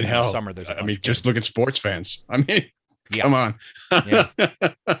arguing that in the summer there's just look at sports fans. Come on.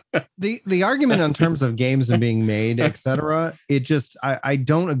 The argument in terms of games and being made, etc. It just I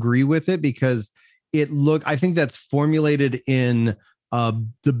don't agree with it because I think that's formulated in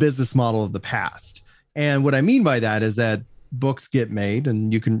the business model of the past. And what I mean by that is that books get made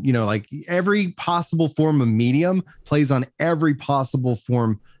and you can, like every possible form of medium plays on every possible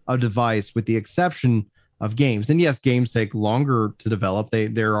form of device with the exception of games. And yes, games take longer to develop.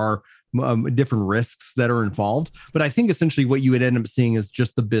 There are different risks that are involved. But I think essentially what you would end up seeing is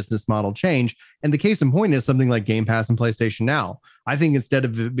just the business model change. And the case in point is something like Game Pass and PlayStation Now. I think instead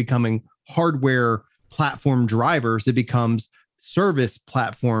of it becoming hardware platform drivers, it becomes service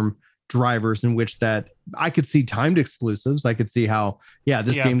platform drivers in which that I could see timed exclusives. I could see how,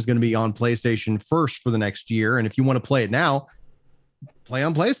 this game's going to be on PlayStation first for the next year. And if you want to play it now, play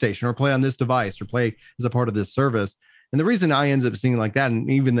on PlayStation or play on this device or play as a part of this service. And the reason I ended up seeing like that,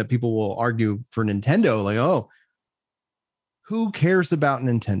 and even that people will argue for Nintendo, like, oh, who cares about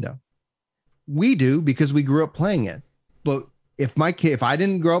Nintendo? We do because we grew up playing it. But if I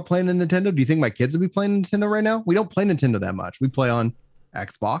didn't grow up playing a Nintendo, do you think my kids would be playing Nintendo right now? We don't play Nintendo that much. We play on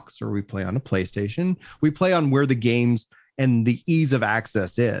Xbox or we play on a PlayStation. We play on where the games and the ease of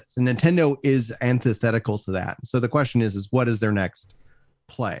access is. And Nintendo is antithetical to that. So the question is what is their next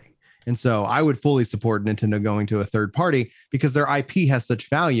play? And so I would fully support Nintendo going to a third party because their IP has such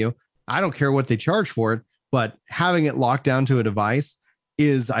value. I don't care what they charge for it, but having it locked down to a device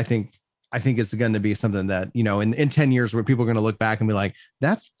is, I think it's going to be something that, in 10 years where people are going to look back and be like,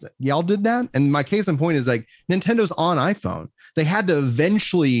 y'all did that. And my case in point is like Nintendo's on iPhone. They had to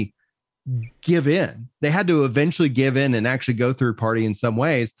eventually give in. They had to eventually give in and actually go third party in some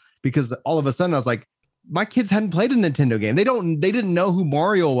ways, because all of a sudden I was like, my kids hadn't played a Nintendo game. They didn't know who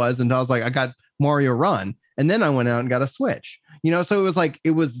Mario was until I was like, I got Mario Run. And then I went out and got a Switch, so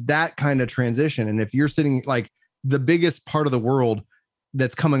it was that kind of transition. And if you're sitting like the biggest part of the world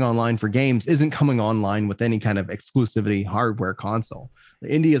that's coming online for games isn't coming online with any kind of exclusivity hardware console.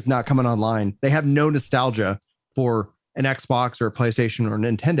 India is not coming online. They have no nostalgia for an Xbox or a PlayStation or a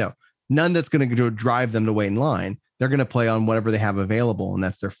Nintendo. None that's going to drive them to wait in line. They're going to play on whatever they have available, and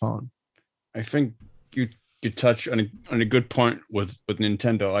that's their phone. I think you touch on a good point with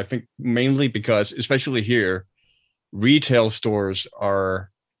Nintendo. I think mainly because, especially here, retail stores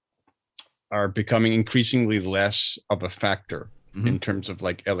are becoming increasingly less of a factor in terms of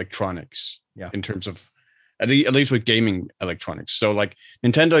like electronics. Yeah. In terms of at least with gaming electronics. So like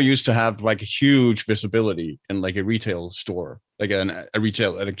Nintendo used to have like a huge visibility in like a retail store, like a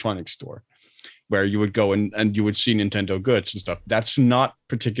retail electronics store, where you would go and you would see Nintendo goods and stuff. That's not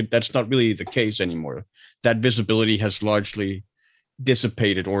really the case anymore. That visibility has largely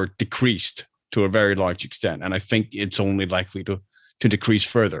dissipated or decreased to a very large extent. And I think it's only likely to decrease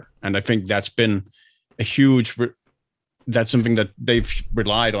further. And I think that's been that's something that they've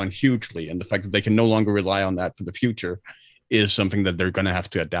relied on hugely. And the fact that they can no longer rely on that for the future is something that they're going to have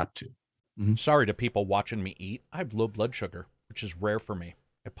to adapt to. Mm-hmm. Sorry to people watching me eat. I have low blood sugar, which is rare for me.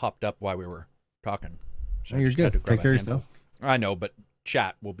 It popped up while we were talking. So you're good. Take care of yourself. I know, but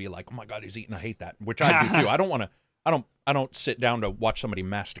chat will be like, "Oh my God, he's eating. I hate that," which I do too. I don't want to. I don't sit down to watch somebody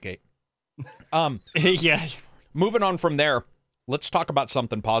masticate. Yeah. Moving on from there, let's talk about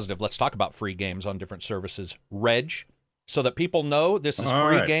something positive. Let's talk about free games on different services. Reg, so that people know this is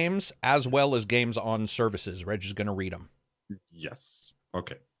free games as well as games on services. Reg is going to read them. Yes.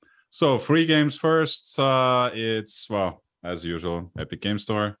 Okay. So free games first. It's, well, as usual, Epic Game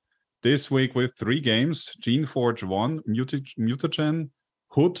Store. This week with 3 games: GeneForge 1, Mutagen,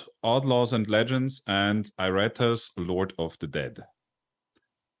 Hood, Outlaws and Legends, and Irata's Lord of the Dead.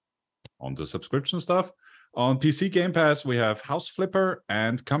 On the subscription stuff, on PC Game Pass, we have House Flipper,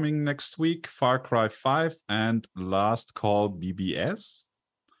 and coming next week, Far Cry 5 and Last Call BBS.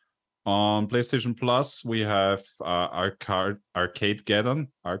 On PlayStation Plus, we have Arcadegeddon.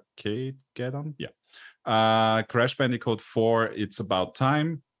 Yeah. Crash Bandicoot 4, It's About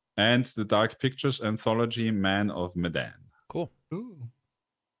Time, and the Dark Pictures anthology, Man of Medan. Cool. Ooh.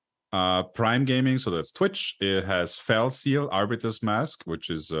 Prime Gaming, so that's Twitch. It has Fell Seal, Arbiter's Mask, which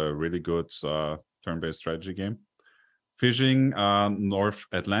is a really good turn-based strategy game. Fishing, North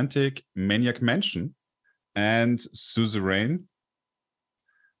Atlantic, Maniac Mansion, and Suzerain.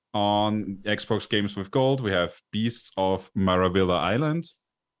 On Xbox Games with Gold, we have Beasts of Maravilla Island,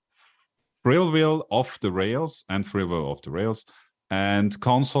 Thrillville Off the Rails, and Thrillville Off the Rails. And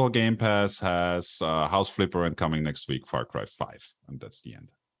console Game Pass has House Flipper, and coming next week, Far Cry 5. And that's the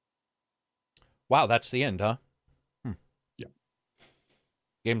end. Wow, that's the end, huh? Yeah.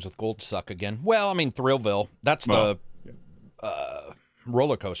 Games with Gold suck again. Well, I mean, Thrillville. That's the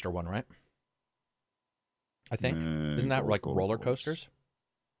roller coaster one, right? I think. Isn't that like roller coasters?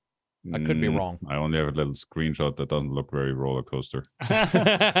 I could be wrong. I only have a little screenshot that doesn't look very roller coaster.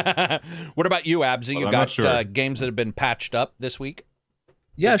 What about you, Abzy? You got games that have been patched up this week?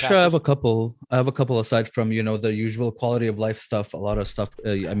 Yeah, sure. I have a couple. Aside from the usual quality of life stuff. A lot of stuff.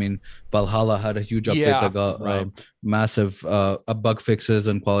 I mean, Valhalla had a huge update that got massive bug fixes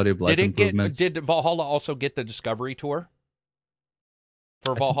and quality of life improvements. Did Valhalla also get the Discovery Tour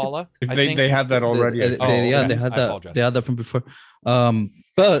for Valhalla? They have that already. They had that. They had that from before.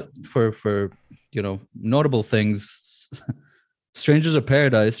 But for notable things, Strangers of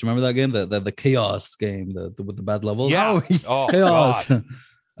Paradise. Remember that game, the Chaos game, with the bad levels. Yeah. Chaos.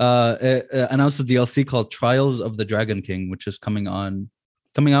 It announced a DLC called Trials of the Dragon King, which is coming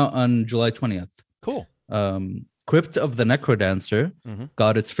out on July 20th. Cool. Crypt of the Necrodancer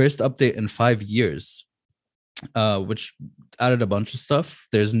got its first update in 5 years, which added a bunch of stuff.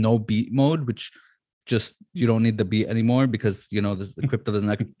 There's no beat mode, which just you don't need the beat anymore because this the Crypt of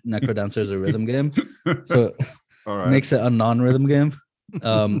the Necrodancer is a rhythm game, so makes it a non-rhythm game.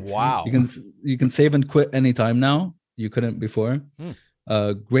 Wow. You can save and quit anytime now. You couldn't before.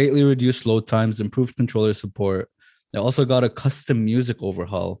 Greatly reduced load times, improved controller support. They also got a custom music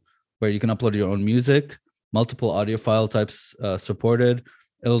overhaul where you can upload your own music. Multiple audio file types supported.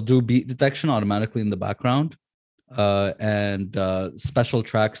 It'll do beat detection automatically in the background. And special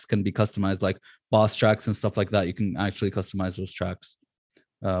tracks can be customized, like boss tracks and stuff like that. You can actually customize those tracks,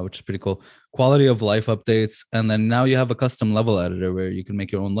 which is pretty cool. Quality of life updates. And then now you have a custom level editor where you can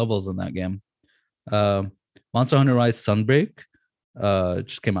make your own levels in that game. Monster Hunter Rise Sunbreak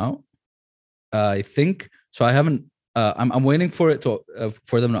just came out. I think so. I haven't. I'm waiting for it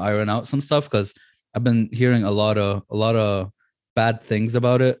for them to iron out some stuff because I've been hearing a lot of bad things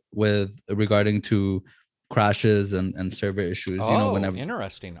about it regarding to crashes and server issues. Whenever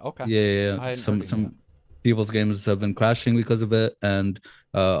interesting. Okay. Yeah. Some people's games have been crashing because of it, and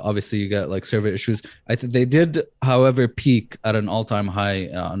obviously you get like server issues. I think they did, however, peak at an all-time high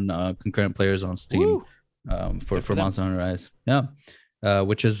on concurrent players on Steam. Woo. for Monster Hunter Rise. Yeah,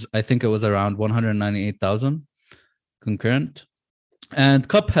 which is, I think it was around 198,000 concurrent. And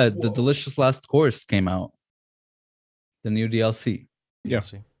Cuphead, The Delicious Last Course came out, the new DLC. Yeah.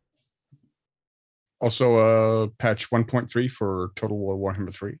 Also, patch 1.3 for Total War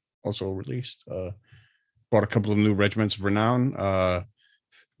Warhammer 3 also released. Brought a couple of new regiments of renown.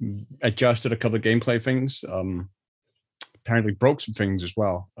 Adjusted a couple of gameplay things. Apparently broke some things as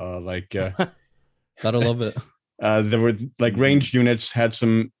well. Gotta love it. There were like ranged units had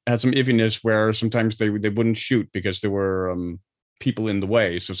some iffiness where sometimes they wouldn't shoot because there were people in the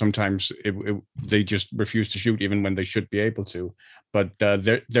way. So sometimes they just refuse to shoot even when they should be able to. But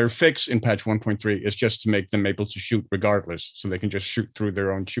their fix in patch 1.3 is just to make them able to shoot regardless, so they can just shoot through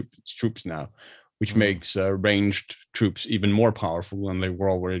their own troops now, which makes ranged troops even more powerful than they were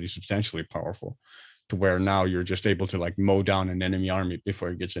already substantially powerful. To where now you're just able to like mow down an enemy army before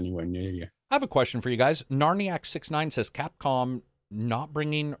it gets anywhere near you. I have a question for you guys. Narniac69 says Capcom not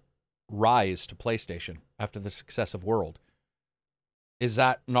bringing Rise to PlayStation after the success of World. Is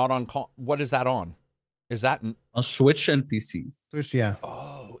that not on? What is that on? Is that on Switch and PC? Switch, yeah.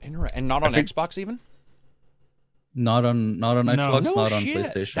 Oh, interesting. And not on Xbox even? Not on Xbox, not on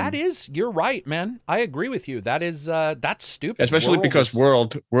PlayStation. That is, you're right, man. I agree with you. That is that's stupid. Especially because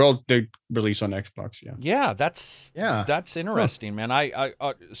World did release on Xbox, yeah. Yeah, that's interesting, man. I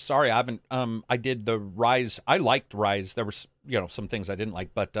sorry, I haven't I did the Rise. I liked Rise. There was, some things I didn't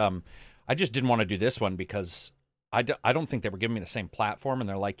like, but I just didn't want to do this one because I don't think they were giving me the same platform, and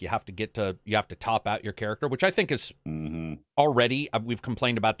they're like, you have to top out your character, which I think is already, we've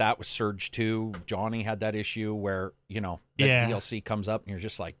complained about that with Surge 2. Johnny had that issue where, DLC comes up and you're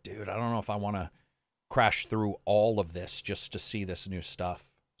just like, dude, I don't know if I want to crash through all of this just to see this new stuff.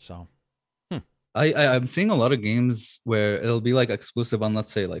 So I'm seeing a lot of games where it'll be like exclusive on,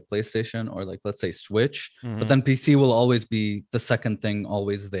 let's say, like PlayStation or like, let's say, Switch, but then PC will always be the second thing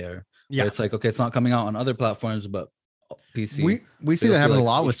always there. Yeah, it's like, okay, it's not coming out on other platforms, but PC. We see that happen a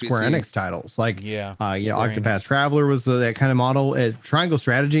lot with Square Enix titles. Like, Octopath Traveler was that kind of model. Triangle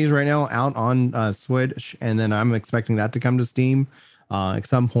Strategies right now out on Switch, and then I'm expecting that to come to Steam at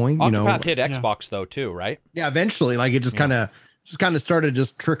some point. Octopath hit Xbox though too, right? Yeah, eventually. Like it just kind of started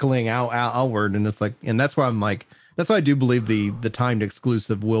just trickling outward, and it's like, and that's why I'm like, that's why I do believe the timed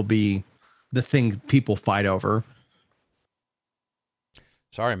exclusive will be the thing people fight over.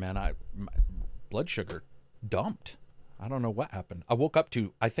 Sorry, man. My blood sugar dumped. I don't know what happened.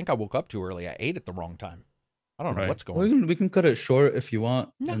 I think I woke up too early. I ate at the wrong time. I don't know what's going on. We can cut it short if you want.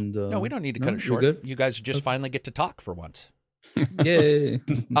 No, we don't need to cut it short. You guys just finally get to talk for once. Yay.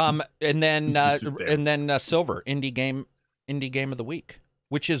 And then Silver indie game of the week,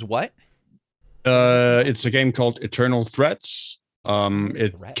 which is what? It's a game called Eternal Threats.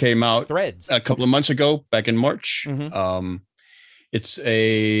 It came out a couple of months ago, back in March. It's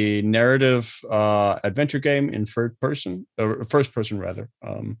a narrative adventure game in first person rather.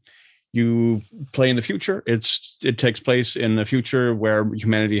 You play in the future. It takes place in a future where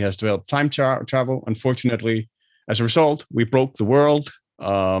humanity has developed time travel. Unfortunately, as a result, we broke the world.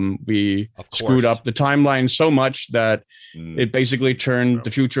 We screwed up the timeline so much that it basically turned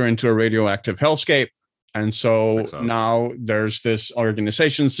the future into a radioactive hellscape. And so now there's this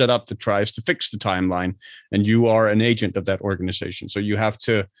organization set up that tries to fix the timeline, and you are an agent of that organization. So you have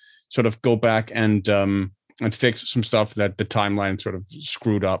to sort of go back and fix some stuff that the timeline sort of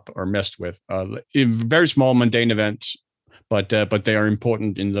screwed up or messed with. Very small, mundane events, but they are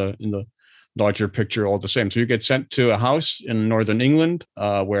important in the larger picture all the same. So you get sent to a house in northern England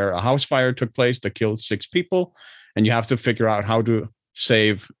where a house fire took place that killed 6 people, and you have to figure out how to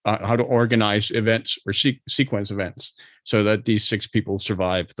how to organize events or sequence events so that these 6 people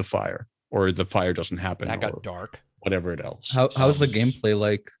survive the fire, or the fire doesn't happen. That got dark. Whatever it else. How's the gameplay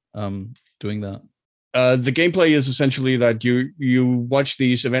like doing that? The gameplay is essentially that you watch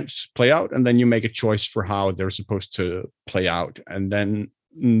these events play out, and then you make a choice for how they're supposed to play out, and then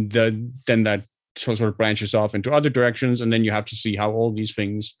that sort of branches off into other directions, and then you have to see how all these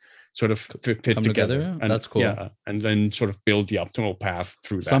things sort of fit together. And that's cool. Yeah, and then sort of build the optimal path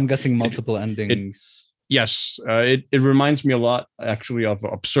through that. So I'm guessing multiple endings. Yes, it reminds me a lot actually of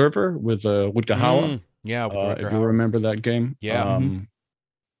Observer with Rutger Hauer. Yeah, if you remember that game. Yeah.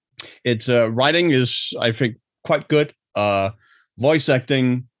 It's writing is, I think, quite good. Voice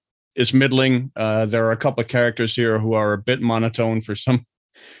acting is middling. There are a couple of characters here who are a bit monotone for some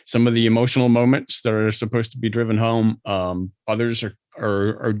of the emotional moments that are supposed to be driven home. Others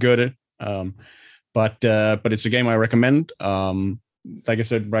are good at, but it's a game I recommend. Like I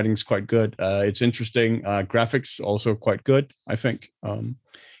said, writing's quite good. It's interesting. Graphics also quite good, I think.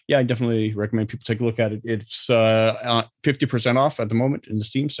 yeah, I definitely recommend people take a look at it. It's 50% off at the moment in the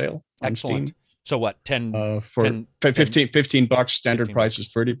Steam sale. Excellent. Steam. So what? 10 for 10 $15. Standard 15 price is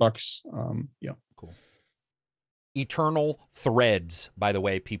 $30. Yeah. Cool. Eternal Threads, by the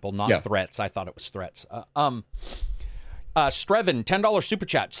way, people, not threats. I thought it was threats. Streven, $10 super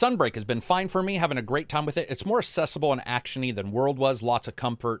chat. Sunbreak has been fine for me, having a great time with it. It's more accessible and actiony than World was. Lots of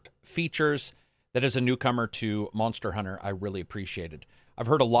comfort features. That is a newcomer to Monster Hunter. I really appreciated. I've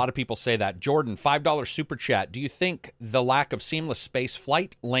heard a lot of people say that. Jordan, $5 super chat. Do you think the lack of seamless space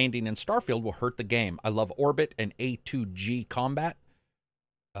flight landing in Starfield will hurt the game? I love orbit and A2G combat.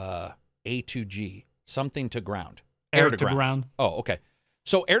 A2G, something to ground. Air to ground. Oh, okay.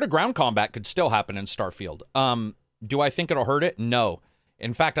 So air to ground combat could still happen in Starfield. Do I think it'll hurt it? No.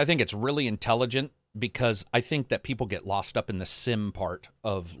 In fact, I think it's really intelligent because I think that people get lost up in the sim part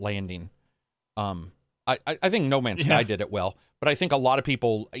of landing. I think No Man's Sky did it well, but I think a lot of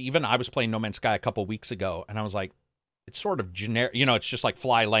people, even I was playing No Man's Sky a couple weeks ago, and I was like, it's sort of generic, it's just like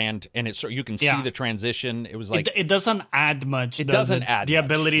fly land, and it's you can see the transition. It was like it doesn't add much. It doesn't add the much,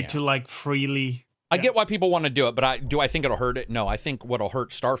 ability to like freely. I get why people want to do it, but do I think it'll hurt it? No, I think what'll hurt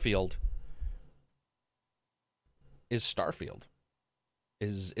Starfield is Starfield.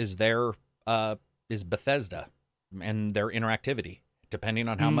 Is Bethesda and their interactivity. Depending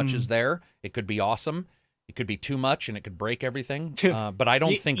on how much is there, it could be awesome. It could be too much, and it could break everything. But I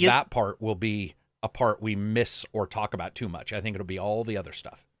don't think that part will be a part we miss or talk about too much. I think it'll be all the other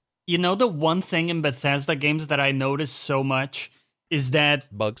stuff. The one thing in Bethesda games that I notice so much is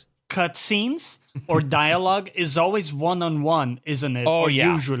that bugs, cutscenes, or dialogue is always one-on-one, isn't it? Oh,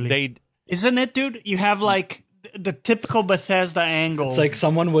 yeah. Usually. Isn't it, dude? You have like the typical Bethesda angle. It's like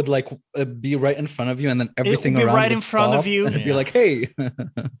someone would like be right in front of you, and then everything around right in front of you, and it'd be like, "Hey."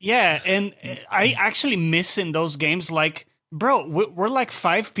 Yeah, and I actually miss in those games, like, bro, we're like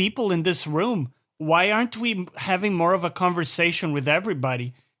 5 people in this room. Why aren't we having more of a conversation with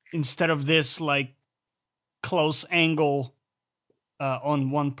everybody instead of this like close angle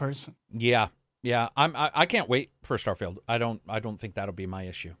on one person? Yeah. I can't wait for Starfield. I don't think that'll be my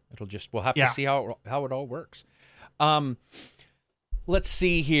issue. We'll have to see how it all works. Let's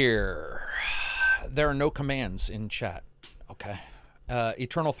see here. There are no commands in chat. Okay.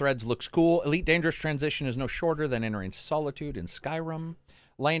 Eternal Threads looks cool. Elite Dangerous transition is no shorter than entering Solitude in Skyrim.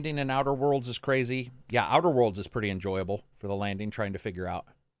 Landing in Outer Worlds is crazy. Yeah, Outer Worlds is pretty enjoyable for the landing, trying to figure out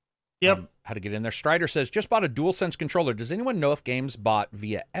how to get in there. Strider says, just bought a DualSense controller. Does anyone know if games bought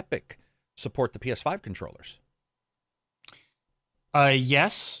via Epic support the PS5 controllers?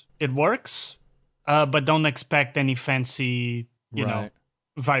 Yes, it works. But don't expect any fancy,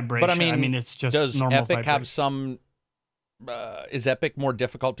 vibration. But I mean, it's just does normal Epic vibration. have some? Is Epic more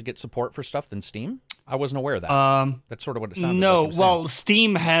difficult to get support for stuff than Steam? I wasn't aware of that. That's sort of what it sounded like. Well,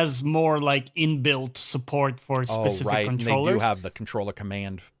 Steam has more like inbuilt support for specific controllers. And they do have the controller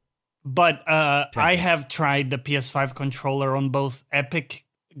command. But I have tried the PS5 controller on both Epic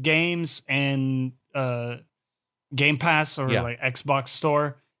Games and Game Pass or like Xbox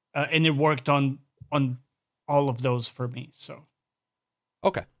Store, and it worked on all of those for me. So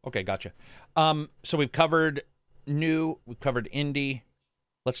okay, gotcha. So we've covered we've covered indie.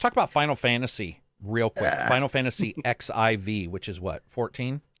 Let's talk about Final Fantasy real quick. Final Fantasy XIV, which is what,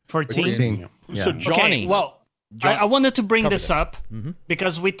 14? 14. Yeah. So Johnny, okay, well, I wanted to bring this up Mm-hmm.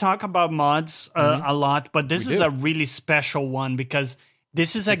 because we talk about mods a lot, but this is a really special one because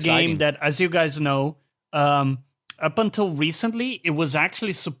this is a game that, as you guys know, up until recently, it was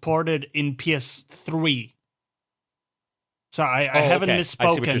actually supported in PS3. So I haven't misspoken.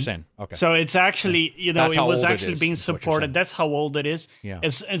 I see what you're saying. Okay. So it's actually, it was actually being supported. That's how old it is. Yeah.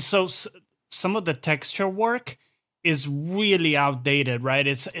 And so some of the texture work is really outdated, right?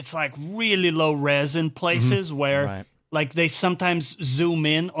 It's like really low res in places where like they sometimes zoom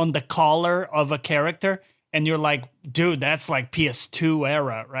in on the collar of a character and you're like, dude, that's like PS2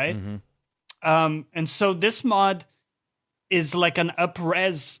 era, right? And so this mod is like an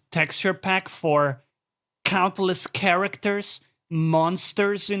up-res texture pack for countless characters,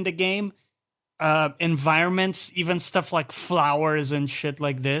 monsters in the game, environments, even stuff like flowers and shit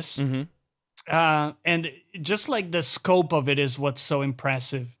like this. And just like the scope of it is what's so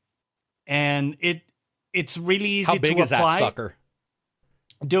impressive. And it's really easy to apply. How big is that sucker?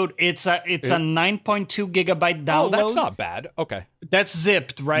 Dude, it's a 9.2 gigabyte download. Oh, that's not bad. Okay. That's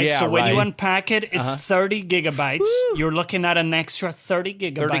zipped, right? Yeah, so when you unpack it, it's 30 gigabytes. Woo. You're looking at an extra 30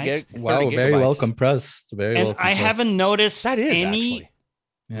 gigabytes. 30 Wow, very well compressed. I haven't noticed that is any.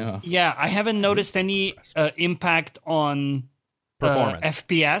 Actually. Yeah, I haven't noticed any impact on performance,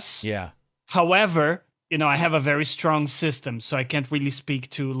 FPS. Yeah. However, I have a very strong system, so I can't really speak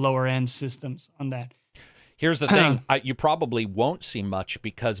to lower end systems on that. Here's the thing. You probably won't see much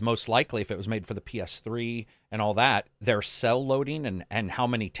because most likely if it was made for the PS3 and all that, their cell loading and how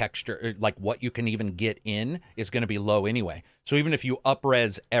many texture, like what you can even get in is going to be low anyway. So even if you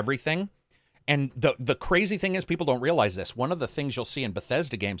up-res everything, and the crazy thing is people don't realize this. One of the things you'll see in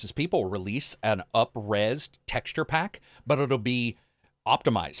Bethesda games is people release an up-resed texture pack, but it'll be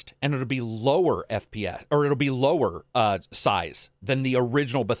optimized and it'll be lower FPS or it'll be lower size than the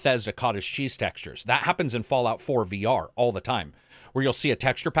original Bethesda cottage cheese textures. That happens in Fallout 4 VR all the time, where you'll see a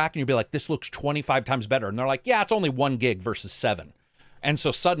texture pack and you'll be like, this looks 25 times better. And they're like, yeah, it's only 1 gig versus 7. And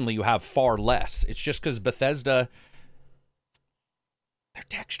so suddenly you have far less. It's just because Bethesda, their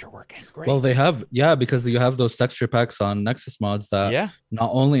texture work ain't great. Well, they have, because you have those texture packs on Nexus mods that not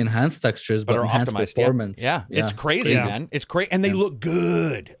only enhance textures, but enhance performance. Yeah. It's crazy, man. It's crazy. And they look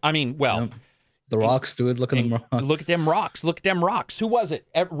good. I mean, the rocks, dude. Look at them rocks. Look at them rocks. Look at them rocks. Who was it?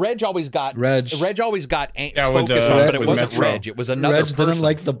 Reg always got focus on, but it wasn't Metro. Reg. It was another Reg person.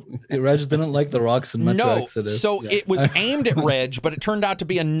 Reg didn't like the rocks in Metro Exodus. So it was aimed at Reg, but it turned out to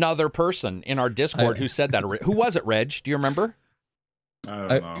be another person in our Discord who said that. Who was it, Reg? Do you remember? I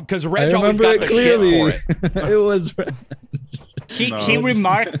don't know. Because Reg always got the clearly. shit for it. It was He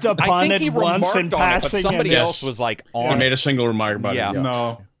remarked upon it once in passing. But somebody else was like I made a single remark about it.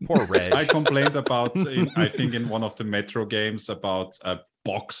 No. Poor Reg. I complained about, I think in one of the Metro games, about a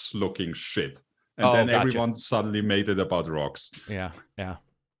box looking shit. And then everyone suddenly made it about rocks. Yeah.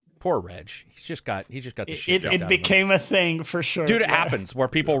 Poor Reg. He's just got the shit. It became a thing for sure. Dude, it happens where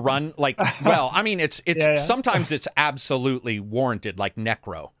people run like, well, I mean, it's sometimes it's absolutely warranted, like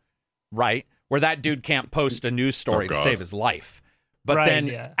Necro, right? Where that dude can't post a news story to save his life. But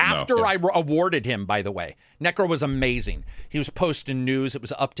after I awarded him, by the way, Necro was amazing. He was posting news. It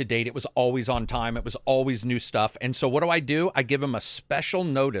was up to date. It was always on time. It was always new stuff. And so what do? I give him a special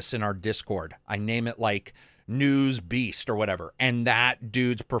notice in our Discord. I name it like News Beast or whatever, and that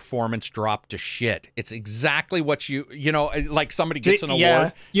dude's performance dropped to shit. It's exactly what like somebody gets an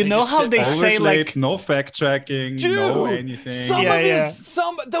award. You know how they say late, like no fact checking, no anything.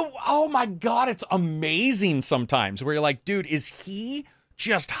 Oh my god, it's amazing sometimes where you're like, dude, is he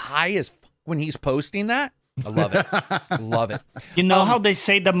just high as when he's posting that? I love it. Love it. You know how they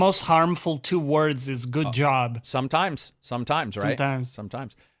say the most harmful 2 words is good job? Sometimes, right?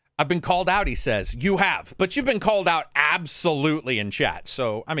 Sometimes. I've been called out, he says. You have, but you've been called out absolutely in chat.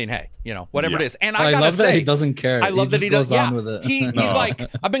 So, I mean, hey, whatever it is. And I love that he doesn't care. I love that he does. On with it. He's like,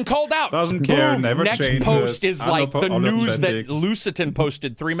 I've been called out. Doesn't care. Boom. Never Next changes. post is like the news that Lucitan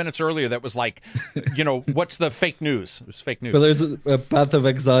posted 3 minutes earlier. That was like, what's the fake news? It was fake news. But there's a Path of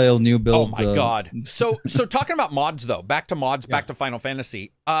Exile new build. Oh my god. So talking about mods though, back to Final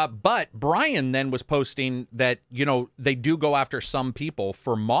Fantasy. But Brian then was posting that they do go after some people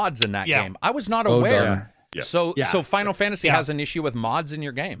for mods in that game. I was not aware. Yes. So Final Fantasy has an issue with mods in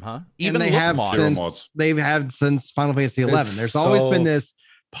your game, huh? Even they have mods. They've had since Final Fantasy 11. There's always been this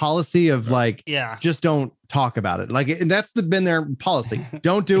policy of just don't talk about it. Like, and that's been their policy.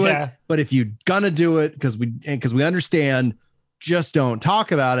 Don't do it. But if you're gonna do it, because we understand, just don't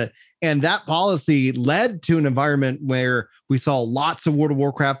talk about it. And that policy led to an environment where we saw lots of World of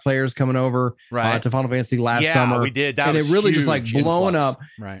Warcraft players coming over to Final Fantasy last summer. We did. And it really just like blowing up.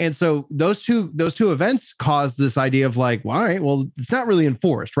 Right. And so those two events caused this idea of like, well, all right, well, it's not really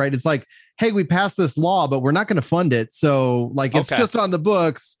enforced, right? It's like, hey, we passed this law, but we're not going to fund it. So like, it's just on the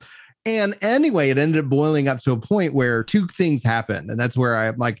books. And anyway, it ended up boiling up to a point where 2 things happened. And that's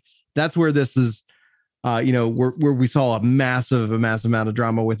where that's where this is, where we saw a massive amount of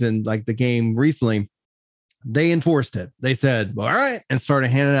drama within like the game recently. They enforced it. They said, well, all right, and started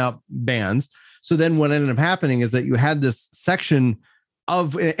handing out bans. So then what ended up happening is that you had this section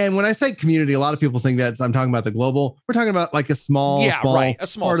of, and when I say community, a lot of people think that I'm talking about the global. We're talking about like a small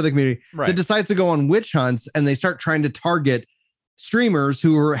part of the community that decides to go on witch hunts, and they start trying to target streamers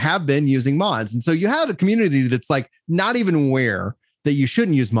who have been using mods. And so you had a community that's like not even aware that you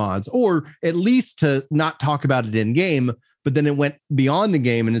shouldn't use mods, or at least to not talk about it in game. But then it went beyond the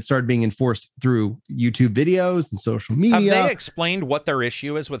game and it started being enforced through YouTube videos and social media. Have they explained what their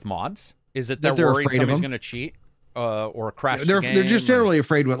issue is with mods? Is it they're worried somebody's going to cheat or crash the game? They're just generally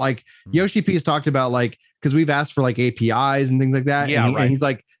afraid with like Yoshi P has talked about, like, because we've asked for like APIs and things like that. Yeah, and he's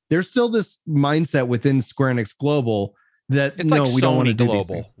like, there's still this mindset within Square Enix Global that it's like we don't want to do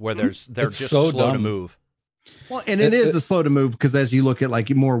Global, these things. where they're just so slow to move. Well, and it is the slow to move, because as you look at like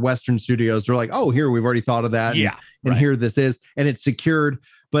more Western studios, they're like, oh, here, we've already thought of that. And here this is, and it's secured.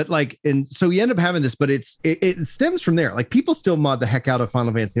 But like, and so you end up having this, but it stems from there. Like people still mod the heck out of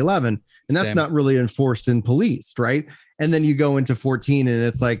Final Fantasy 11, and that's not really enforced and policed, right? And then you go into 14, and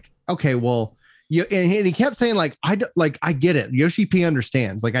it's like, okay, well, and he kept saying like, I get it. Yoshi P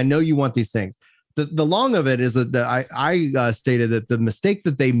understands. Like I know you want these things. The long of it is that I stated that the mistake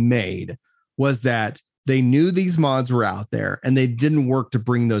that they made was that they knew these mods were out there and they didn't work to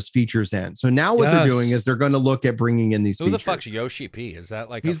bring those features in. So now what they're doing is they're going to look at bringing in these features. Who the fuck's Yoshi P? Is that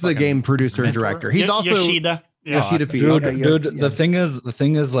like he's the game producer and director? He's also Yoshida. Yoshida P. Dude, the thing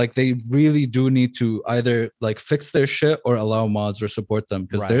is like they really do need to either like fix their shit or allow mods or support them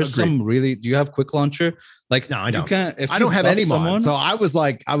because there's some really. Do you have quick launcher? Like no, I don't. You can't. If I don't have any mods, so I was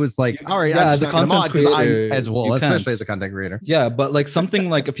like, all right, yeah, as a content creator, especially as a content creator. Yeah, but like something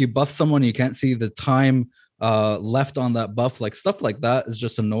like if you buff someone, you can't see the time left on that buff, like stuff like that is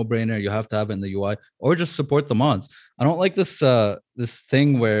just a no-brainer. You have to have it in the UI or just support the mods. I don't like this this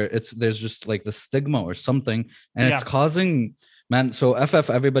thing where there's just like the stigma or something, and it's causing so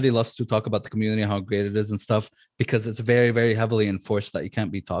everybody loves to talk about the community, how great it is and stuff, because it's very, very heavily enforced that you can't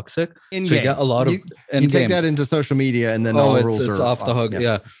be toxic. So you get a lot of you take that into social media and then all the rules are off the hook.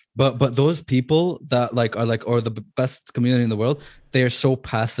 Yeah. But those people that like are like, or the best community in the world, they are so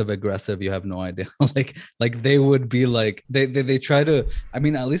passive aggressive, you have no idea. like they would be like they try to, I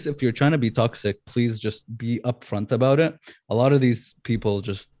mean, at least if you're trying to be toxic, please just be upfront about it. A lot of these people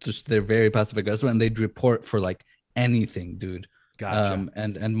just they're very passive aggressive and they'd report for like anything, dude. Gotcha.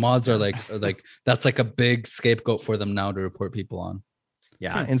 And mods are like that's like a big scapegoat for them now to report people on.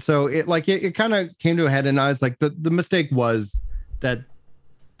 Yeah. And so it kind of came to a head, and I was like, the mistake was that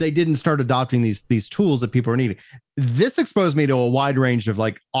they didn't start adopting these tools that people are needing. This exposed me to a wide range of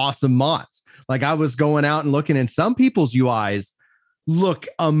like awesome mods. Like I was going out and looking, and some people's UIs look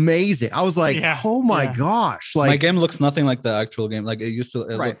amazing. I was like, oh my gosh, like my game looks nothing like the actual game. Like it used to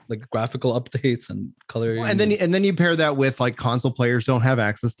look like graphical updates and color. Well, and then you pair that with like console players don't have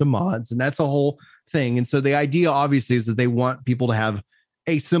access to mods, and that's a whole thing. And so the idea obviously is that they want people to have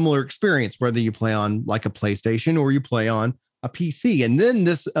a similar experience, whether you play on like a PlayStation or you play on a PC. And then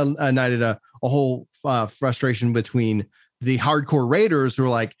this ignited a whole frustration between the hardcore raiders who are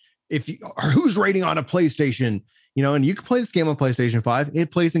like, who's raiding on a PlayStation? You know, and you can play this game on PlayStation 5.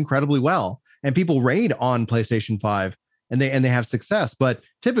 It plays incredibly well, and people raid on PlayStation 5 and they have success. But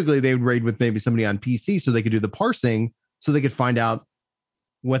typically they would raid with maybe somebody on PC so they could do the parsing, so they could find out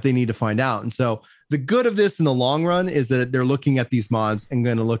what they need to find out. And so the good of this in the long run is that they're looking at these mods and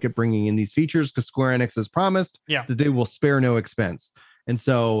going to look at bringing in these features because Square Enix has promised that they will spare no expense. And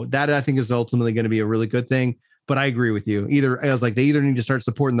so that I think is ultimately going to be a really good thing. But I agree with you. I was like, they either need to start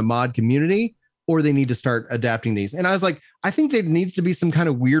supporting the mod community or they need to start adapting these. And I was like, I think there needs to be some kind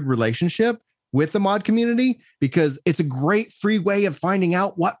of weird relationship with the mod community because it's a great free way of finding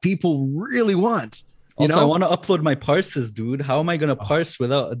out what people really want. I want to upload my parses, dude. How am I going to parse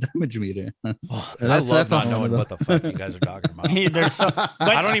without a damage meter? That's not knowing what the fuck you guys are talking about.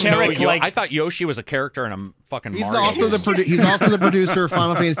 I don't even know. I thought Yoshi was a character in a fucking He's Mario. He's also the producer of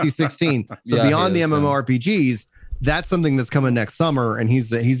Final Fantasy 16. So beyond the MMORPGs, that's something that's coming next summer, and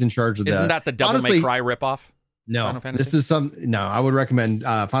he's in charge of that. Isn't that the Devil May Cry ripoff? No, this is I would recommend.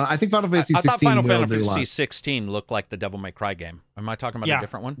 I think Final Fantasy 16. I thought Final Fantasy 16 looked like the Devil May Cry game. Am I talking about a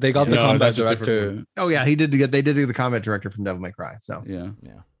different one? They got the combat director. Oh yeah, they did the combat director from Devil May Cry. So yeah,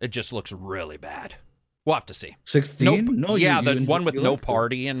 it just looks really bad. We'll have to see. 16? No, the one with no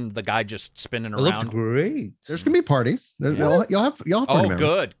party and the guy just spinning around. It looked great. There's gonna be parties. You'll have Oh,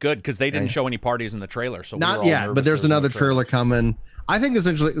 good, because they didn't show any parties in the trailer. So not yet, but there's another trailer coming. I think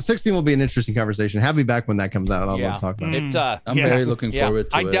essentially 16 will be an interesting conversation. Have me back when that comes out. I'll love to talk about it. I'm very looking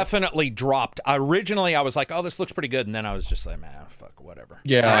forward to it. I definitely dropped. Originally, I was like, oh, this looks pretty good. And then I was just like, man, fuck, whatever.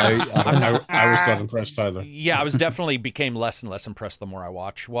 Yeah, I was not impressed either. Yeah, I was definitely became less and less impressed the more I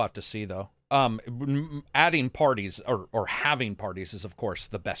watch. We'll have to see, though. Adding parties or having parties is, of course,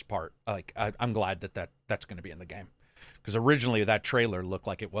 the best part. Like, I'm glad that's going to be in the game. Because originally that trailer looked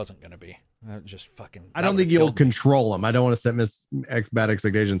like it wasn't going to be. Just fucking. I don't think you'll control them. I don't want to set bad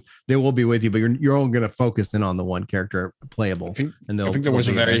expectations. They will be with you, but you're only going to focus in on the one character playable. I think there was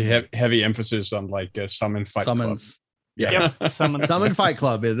a very heavy emphasis on like Summon Fight Club. Yeah, Summon Fight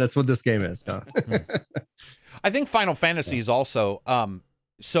Club. That's what this game is. I think Final Fantasy is also.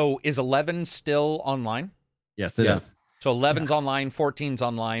 So is 11 still online? Yes, it is. So 11's online, 14's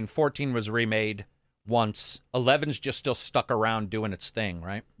online. 14 was remade once. 11's just still stuck around doing its thing,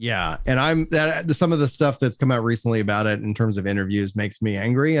 right? Yeah, and some of the stuff that's come out recently about it in terms of interviews makes me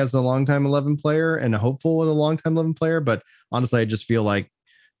angry as a longtime 11 player and hopeful with a longtime 11 player. But honestly, I just feel like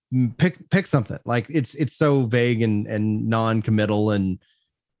pick something. Like it's so vague and non-committal, and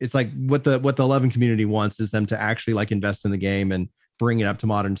it's like what the 11 community wants is them to actually like invest in the game and bring it up to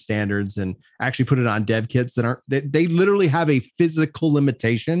modern standards and actually put it on dev kits that aren't, they literally have a physical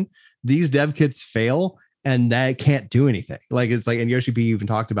limitation. These dev kits fail and that can't do anything. Like it's like, and Yoshi P even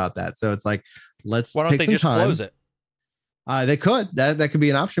talked about that. So it's like, let's Why don't they just close it? They could, that could be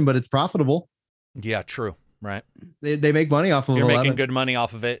an option, but it's profitable. Yeah, true. Right. They make money off of You're 11. making good money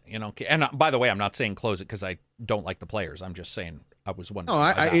off of it, you know. And by the way, I'm not saying close it because I don't like the players. I'm just saying I was wondering.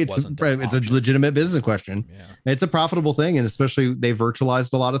 It's a legitimate business question. Yeah. It's a profitable thing, and especially they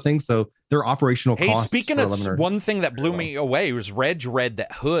virtualized a lot of things, so their operational costs. Speaking of one thing that blew me away was Reg read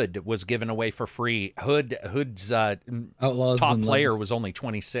that Hood was given away for free. Hood's Outlaws top player was only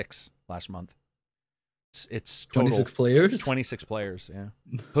 26 last month. It's total 26 players. 26 players.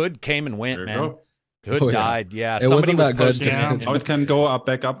 Yeah. Hood came and went, There you man. go. Hood died. Yeah. It wasn't that good. Oh, it can go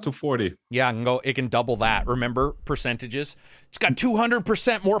back up to 40. Yeah, it can double that. Remember percentages? It's got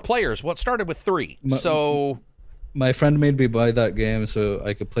 200% more players. Well, it started with 3. So my friend made me buy that game so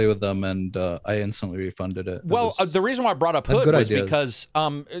I could play with them, and I instantly refunded it. Well, the reason why I brought up Hood was because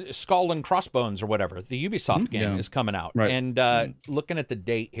Skull and Crossbones or whatever, the Ubisoft game is coming out. Right. And looking at the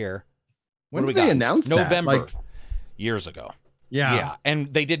date here. When did they announce that? November. Years ago. Yeah.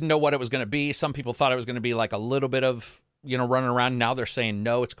 And they didn't know what it was going to be. Some people thought it was going to be like a little bit of, running around. Now they're saying,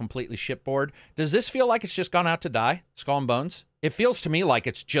 no, it's completely shipboard. Does this feel like it's just gone out to die, Skull and Bones? It feels to me like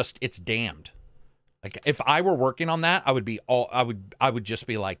it's damned. Like if I were working on that, I would just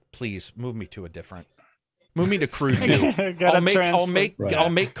be like, please move me to move me to Crew 2. I'll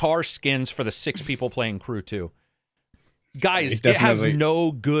make car skins for the 6 people playing Crew 2. Guys, it has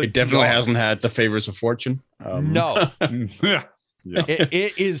no good. It definitely hasn't had the favors of fortune. No. Yeah.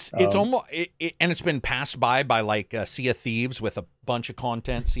 It's almost, and it's been passed by like Sea of Thieves with a bunch of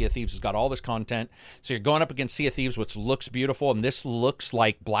content. Sea of Thieves has got all this content. So you're going up against Sea of Thieves, which looks beautiful. And this looks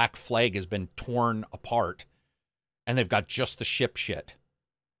like Black Flag has been torn apart and they've got just the ship shit.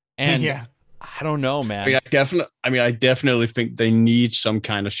 And yeah. I don't know, man. I definitely think they need some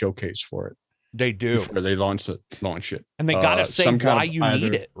kind of showcase for it. They do. Before they launch it. And they got to say why you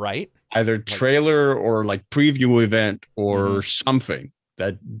need it, right? Either trailer or like preview event or something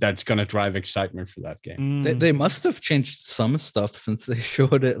that's going to drive excitement for that game. They must have changed some stuff since they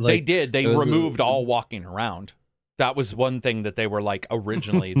showed it. They did. They removed all walking around. That was one thing that they were like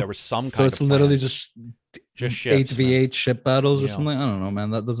originally. There was some kind of. So it's literally just ships, 8v8 ship battles or something. I don't know,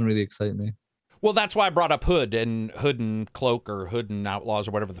 man. That doesn't really excite me. Well, that's why I brought up Hood and Cloak or Hood and Outlaws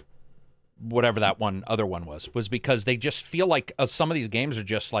or whatever that other one was because they just feel like some of these games are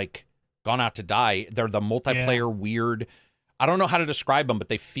just like gone out to die. They're the multiplayer weird. I don't know how to describe them, but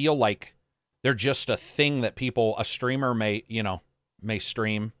they feel like they're just a thing that a streamer may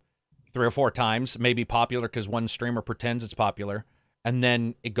stream 3 or 4 times, may be popular because one streamer pretends it's popular, and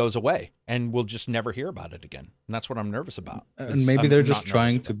then it goes away, and we'll just never hear about it again. And that's what I'm nervous about. And maybe they're just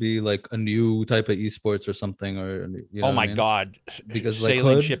trying to be like a new type of esports or something, or oh my god, because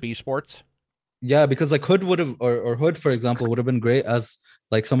sailing like ship esports. Yeah, because like Hood would have, or Hood, for example, would have been great as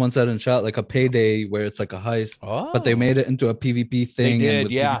like someone said in chat, like a Payday where it's like a heist, but they made it into a PvP thing. They did, and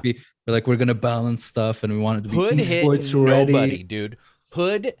with yeah. PvP, we're like, we're gonna balance stuff, and we want it to be Hood esports hit ready. Nobody, dude.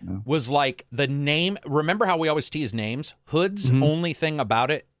 Hood was like the name. Remember how we always tease names? Hood's only thing about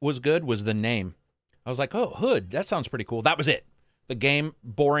it was good was the name. I was like, oh, Hood, that sounds pretty cool. That was it. The game,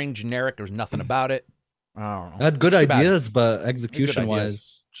 boring, generic. There was nothing about it. I don't know. Had good ideas, but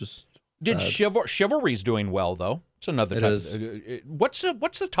execution-wise, just. Did Chivalry's doing well though? It's another type. What's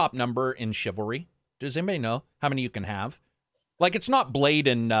the top number in Chivalry? Does anybody know how many you can have? Like it's not Blade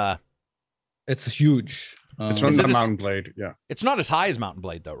and it's huge. It's not Mountain Blade, yeah. It's not as high as Mountain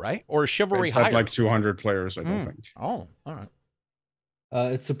Blade though, right? Or is Chivalry it's higher? Like 200 players, I don't think. Oh, all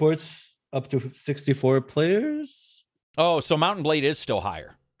right. It supports up to 64 players. Oh, so Mountain Blade is still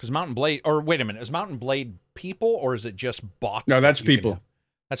higher. Because Mountain Blade, or wait a minute, is Mountain Blade people or is it just bots? No, that's people.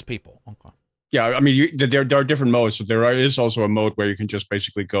 That's people. Okay. Yeah, I mean, there are different modes. So there is also a mode where you can just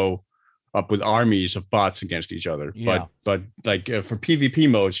basically go up with armies of bots against each other. Yeah. But like for PvP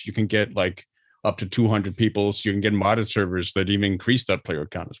modes, you can get like up to 200 people. So you can get modded servers that even increase that player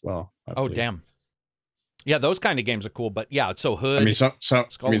count as well. Oh, damn. Yeah, those kind of games are cool. But yeah, so Hood. I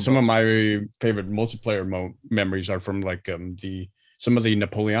mean, some of my favorite multiplayer memories are from like some of the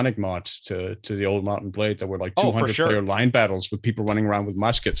Napoleonic mods to the old Mountain Blade that were like 200 player line battles with people running around with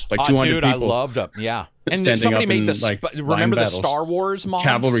muskets, like 200 dude, people. I loved them. Yeah, and somebody made remember the battles. Star Wars mods?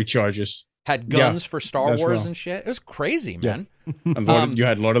 Cavalry charges had guns for Star Wars and shit. It was crazy, man. And you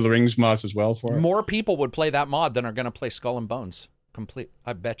had Lord of the Rings mods as well for it. More people would play that mod than are going to play Skull and Bones. Complete,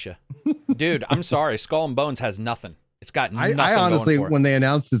 I bet you, dude. I'm sorry, Skull and Bones has nothing. It's got I nothing honestly, going for it. when they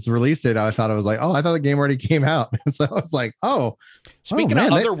announced its release date, I thought I thought the game already came out. So I was like, Speaking man,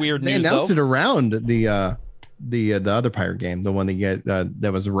 of other weird they news, announced though, it around the other pirate game, the one that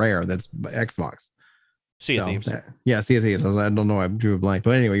was rare. That's Xbox. Sea of Thieves. Sea of Thieves. I don't know. I drew a blank.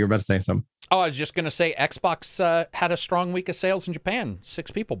 But anyway, you're about to say something. Oh, I was just going to say Xbox had a strong week of sales in Japan. 6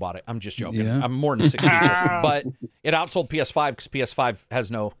 people bought it. I'm just joking. Yeah. I'm more than 6 people. But it outsold PS5 because PS5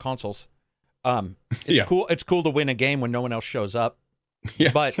 has no consoles. It's cool. It's cool to win a game when no one else shows up.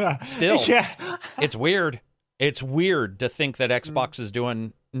 Yeah. But still, it's weird. It's weird to think that Xbox is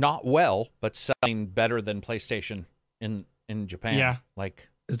doing not well, but selling better than PlayStation in Japan. Yeah. Like,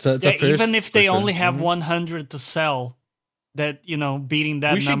 It's a first, even if they for sure. only have 100 to sell, that beating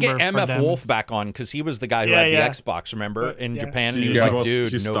that we should number get for MF them Wolf is- back on because he was the guy who Yeah, had yeah. the Xbox, remember, in Japan. And he He, was like, was- dude,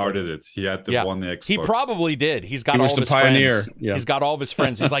 he nobody- started it. He had the one Xbox. He probably did. He's got He all was of the his pioneer. friends. Yeah. He's got all of his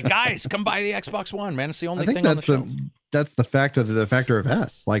friends. He's like, guys, come buy the Xbox One, man. It's the only I think thing on the that's shelf. that's the factor of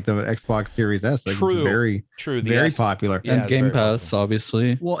S, like the Xbox Series S. Like True. It's very True. The very S- popular. Yeah, And it's Game very Pass, popular.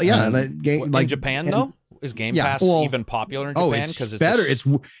 obviously. Well, yeah, And that game In like Japan, and- though? Is Game Yeah, Pass well- even popular in Japan? it's It's better. just-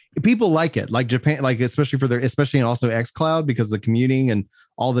 People like it, like Japan, like especially and also XCloud because of the commuting and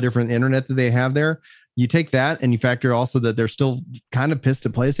all the different internet that they have there. You take that and you factor also that they're still kind of pissed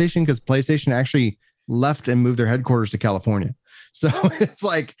at PlayStation because PlayStation actually left and moved their headquarters to California. So it's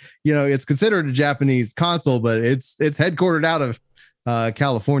like, it's considered a Japanese console, but it's headquartered out of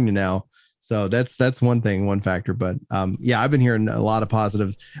California now. So that's one thing, one factor. But I've been hearing a lot of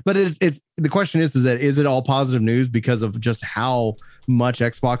positive. But it's the question is that is it all positive news because of just how much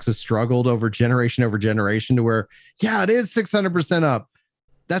Xbox has struggled over generation to where it is 600% up.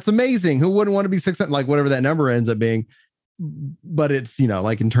 That's amazing. Who wouldn't want to be 600, like whatever that number ends up being? But it's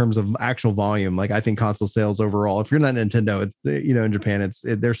like in terms of actual volume, like I think console sales overall, if you're not Nintendo, it's in Japan,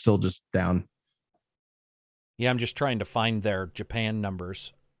 they're still just down. Yeah, I'm just trying to find their Japan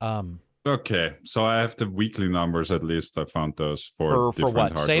numbers. Okay, so I have the weekly numbers at least. I found those For different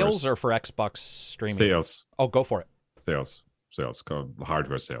what? hardwares. Sales or for Xbox streaming? Sales. Oh, go for it. Sales,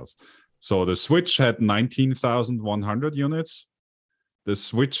 hardware sales. So the Switch had 19,100 units. The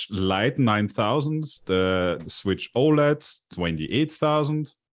Switch Lite 9,000. The Switch OLED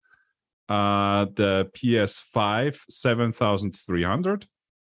 28,000. The PS5 7,300.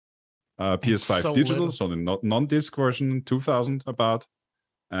 PS5 so digital, little. so the non-disc version 2,000 about.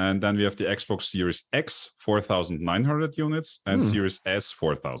 And then we have the Xbox Series X 4,900 units and Series S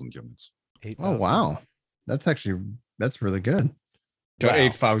 4,000 units. 8,000. Oh wow, that's really good. To Wow.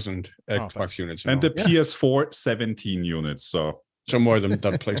 8,000 thanks. Xbox units. And the Yeah. PS4 17 units. So more than the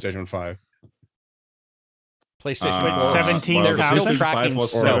PlayStation 5. PlayStation Wait, 4. 17,000? They're still PlayStation tracking 5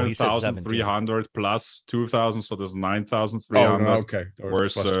 was slow. He said 7,300 plus 2,000, so there's Oh, 9,300 no, okay.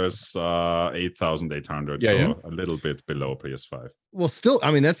 versus 8,800. Yeah, so yeah. a little bit below PS5. Well, still,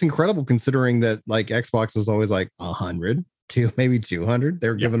 I mean, that's incredible considering that like Xbox was always like 100 to maybe 200.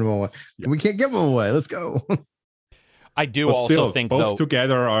 They're giving them away. Yeah. We can't give them away. Let's go. I do But also still, think, both though,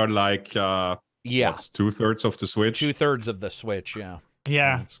 together are like yeah, 2/3 of the Switch. 2/3 of the Switch. Yeah.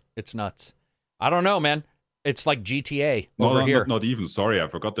 Yeah. It's nuts. I don't know, man. It's like GTA over here. Not even. Sorry, I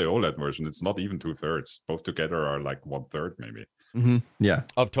forgot the OLED version. It's not even 2/3. Both together are like 1/3 maybe. Mm-hmm. Yeah.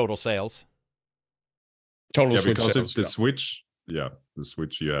 Of total sales. Total Yeah, Switch because sales, if the Switch, the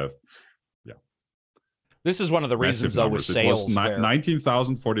Switch you have This is one of the reasons, massive though, numbers. with It was sales. where-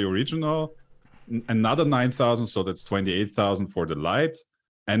 19,000 for the original, another 9,000, so that's 28,000 for the Lite,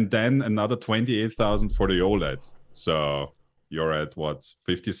 and then another 28,000 for the OLED. So you're at what,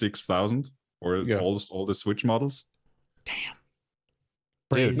 56,000 for Yeah. all the Switch models? Dude,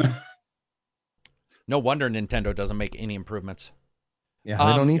 Crazy. no wonder Nintendo doesn't make any improvements. Yeah.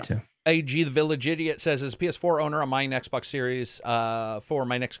 They don't need to. AG, the Village Idiot, says, as PS4 owner on my Xbox Series, for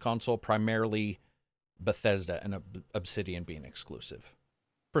my next console, primarily Bethesda and Obsidian being exclusive.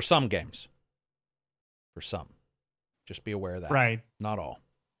 For some games. For some. Just be aware of that. Right. Not all.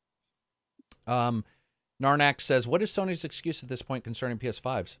 Narnak says, what is Sony's excuse at this point concerning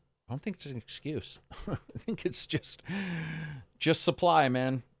PS5s? I don't think it's an excuse. I think it's just supply,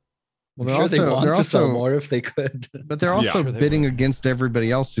 man. Well, I'm they're sure they also, want they're to sell also, more if they could. but they're also Sure they bidding against everybody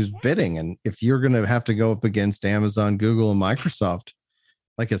else who's bidding. And if you're going to have to go up against Amazon, Google, and Microsoft,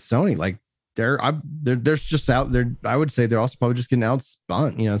 like a Sony, like there's just out there. I would say they're also probably just getting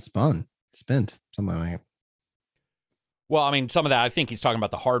spent, something like that. Well, I mean, some of that, I think he's talking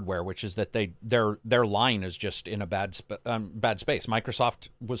about the hardware, which is that their line is just in a bad space. Microsoft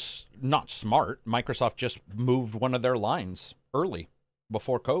was not smart. Microsoft just moved one of their lines early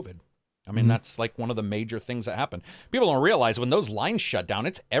before COVID. I mean, that's like one of the major things that happened. People don't realize when those lines shut down,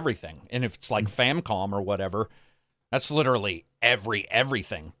 it's everything. And if it's like Famicom or whatever, That's literally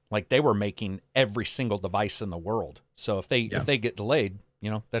everything. Like they were making every single device in the world. So if they get delayed,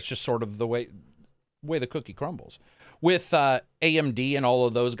 that's just sort of the way the cookie crumbles. With AMD and all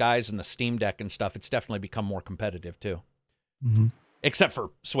of those guys and the Steam Deck and stuff, it's definitely become more competitive too. Mm-hmm. Except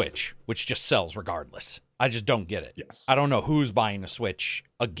for Switch, which just sells regardless. I just don't get it. Yes. I don't know who's buying a Switch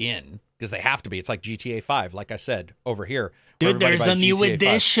again because they have to be. It's like GTA 5, like I said over here. Dude, there's a new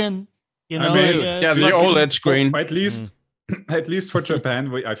edition. The OLED screen. At least for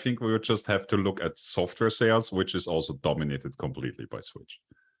Japan, I think we would just have to look at software sales, which is also dominated completely by Switch.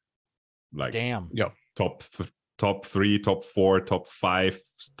 Like, damn. Yeah. Top 3, top 4, top 5,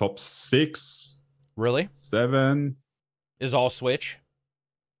 top 6. Really? 7 is all Switch.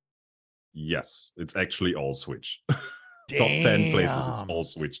 Yes, it's actually all Switch. Damn. Top 10 places, it's all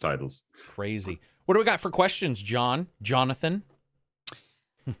Switch titles. Crazy. What do we got for questions, Jonathan?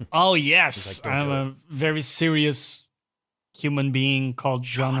 Oh, yes. I'm a very serious human being called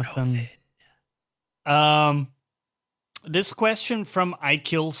Jonathan. This question from I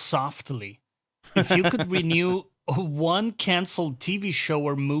Kill Softly. If you could renew one canceled TV show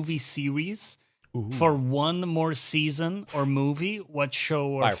or movie series for one more season or movie, what show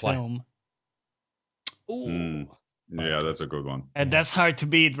or Firefly. film? Ooh. Yeah, that's a good one. And that's hard to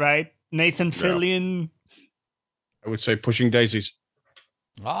beat, right? Nathan Fillion. I would say Pushing Daisies.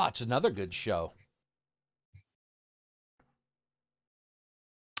 It's another good show.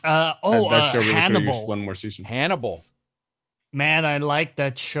 That show really Hannibal. used one more season. Hannibal. Man, I like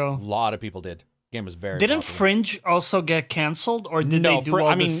that show. A lot of people did. Game was very Didn't popular. Fringe also get canceled, or did they do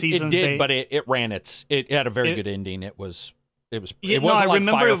all the seasons? It did, but it ran it had a very good ending. It wasn't I like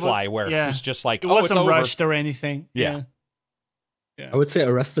remember Firefly where it was just like it wasn't it's rushed over. or anything. Yeah. I would say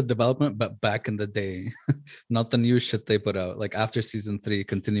Arrested Development, but back in the day, not the new shit they put out. Like after season 3,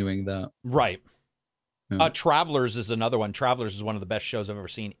 continuing that. Right. Yeah. Travelers is another one. Travelers is one of the best shows I've ever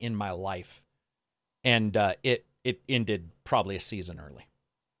seen in my life, and it ended probably a season early.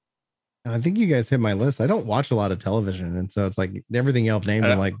 I think you guys hit my list. I don't watch a lot of television, and so it's like everything else named.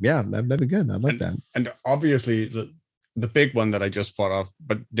 I'm like, yeah, that'd be good. I'd like that. And obviously, the big one that I just thought of,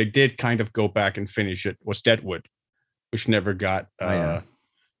 but they did kind of go back and finish it, was Deadwood, which never got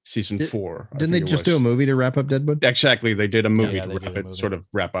season 4. Didn't they just do a movie to wrap up Deadwood? Exactly, they did a movie Yeah, to they wrap did a it, movie. sort of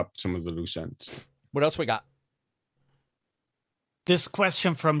wrap up some of the loose ends. What else we got? This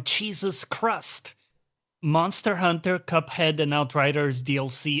question from Jesus Crust. Monster Hunter, Cuphead, and Outriders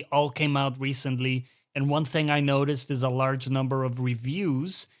DLC all came out recently, and one thing I noticed is a large number of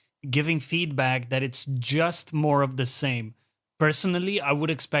reviews giving feedback that it's just more of the same. Personally, I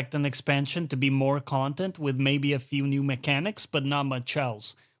would expect an expansion to be more content with maybe a few new mechanics, but not much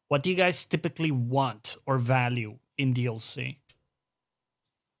else. What do you guys typically want or value in DLC?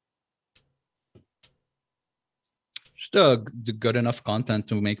 Just good enough content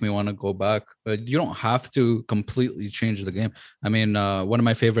to make me want to go back. But you don't have to completely change the game. I mean, one of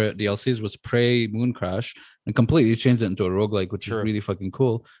my favorite DLCs was Prey Moon Crash, and completely changed it into a roguelike, which is really fucking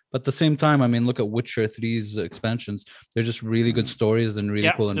cool. But at the same time, I mean, look at Witcher 3's expansions. They're just really good stories and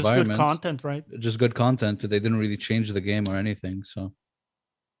really cool environments. Just good content, right? Just good content. They didn't really change the game or anything. So,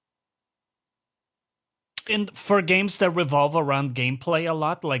 and for games that revolve around gameplay a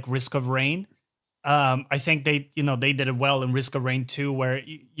lot, like Risk of Rain, I think they did it well in Risk of Rain 2, where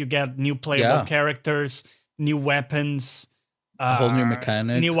you get new playable characters, new weapons, a whole new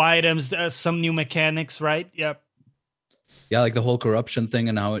mechanic, new items, some new mechanics, right? Yep. Yeah, like the whole corruption thing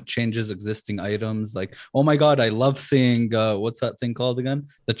and how it changes existing items. Like, oh my god, I love seeing what's that thing called again?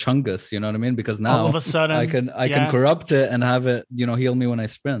 The Chungus. You know what I mean? Because now all of a sudden I can corrupt it and have it, heal me when I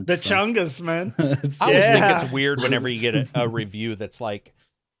sprint. The Chungus, man. I always think it's weird whenever you get a review that's like,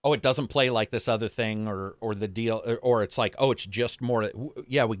 oh, it doesn't play like this other thing, or the deal, or it's like, oh, it's just more.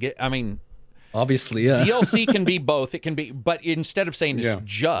 Yeah, obviously, yeah. DLC can be both. It can be, but instead of saying it's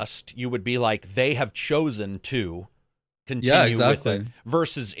just, you would be like, they have chosen to continue with it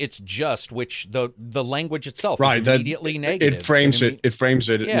versus it's just, which the language itself is immediately negative. It frames it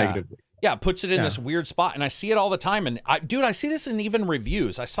negatively. Yeah, it puts it in this weird spot, and I see it all the time. And I see this in even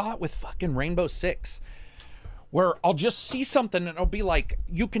reviews. I saw it with fucking Rainbow Six, where I'll just see something and it'll be like,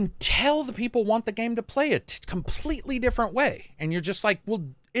 you can tell the people want the game to play a completely different way. And you're just like, well,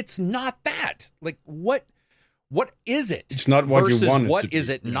 it's not that. Like, what is it? It's not what you want. What is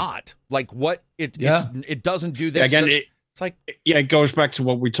it not? Like, what it doesn't do this. Again, it's like, it goes back to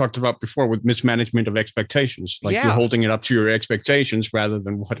what we talked about before with mismanagement of expectations. Like you're holding it up to your expectations rather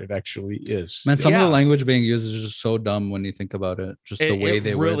than what it actually is. Man, some of the language being used is just so dumb when you think about it. Just the way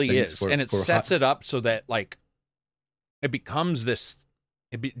they really word things is. And it sets it up so that, like, it becomes this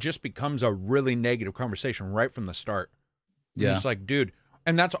just becomes a really negative conversation right from the start. Yeah. It's like, dude.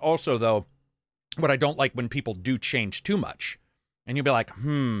 And that's also, though, what I don't like when people do change too much. And you'll be like,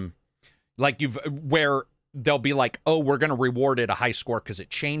 like where they'll be like, oh, we're going to reward it a high score because it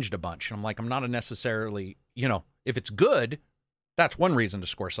changed a bunch. And I'm like, I'm not necessarily, if it's good, that's one reason to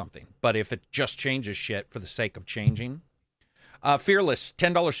score something. But if it just changes shit for the sake of changing. Fearless,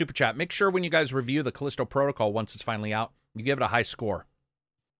 $10 super chat. Make sure when you guys review the Callisto Protocol once it's finally out, you give it a high score.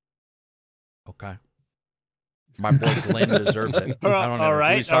 Okay. My boy Glenn deserves it. I don't know all who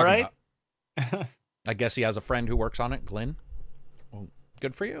right, he's talking all right. about. I guess he has a friend who works on it, Glenn. Well,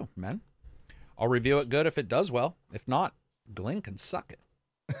 good for you, man. I'll review it good if it does well. If not, Glenn can suck it.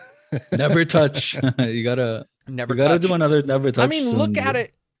 Never touch. You gotta do another never touch. I mean, look at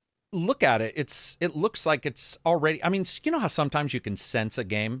it. Look at it. It looks like it's already. I mean, you know how sometimes you can sense a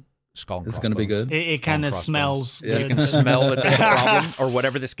game. Skull it's going to be good. It kind of smells. Yeah, good. You can smell that there's a problem, or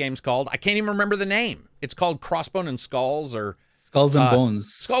whatever this game's called. I can't even remember the name. It's called Crossbone and Skulls, or Skulls and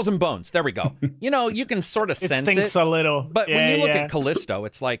Bones. Skulls and Bones. There we go. You can sort of sense it. Stinks a little. But when you look at Callisto,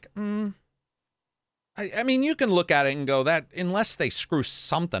 it's like, I mean, you can look at it and go, that unless they screw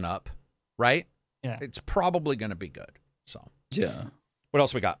something up, right? Yeah. It's probably going to be good. So Yeah. what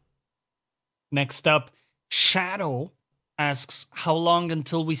else we got? Next up, Shadow asks, how long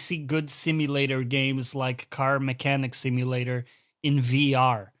until we see good simulator games like Car Mechanic Simulator in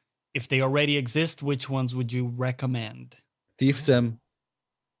VR? If they already exist, which ones would you recommend? Thief Sim.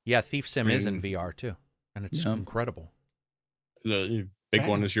 Yeah, Thief Sim is in VR too, and it's incredible. The big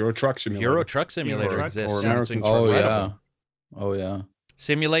one is Euro Truck Simulator. Euro Truck Simulator Euro exists. or It's American incredible. Oh yeah.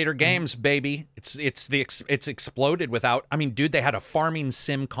 Simulator games, baby. It's exploded without. I mean, dude, they had a farming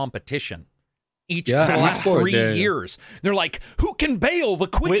sim competition. For the last 3 years. They're like, who can bail the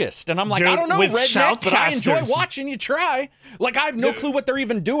quickest? And I'm like, I don't know, redneck, but I enjoy watching you try. Like, I have no clue what they're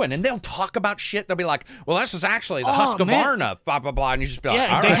even doing. And they'll talk about shit. They'll be like, well, this is actually the Husqvarna, blah, blah, blah. And you just be like,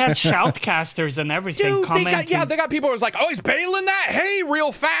 yeah, they had shoutcasters and everything. Dude, commenting. they got people who was like, oh, he's bailing that hay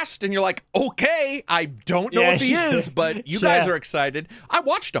real fast. And you're like, okay, I don't know if he is, but you guys are excited. I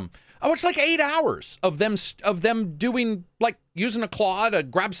watched them. I watched like 8 hours of them doing, like, using a claw to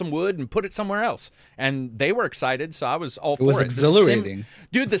grab some wood and put it somewhere else. And they were excited, so I was all for it. It was exhilarating.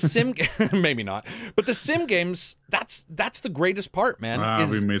 The sim maybe not. But the sim games, that's the greatest part, man.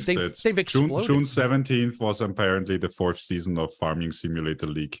 We missed it. They've exploded. June 17th was apparently the 4th season of Farming Simulator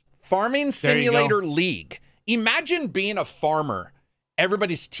League. Farming Simulator League. Imagine being a farmer.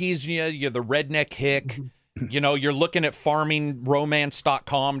 Everybody's teasing you. You're the redneck hick. You're looking at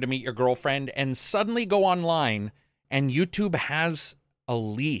farmingromance.com to meet your girlfriend, and suddenly go online and YouTube has a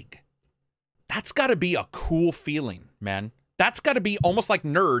league. That's got to be a cool feeling, man. That's got to be almost like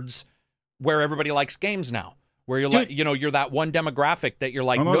Nerds, where everybody likes games now. Where you're like, you're that one demographic that you're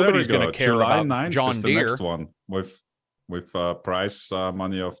like, nobody's going to care July about 9th John is Deere. The next one with prize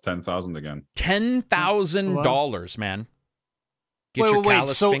money of $10,000 again. $10,000, man. Get your wait.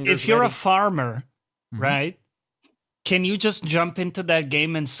 callous So fingers if you're ready. a farmer, right? Can you just jump into that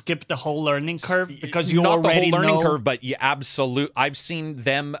game and skip the whole learning curve because you not already the whole learning know? curve, but you absolute. I've seen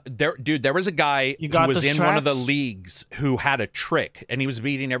them there, dude. There was a guy who was the in one of the strats? leagues who had a trick, and he was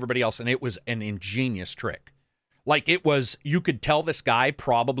beating everybody else, and it was an ingenious trick. Like, it was, you could tell this guy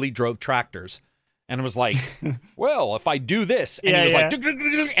probably drove tractors, and it was like, well, if I do this, and he was like,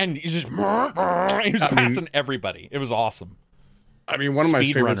 and he's just, he was passing everybody. It was awesome. I mean, one of my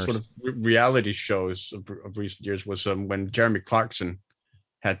favorite Speedrunners. sort of reality shows of recent years was when Jeremy Clarkson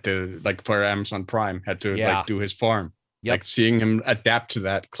had to, like, for Amazon Prime, had to like do his farm. Yep. Like, seeing him adapt to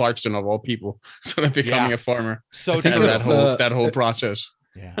that, Clarkson of all people, sort of becoming a farmer. So And true. that whole process.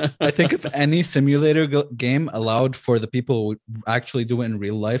 Yeah. I think if any simulator game allowed for the people who actually do it in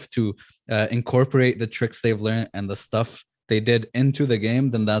real life to incorporate the tricks they've learned and the stuff they did into the game,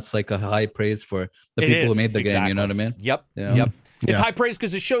 then that's like a high praise for the people who made the game. You know what I mean? Yep. Yeah. Yep. It's high praise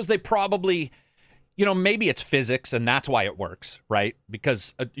because it shows they probably, maybe it's physics and that's why it works, right?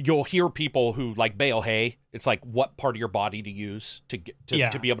 Because you'll hear people who like bale hay. It's like, what part of your body to use to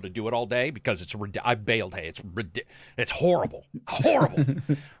be able to do it all day? Because I've baled hay. It's horrible, horrible.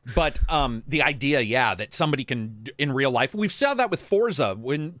 But the idea, that somebody can in real life. We've saw that with Forza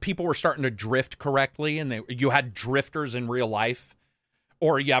when people were starting to drift correctly, and you had drifters in real life,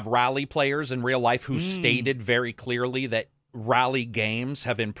 or you have rally players in real life who stated very clearly that rally games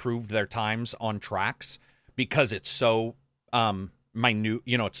have improved their times on tracks because it's so minute,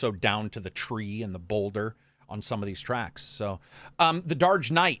 it's so down to the tree and the boulder on some of these tracks. So the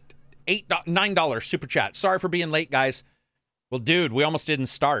Darge Knight, $9 super chat. Sorry for being late, guys. Well, dude, we almost didn't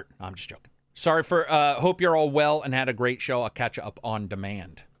start. No, I'm just joking. Sorry for, hope you're all well and had a great show. I'll catch you up on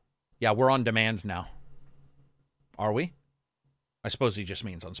demand. Yeah, we're on demand now. Are we? I suppose he just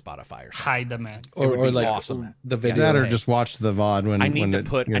means on Spotify or something. High demand. Or like awesome. the video. That or just watch the VOD when I need to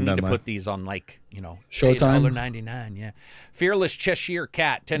when put these on, like, Showtime. $1.99. Yeah. Fearless Cheshire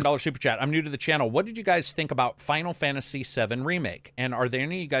Cat, $10 super chat. I'm new to the channel. What did you guys think about Final Fantasy VII Remake? And are there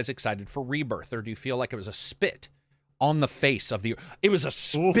any of you guys excited for Rebirth, or do you feel like it was a spit on the face of the? It was a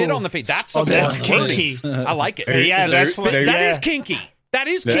spit on the face. That's that's kinky. I like it. Yeah, that is yeah. kinky. That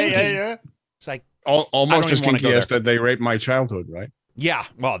is kinky. Yeah. It's like almost as even wanna kinky go as that they raped my childhood, right? yeah.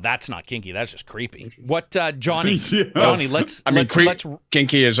 Well, that's not kinky. That's just creepy. What, Johnny? Yeah. Johnny, let's.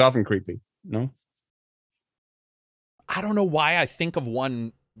 Kinky is often creepy. No. I don't know why I think of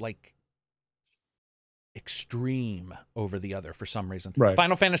one like extreme over the other for some reason. Right.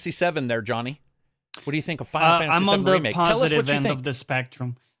 Final Fantasy VII there, Johnny. What do you think of Final Fantasy I'm VII on the Remake? Tell us positive what you end think. of the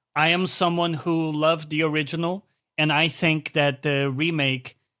spectrum. I am someone who loved the original, and I think that the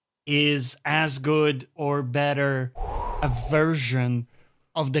remake is as good or better a version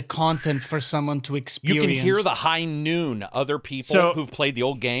of the content for someone to experience. You can hear the high noon other people who've played the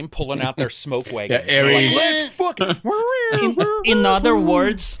old game pulling out their smoke wagons. Yeah, Ares. Let's fuck. in other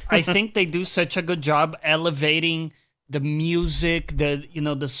words, I think they do such a good job elevating the music,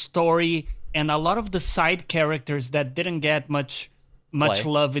 the story, and a lot of the side characters that didn't get much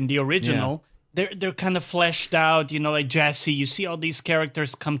love in the original. They're kind of fleshed out, like Jesse. You see all these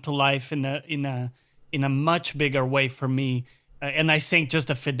characters come to life in a much bigger way for me. And I think just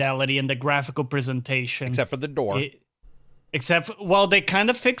the fidelity and the graphical presentation, Except for the door. They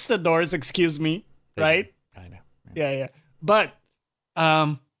kind of fixed the doors. Excuse me, right? Kind of. Yeah. But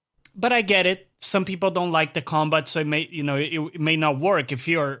I get it. Some people don't like the combat, so it may not work. If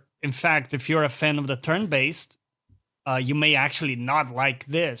you're a fan of the turn-based, you may actually not like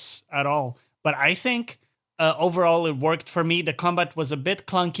this at all. But I think overall it worked for me. The combat was a bit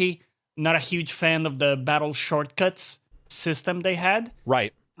clunky. Not a huge fan of the battle shortcuts system they had.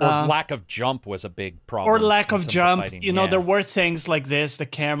 Right. Or lack of jump was a big problem. Or lack of jump. Fighting. There were things like this, the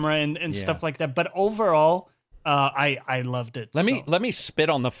camera and stuff like that. But overall, I loved it. Let me spit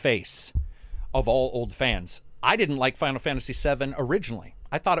on the face of all old fans. I didn't like Final Fantasy VII originally.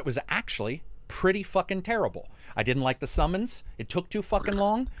 I thought it was actually pretty fucking terrible. I didn't like the summons. It took too fucking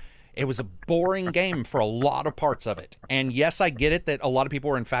long. It was a boring game for a lot of parts of it. And yes, I get it that a lot of people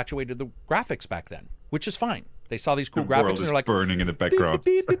were infatuated with the graphics back then, which is fine. They saw these cool graphics and they're like, burning in the background.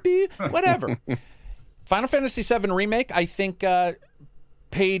 Beep, beep, beep, beep, whatever. Final Fantasy VII Remake, I think,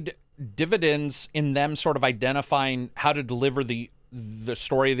 paid dividends in them sort of identifying how to deliver the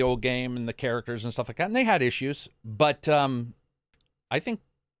story of the old game and the characters and stuff like that. And they had issues, but I think,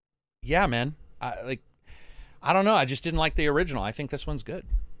 yeah, man, I don't know. I just didn't like the original. I think this one's good.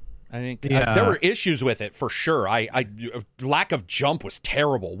 I think there were issues with it for sure. Lack of jump was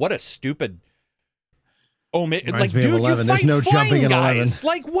terrible. What a stupid. Oh man, like, dude, 11. You There's fight no jumping in 11. guys.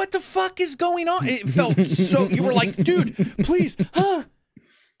 Like, what the fuck is going on? It felt so. You were like, dude, please, and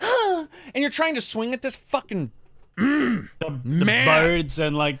you're trying to swing at this fucking the birds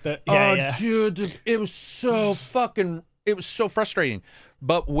and like the dude, it was so frustrating.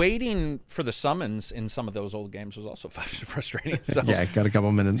 But waiting for the summons in some of those old games was also frustrating. So yeah, got a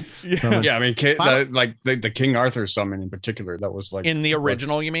couple minutes. Yeah, I mean, the King Arthur summon in particular, that was like in the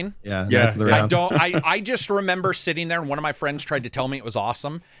original. You mean? Yeah. I just remember sitting there, and one of my friends tried to tell me it was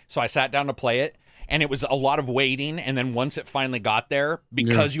awesome, so I sat down to play it, and it was a lot of waiting. And then once it finally got there,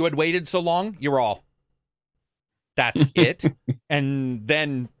 because you had waited so long, you were all, that's it. And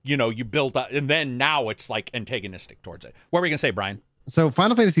then you built up, and then now it's like antagonistic towards it. What were you gonna say, Brian? So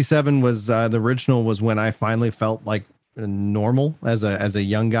Final Fantasy VII was the original was when I finally felt like normal as a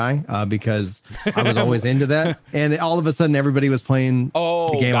young guy because I was always into that, and all of a sudden everybody was playing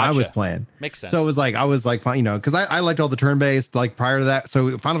the game I was playing. Makes sense. So it was like I was like, because I liked all the turn-based like prior to that.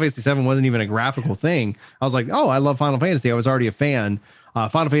 So Final Fantasy VII wasn't even a graphical thing. I was like, oh, I love Final Fantasy. I was already a fan.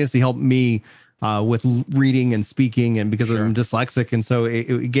 Final Fantasy helped me with reading and speaking, and because I'm dyslexic, and so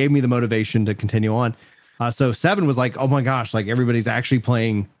it gave me the motivation to continue on. So 7 was like, oh my gosh, like everybody's actually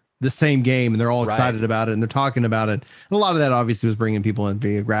playing the same game and they're all excited about it and they're talking about it. And a lot of that obviously was bringing people in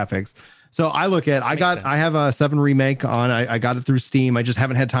via graphics. So I look at, I have a 7 remake on, I got it through Steam. I just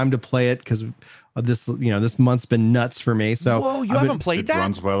haven't had time to play it because of this, this month's been nuts for me. So whoa, you haven't played that? It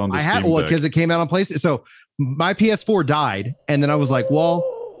runs well on the Steam Deck. Because it came out on PlayStation. So my PS4 died. And then I was like, well,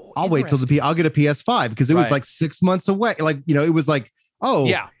 I'll wait till I'll get a PS5 because it was like 6 months away. Like, it was like, oh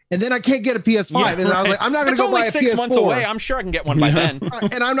yeah. And then I can't get a PS5. And then I was like, I'm not going to go buy a PS4. 6 months away. I'm sure I can get one by then.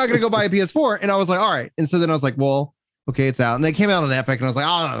 And I'm not going to go buy a PS4. And I was like, all right. And so then I was like, well, okay, it's out. And they came out on Epic, and I was like, oh,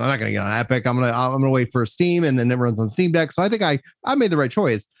 I'm not gonna get on Epic. I'm gonna wait for Steam, and then it runs on Steam Deck. So I think I made the right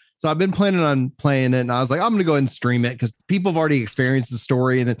choice. So I've been planning on playing it, and I was like, I'm gonna go ahead and stream it because people have already experienced the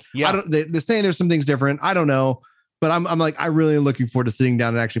story, and then they're saying there's some things different. I don't know, but I'm like, I really am looking forward to sitting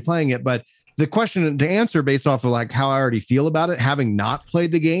down and actually playing it. But the question to answer based off of like how I already feel about it, having not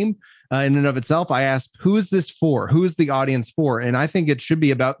played the game in and of itself, I asked, who is this for? Who is the audience for? And I think it should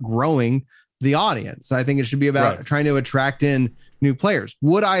be about growing the audience. I think it should be about trying to attract in new players.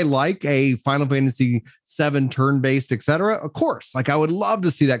 Would I like a Final Fantasy VII turn-based, etc.? Of course. Like I would love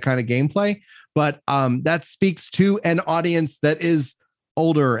to see that kind of gameplay, but that speaks to an audience that is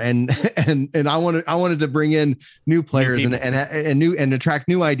older and I wanted to bring in new players and attract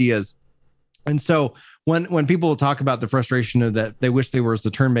new ideas. And so when people talk about the frustration of that, they wish they were as the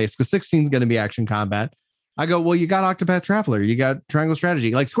turn-based, because 16 is going to be action combat. I go, well, you got Octopath Traveler, you got Triangle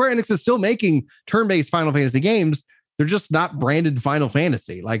Strategy. Like Square Enix is still making turn-based Final Fantasy games. They're just not branded Final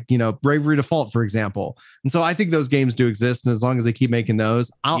Fantasy, like, Bravely Default, for example. And so I think those games do exist. And as long as they keep making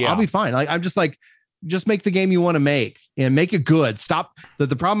those, I'll be fine. Like, I'm just like, just make the game you want to make and make it good. Stop.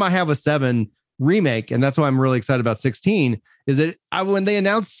 The problem I have with 7 Remake, and that's why I'm really excited about 16, is that when they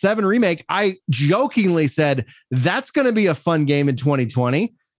announced 7 Remake, I jokingly said, that's going to be a fun game in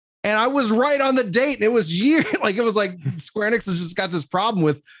 2020. And I was right on the date. And it was it was like Square Enix has just got this problem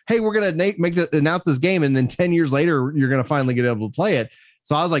with, hey, we're going to announce this game. And then 10 years later, you're going to finally get able to play it.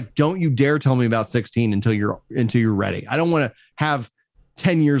 So I was like, don't you dare tell me about 16 until you're ready. I don't want to have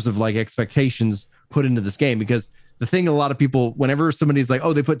 10 years of like expectations put into this game, because the thing, a lot of people, whenever somebody's like,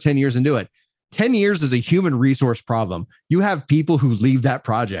 oh, they put 10 years into it, 10 years is a human resource problem. You have people who leave that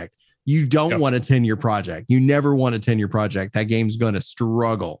project. You don't want a 10-year project. You never want a 10-year project. That game's going to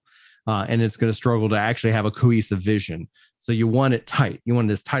struggle. And it's going to struggle to actually have a cohesive vision. So you want it tight. You want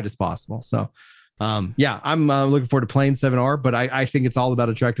it as tight as possible. So, I'm looking forward to playing 7R, but I think it's all about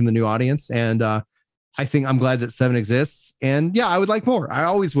attracting the new audience. And I think I'm glad that 7 exists. And I would like more. I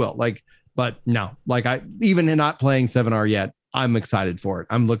always will. But no, even in not playing 7R yet, I'm excited for it.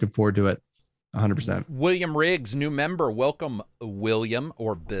 I'm looking forward to it 100%. William Riggs, new member. Welcome, William,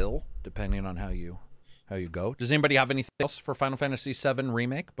 or Bill, depending on how you go. Does anybody have anything else for Final Fantasy VII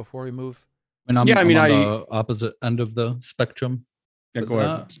Remake before we move? I'm on the opposite end of the spectrum. Yeah, go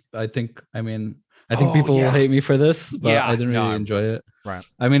ahead. I think people will hate me for this, but I didn't really enjoy it. Right.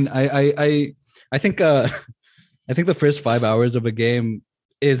 I mean, I think the first 5 hours of a game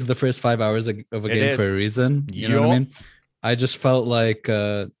is the first 5 hours of a game for a reason. You know what I mean? I just felt like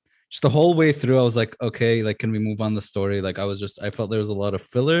just the whole way through, I was like, okay, like, can we move on the story? Like, I felt there was a lot of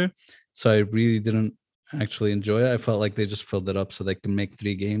filler, so I really didn't actually enjoy it. I felt like they just filled it up so they can make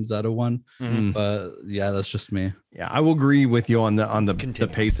 3 games out of one. Mm-hmm. But that's just me. Yeah, I will agree with you on the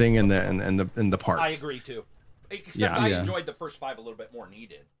pacing and the parts. I agree too. Except I enjoyed the first 5 a little bit more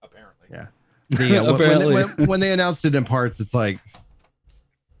needed, apparently. Yeah. When they announced it in parts, it's like,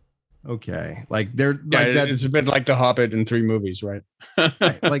 okay, like they're like that. It's a bit like The Hobbit in 3 movies, right?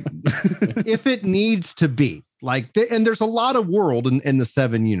 Right, like if it needs to be like, and there's a lot of world in the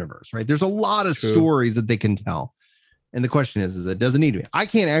 7 universe, right? There's a lot of stories that they can tell. And the question is it doesn't need to be. I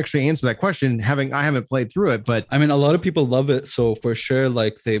can't actually answer that question I haven't played through it, but I mean, a lot of people love it. So for sure,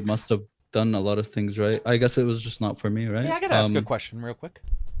 like they must have done a lot of things right. I guess it was just not for me, right? Yeah, I gotta ask a question real quick.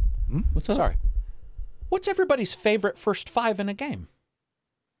 What's up? Sorry. What's everybody's favorite first 5 in a game?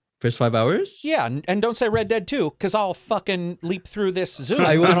 First 5 hours? Yeah, and don't say Red Dead 2, because I'll fucking leap through this Zoom.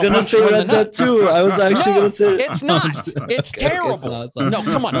 I was going to say Red Dead 2. I was actually going to say it's not. It's terrible. It's not. No,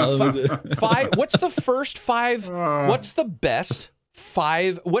 come on. 5. What's the first 5? What's the best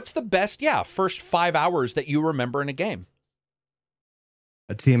 5? What's the best, first 5 hours that you remember in a game?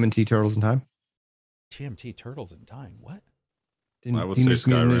 A TMNT Turtles in Time. TMNT Turtles in Time? What? I would say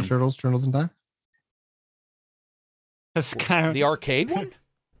Skyrim. Turtles in Time? Skyrim. The arcade one?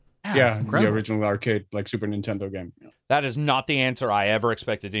 Yeah, the original arcade, like Super Nintendo game. Yeah. That is not the answer I ever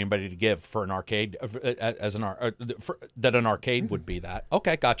expected anybody to give for an arcade, that an arcade would be that.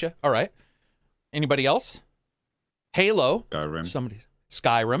 Okay, gotcha. All right. Anybody else? Halo. Skyrim.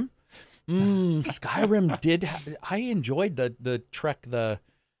 Skyrim. Skyrim did. I enjoyed the Trek.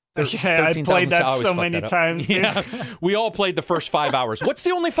 I played that so many times. Yeah, we all played the first 5 hours. What's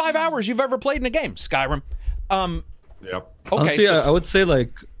the only 5 hours you've ever played in a game? Skyrim. Yep. Okay. Honestly, I would say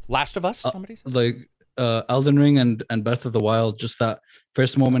like Last of Us. Somebody said? Like Elden Ring and Breath of the Wild. Just that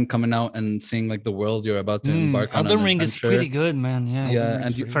first moment coming out and seeing like the world you're about to embark on. Elden Ring is pretty good, man. Yeah.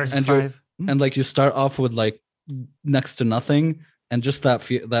 And first 5. And like you start off with like next to nothing. And just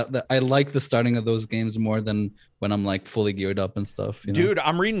that I like the starting of those games more than when I'm like fully geared up and stuff. You know? Dude,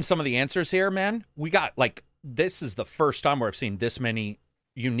 I'm reading some of the answers here, man. We got like this is the first time where I've seen this many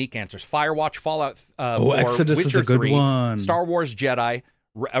unique answers. Firewatch, Fallout 4, Exodus Witcher is a good 3, one. Star Wars Jedi,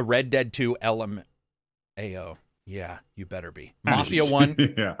 Red Dead 2, Element, AO. Yeah, you better be. Mafia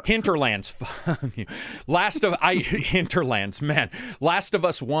 1, Yeah. Hinterlands. Hinterlands, man. Last of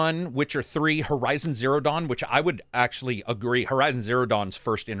Us 1, Witcher 3, Horizon Zero Dawn, which I would actually agree. Horizon Zero Dawn's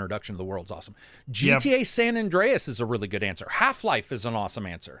first introduction to the world's awesome. GTA San Andreas is a really good answer. Half-Life is an awesome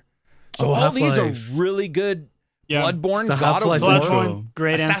answer. So all these are really good. Yeah. Bloodborne, The God of War, Half-Life Bloodborne,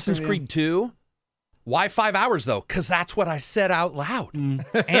 great Assassin's answer. Creed 2. Why 5 hours though? Because that's what I said out loud.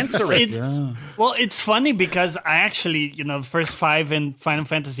 Answer it. Well, it's funny because I actually, first 5 in Final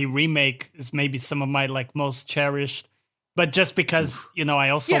Fantasy Remake is maybe some of my like most cherished, but just because I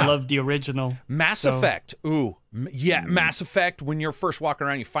also love the original. Mass Effect. Ooh, Mass Effect. When you're first walking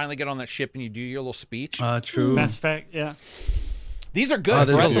around, you finally get on that ship and you do your little speech. True. Mass Effect, yeah. These are good.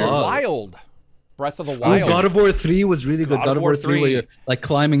 there's Breath a of the lot. Wild. Breath of the Oh, Wild. God of War 3 was really good. God God of of War War 3 where 3. you're like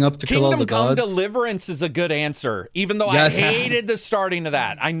climbing up to kill all Kingdom the Come gods. Deliverance is a good answer, even though Yes. I hated the starting of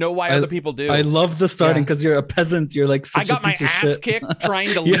that. I know why other people do. I love the starting because you're a peasant. You're like I such got a my piece of ass shit. kicked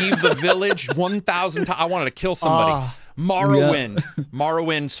trying to leave the village 1,000 times. I wanted to kill somebody. Morrowind.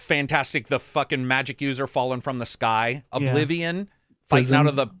 Morrowind's fantastic. The fucking magic user falling from the sky. Oblivion. Fighting Prison. out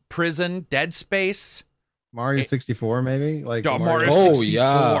of the prison. Dead Space. Mario 64, maybe? Like Oh, Mario. Mario Oh 64.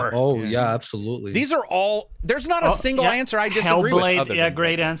 yeah. Oh yeah, absolutely. These are all, there's not a single answer I disagree Hellblade, with. Other than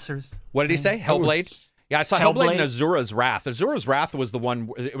great answers. What did he say? Hellblade? Yeah, I saw Hellblade and Azura's Wrath. Azura's Wrath was the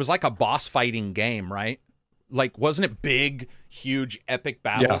one, it was like a boss fighting game, right? Like, wasn't it big, huge, epic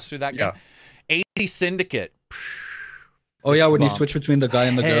battles through that game? AD Syndicate. Oh yeah, when you bomb. switch between the guy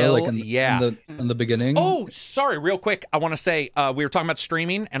and the girl, like in the beginning. Oh, sorry, real quick. I want to say we were talking about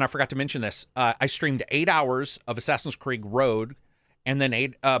streaming, and I forgot to mention this. I streamed 8 hours of Assassin's Creed Road, and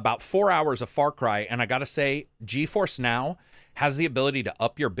then about 4 hours of Far Cry. And I got to say, GeForce Now has the ability to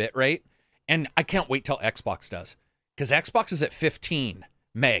up your bit rate, and I can't wait till Xbox does, because Xbox is at 15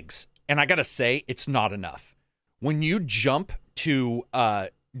 megs, and I got to say, it's not enough. When you jump to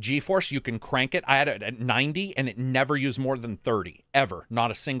GeForce, you can crank it. I had it at 90 and it never used more than 30 ever,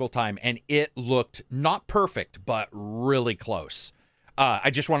 not a single time. And it looked not perfect, but really close. I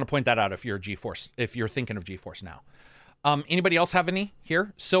just want to point that out if you're GeForce, if you're thinking of GeForce Now. Anybody else have any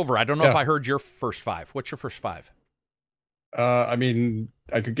here? Silver, I don't know if I heard your first 5. What's your first 5? I mean,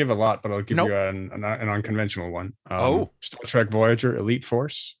 I could give a lot, but I'll give you an unconventional one. Star Trek Voyager Elite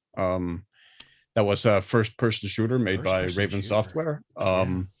Force. That was a first-person shooter made by Raven Software.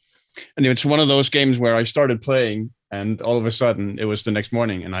 And it's one of those games where I started playing, and all of a sudden, it was the next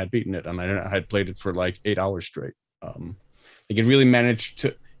morning, and I had beaten it, and I had played it for like 8 hours straight. Like it really managed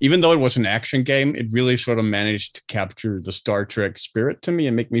to, even though it was an action game, it really sort of managed to capture the Star Trek spirit to me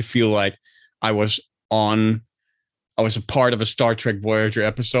and make me feel like I was a part of a Star Trek Voyager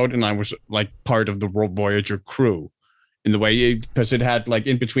episode, and I was like part of the Voyager crew. In the way, because it had like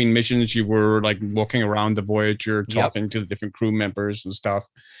in between missions, you were like walking around the Voyager, talking to the different crew members and stuff,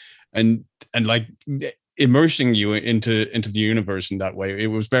 and like immersing you into the universe in that way.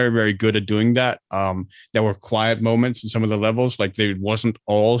 It was very, very good at doing that. There were quiet moments in some of the levels, like they wasn't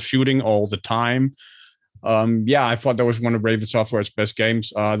all shooting all the time. I thought that was one of Raven Software's best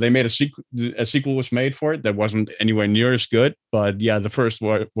games. They made a sequel was made for it that wasn't anywhere near as good, but yeah, the first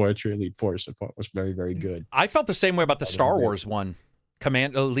Voyager Elite Force I thought was very, very good. I felt the same way about the Star Wars one,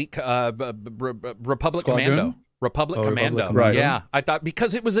 Republic Squadron? Commando. Republic Commando. Right. Yeah, I thought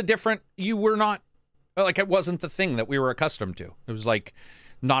because it was a different, you were not, like it wasn't the thing that we were accustomed to. It was like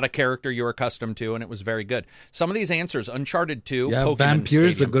not a character you were accustomed to, and it was very good. Some of these answers, Uncharted 2, Yeah, Pokemon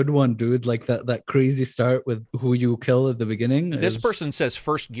Vampire's Stadium. a good one, dude. Like that crazy start with who you kill at the beginning. This person says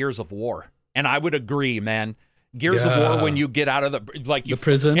first Gears of War, and I would agree, man. Gears of War, when you get out of the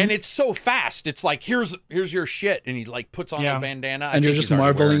prison, and it's so fast. It's like here's your shit, and he like puts on the bandana, and you're just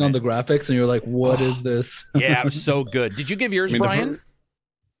marveling on the graphics, and you're like, "What is this?" Yeah, it was so good. Did you give yours, Brian?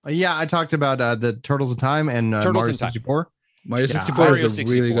 Yeah, I talked about the Turtles in Time and Mario 64. Mario 64 is a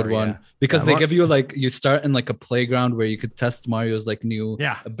really good one because they give you like you start in like a playground where you could test Mario's like new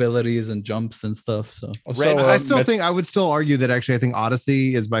abilities and jumps and stuff. So I still think I would still argue that actually I think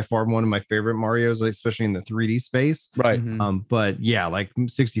Odyssey is by far one of my favorite Marios, especially in the 3D space. Right. But yeah, like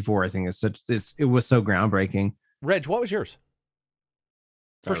 64, I think it was so groundbreaking. Reg, what was yours?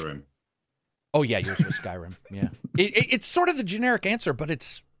 Skyrim. Oh yeah, yours was Skyrim. Yeah, it's sort of the generic answer, but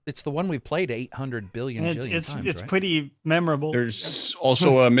it's the one we've played 800 billion times. It's right? pretty memorable. There's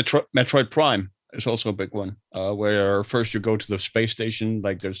also a Metroid Prime is also a big one. Where first you go to the space station,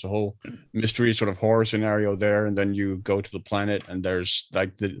 like there's a whole mystery sort of horror scenario there, and then you go to the planet, and there's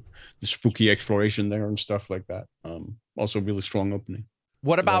like the spooky exploration there and stuff like that. Also really strong opening.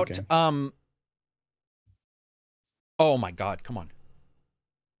 What about oh my God, come on.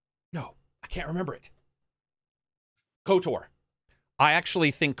 No, I can't remember it. KOTOR. I actually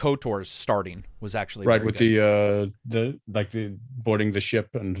think KOTOR's starting was actually right with good. the boarding the ship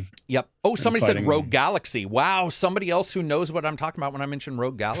and yep. Oh, somebody said fighting. Rogue Galaxy. Wow, somebody else who knows what I'm talking about when I mention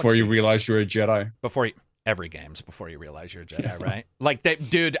Rogue Galaxy. before you realize you're a Jedi. Every game's before you realize you're a Jedi, right? Like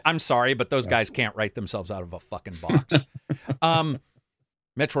that, dude. I'm sorry, but those guys can't write themselves out of a fucking box.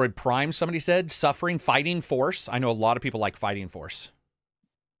 Metroid Prime. Somebody said suffering Fighting Force. I know a lot of people like Fighting Force.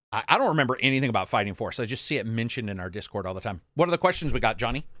 I don't remember anything about Fighting Force. I just see it mentioned in our Discord all the time. What are the questions we got,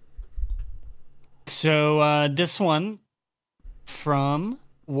 Johnny? So this one from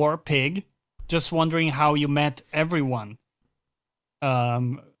War Pig. Just wondering how you met everyone.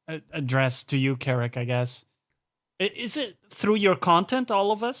 Addressed to you, Carrick, I guess. Is it through your content,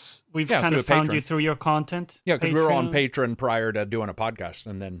 all of us? We've kind of found you through your content? Yeah, because we were on Patreon prior to doing a podcast.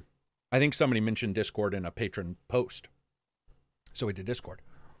 And then I think somebody mentioned Discord in a patron post. So we did Discord.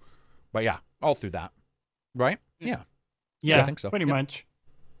 But yeah, all through that. Right? Yeah. Yeah, I think so. Pretty much.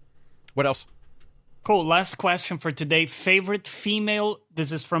 What else? Cool. Last question for today. Favorite female,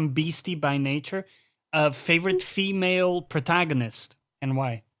 this is from Beastie by Nature. Favorite female protagonist and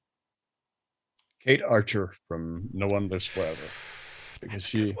why? Kate Archer from No One Lives Forever,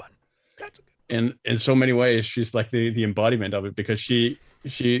 because in so many ways she's like the embodiment of it, because the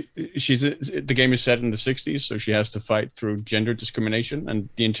game is set in the 60s, so she has to fight through gender discrimination, and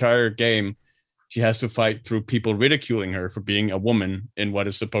the entire game she has to fight through people ridiculing her for being a woman in what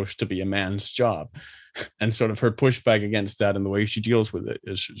is supposed to be a man's job. And sort of her pushback against that and the way she deals with it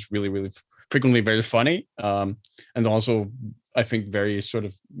is really, really frequently very funny. And also, I think, very sort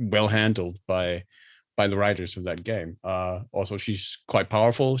of well handled by the writers of that game. Also, she's quite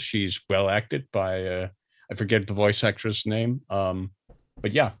powerful. She's well acted by, I forget the voice actress name.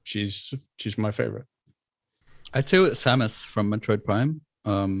 But yeah, she's my favorite. I'd say Samus from Metroid Prime.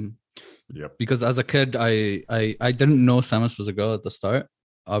 Yep. Because as a kid, I didn't know Samus was a girl at the start.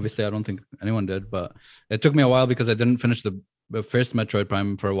 Obviously, I don't think anyone did, but it took me a while because I didn't finish the first Metroid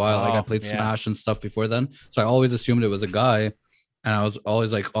Prime for a while. Like I played Smash and stuff before then, so I always assumed it was a guy, and I was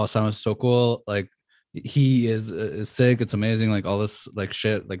always like, "Oh, Samus is so cool! Like he is sick. It's amazing. Like all this like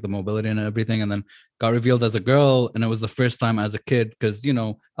shit, like the mobility and everything." And then got revealed as a girl, and it was the first time as a kid, because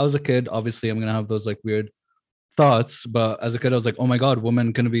I was a kid. Obviously, I'm gonna have those like weird thoughts, but as a kid, I was like, "Oh my god,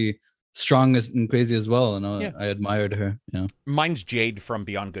 woman can be strong and crazy as well," and I admired her. Yeah, mine's Jade from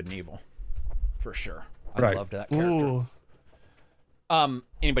Beyond Good and Evil, for sure. I loved that character. Ooh.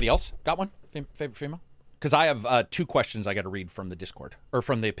 Anybody else got one favorite female? Because I have 2 questions I got to read from the Discord or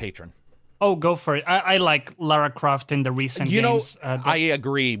from the patron. Oh, go for it. I like Lara Croft in the recent games. I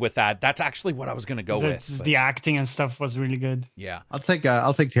agree with that. That's actually what I was going to go with. The acting and stuff was really good. Yeah, I'll take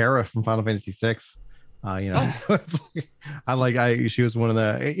Terra from Final Fantasy VI. She was one of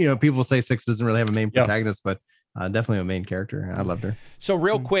the, people say 6 doesn't really have a main protagonist, but definitely a main character. I loved her. So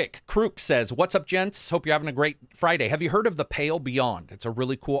real quick, Krook says, "What's up, gents? Hope you're having a great Friday. Have you heard of The Pale Beyond? It's a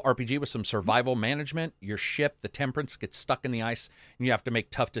really cool RPG with some survival management. Your ship, the Temperance, gets stuck in the ice, and you have to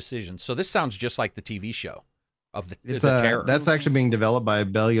make tough decisions." So this sounds just like the TV show of the Terror. That's actually being developed by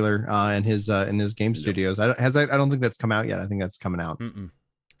Bellular in his game studios. I don't think that's come out yet. I think that's coming out.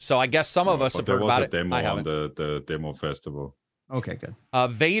 So I guess some of us have heard about it. There was a demo on the demo festival. Okay, good.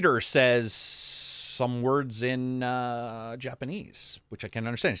 Vader says some words in Japanese, which I can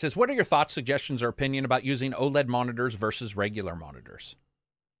understand. He says, "What are your thoughts, suggestions, or opinion about using OLED monitors versus regular monitors?"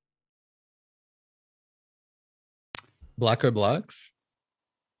 Blacker blacks?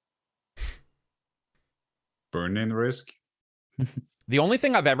 Burn-in risk? The only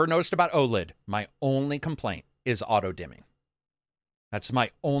thing I've ever noticed about OLED, my only complaint, is auto-dimming. That's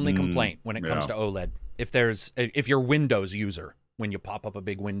my only complaint when it comes to OLED. If you're a Windows user, when you pop up a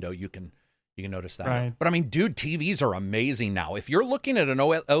big window, you can notice that. Right. But I mean, dude, TVs are amazing now. If you're looking at an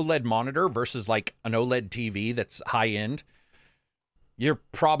OLED monitor versus like an OLED TV that's high end, you're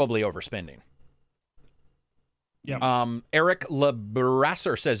probably overspending. Yeah. Eric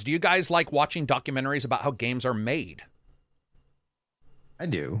Lebrasser says, "Do you guys like watching documentaries about how games are made?" I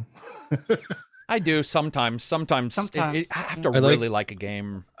do. I do sometimes. I have to really like a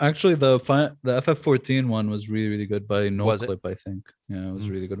game. Actually, the FF14 one was really, really good by NoClip, I think. Yeah, it was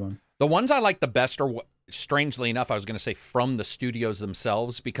a really good one. The ones I like the best are, strangely enough, I was going to say from the studios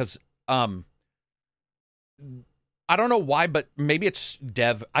themselves, because I I don't know why, but maybe it's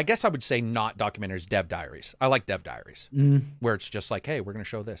dev. I guess I would say not documentaries, dev diaries. I like dev diaries, where it's just like, hey, we're going to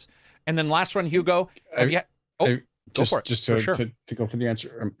show this. And then last one, Hugo. Go for it. Just to go for the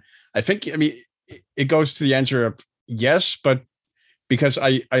answer. I think, it goes to the answer of yes, but because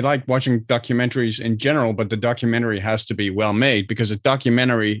I like watching documentaries in general, but the documentary has to be well made, because a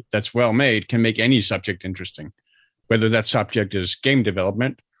documentary that's well made can make any subject interesting, whether that subject is game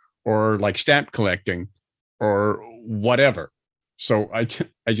development or like stamp collecting or whatever. So I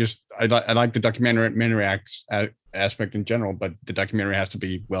like the documentary aspect in general, but the documentary has to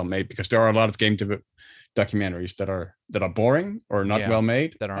be well made, because there are a lot of documentaries that are boring or not well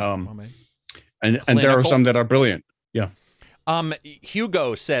made. That aren't well made. And there are some that are brilliant. Yeah.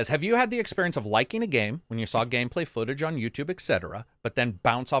 Hugo says, have you had the experience of liking a game when you saw gameplay footage on YouTube, etc., but then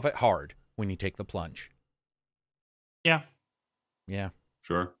bounce off it hard when you take the plunge? Yeah.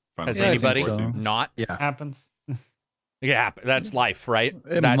 Sure. Has anybody not? Yeah. Happens. Yeah, that's life, right?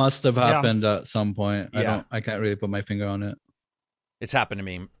 It must have happened at some point. Yeah. I can't really put my finger on it. It's happened to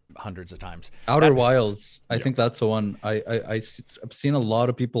me hundreds of times. Outer Wilds. I think that's the one. I've seen a lot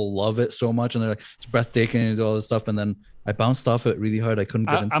of people love it so much, and they're like, it's breathtaking and all this stuff. And then I bounced off it really hard. I couldn't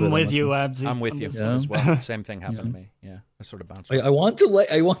get into it. I'm with you, Abzi. I'm with you as well. Same thing happened to me. Yeah, I sort of bounced. I want to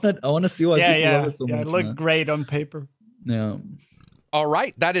see why people love it so much. It looked great on paper. Yeah. All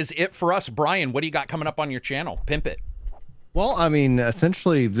right, that is it for us. Brian, what do you got coming up on your channel? Pimp it. Well, I mean,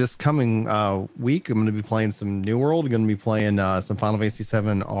 essentially this coming week, I'm going to be playing some New World. I'm going to be playing some Final Fantasy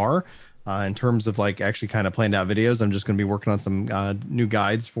VII R. In terms of like actually kind of planned out videos, I'm just going to be working on some new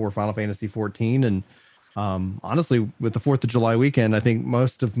guides for Final Fantasy 14. And honestly, with the 4th of July weekend, I think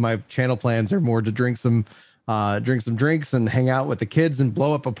most of my channel plans are more to drink some drinks and hang out with the kids and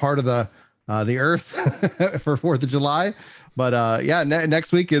blow up a part of the earth for 4th of July. But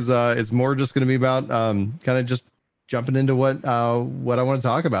next week is more just going to be about kind of just jumping into what I want to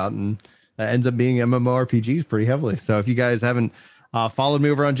talk about, and that ends up being MMORPGs pretty heavily. So if you guys haven't followed me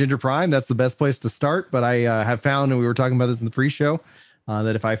over on Ginger Prime, that's the best place to start. But I have found, and we were talking about this in the pre-show,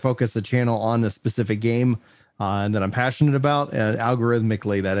 that if I focus the channel on a specific game and that I'm passionate about,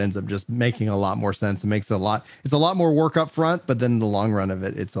 algorithmically that ends up just making a lot more sense. It's a lot more work up front, but then in the long run of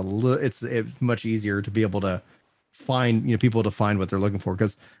it, it's much easier to be able to find people to find what they're looking for.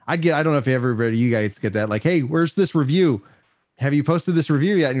 Because I don't know if everybody, you guys get that, like, hey, where's this review? Have you posted this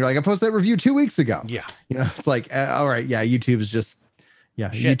review yet? And you're like, I posted that review 2 weeks ago. Yeah. It's like, all right, yeah, YouTube is just,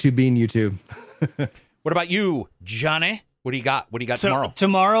 YouTube being YouTube. What about you, Johnny? What do you got? What do you got tomorrow?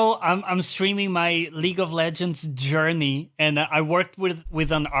 Tomorrow, I'm streaming my League of Legends journey, and I worked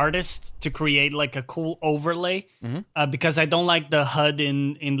with an artist to create like a cool overlay because I don't like the HUD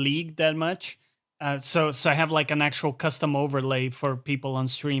in League that much. So I have like an actual custom overlay for people on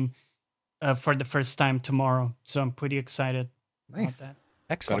stream for the first time tomorrow. So I'm pretty excited about that.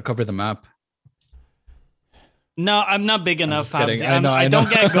 Excellent. Gotta cover the map. No, I'm not big enough. I don't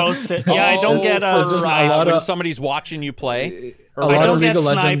get ghosted. Yeah, I don't get when somebody's watching you play. I don't get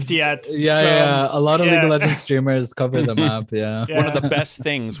sniped yet. Yeah. A lot of League of Legends streamers cover the map. Yeah. One of the best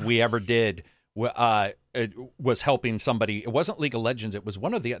things we ever did it was helping somebody. It wasn't League of Legends. It was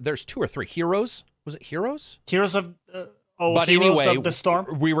one of there's 2 or 3 Heroes. Was it Heroes? Heroes of but Heroes anyway, of the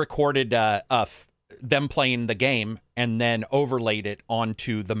Storm. We recorded them playing the game and then overlaid it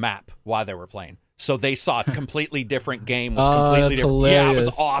onto the map while they were playing. So they saw a completely different game. Was completely different. Hilarious. Yeah, it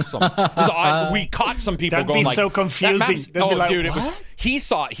was awesome. We caught some people going like, so confusing. Dude, it was. He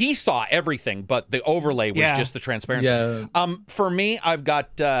saw everything, but the overlay was just the transparency. Yeah. For me, I've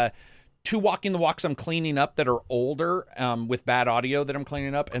got 2 Walking the Walks I'm cleaning up that are older with bad audio that I'm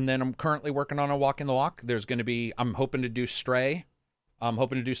cleaning up, and then I'm currently working on a Walking the Walk. There's going to be. I'm hoping to do Stray. I'm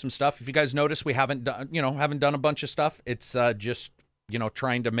hoping to do some stuff. If you guys notice, we haven't done a bunch of stuff. It's just.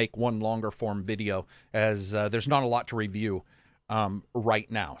 Trying to make one longer form video, as there's not a lot to review right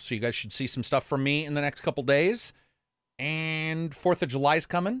now. So you guys should see some stuff from me in the next couple days. And 4th of July is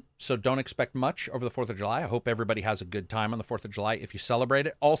coming, so don't expect much over the 4th of July. I hope everybody has a good time on the 4th of July if you celebrate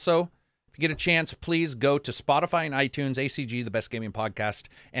it. Also, if you get a chance, please go to Spotify and iTunes, ACG, the Best Gaming Podcast,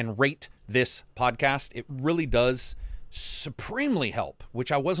 and rate this podcast. It really does supremely help,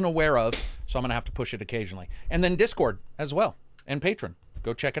 which I wasn't aware of, so I'm going to have to push it occasionally. And then Discord as well. And Patreon.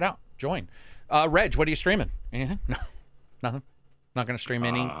 Go check it out. Join. Reg, what are you streaming? Anything? No. Nothing? Not going to stream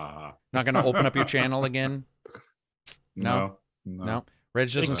any? Not going to open up your channel again? No.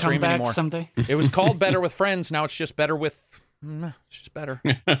 Reg doesn't stream anymore. Someday. It was called Better with Friends. Now it's just better with... It's just better.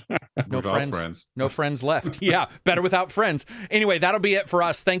 No friends. No friends left. Yeah, better without friends. Anyway, that'll be it for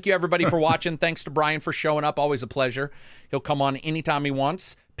us. Thank you, everybody, for watching. Thanks to Brian for showing up. Always a pleasure. He'll come on anytime he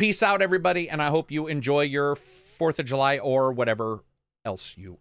wants. Peace out, everybody, and I hope you enjoy your 4th of July or whatever else you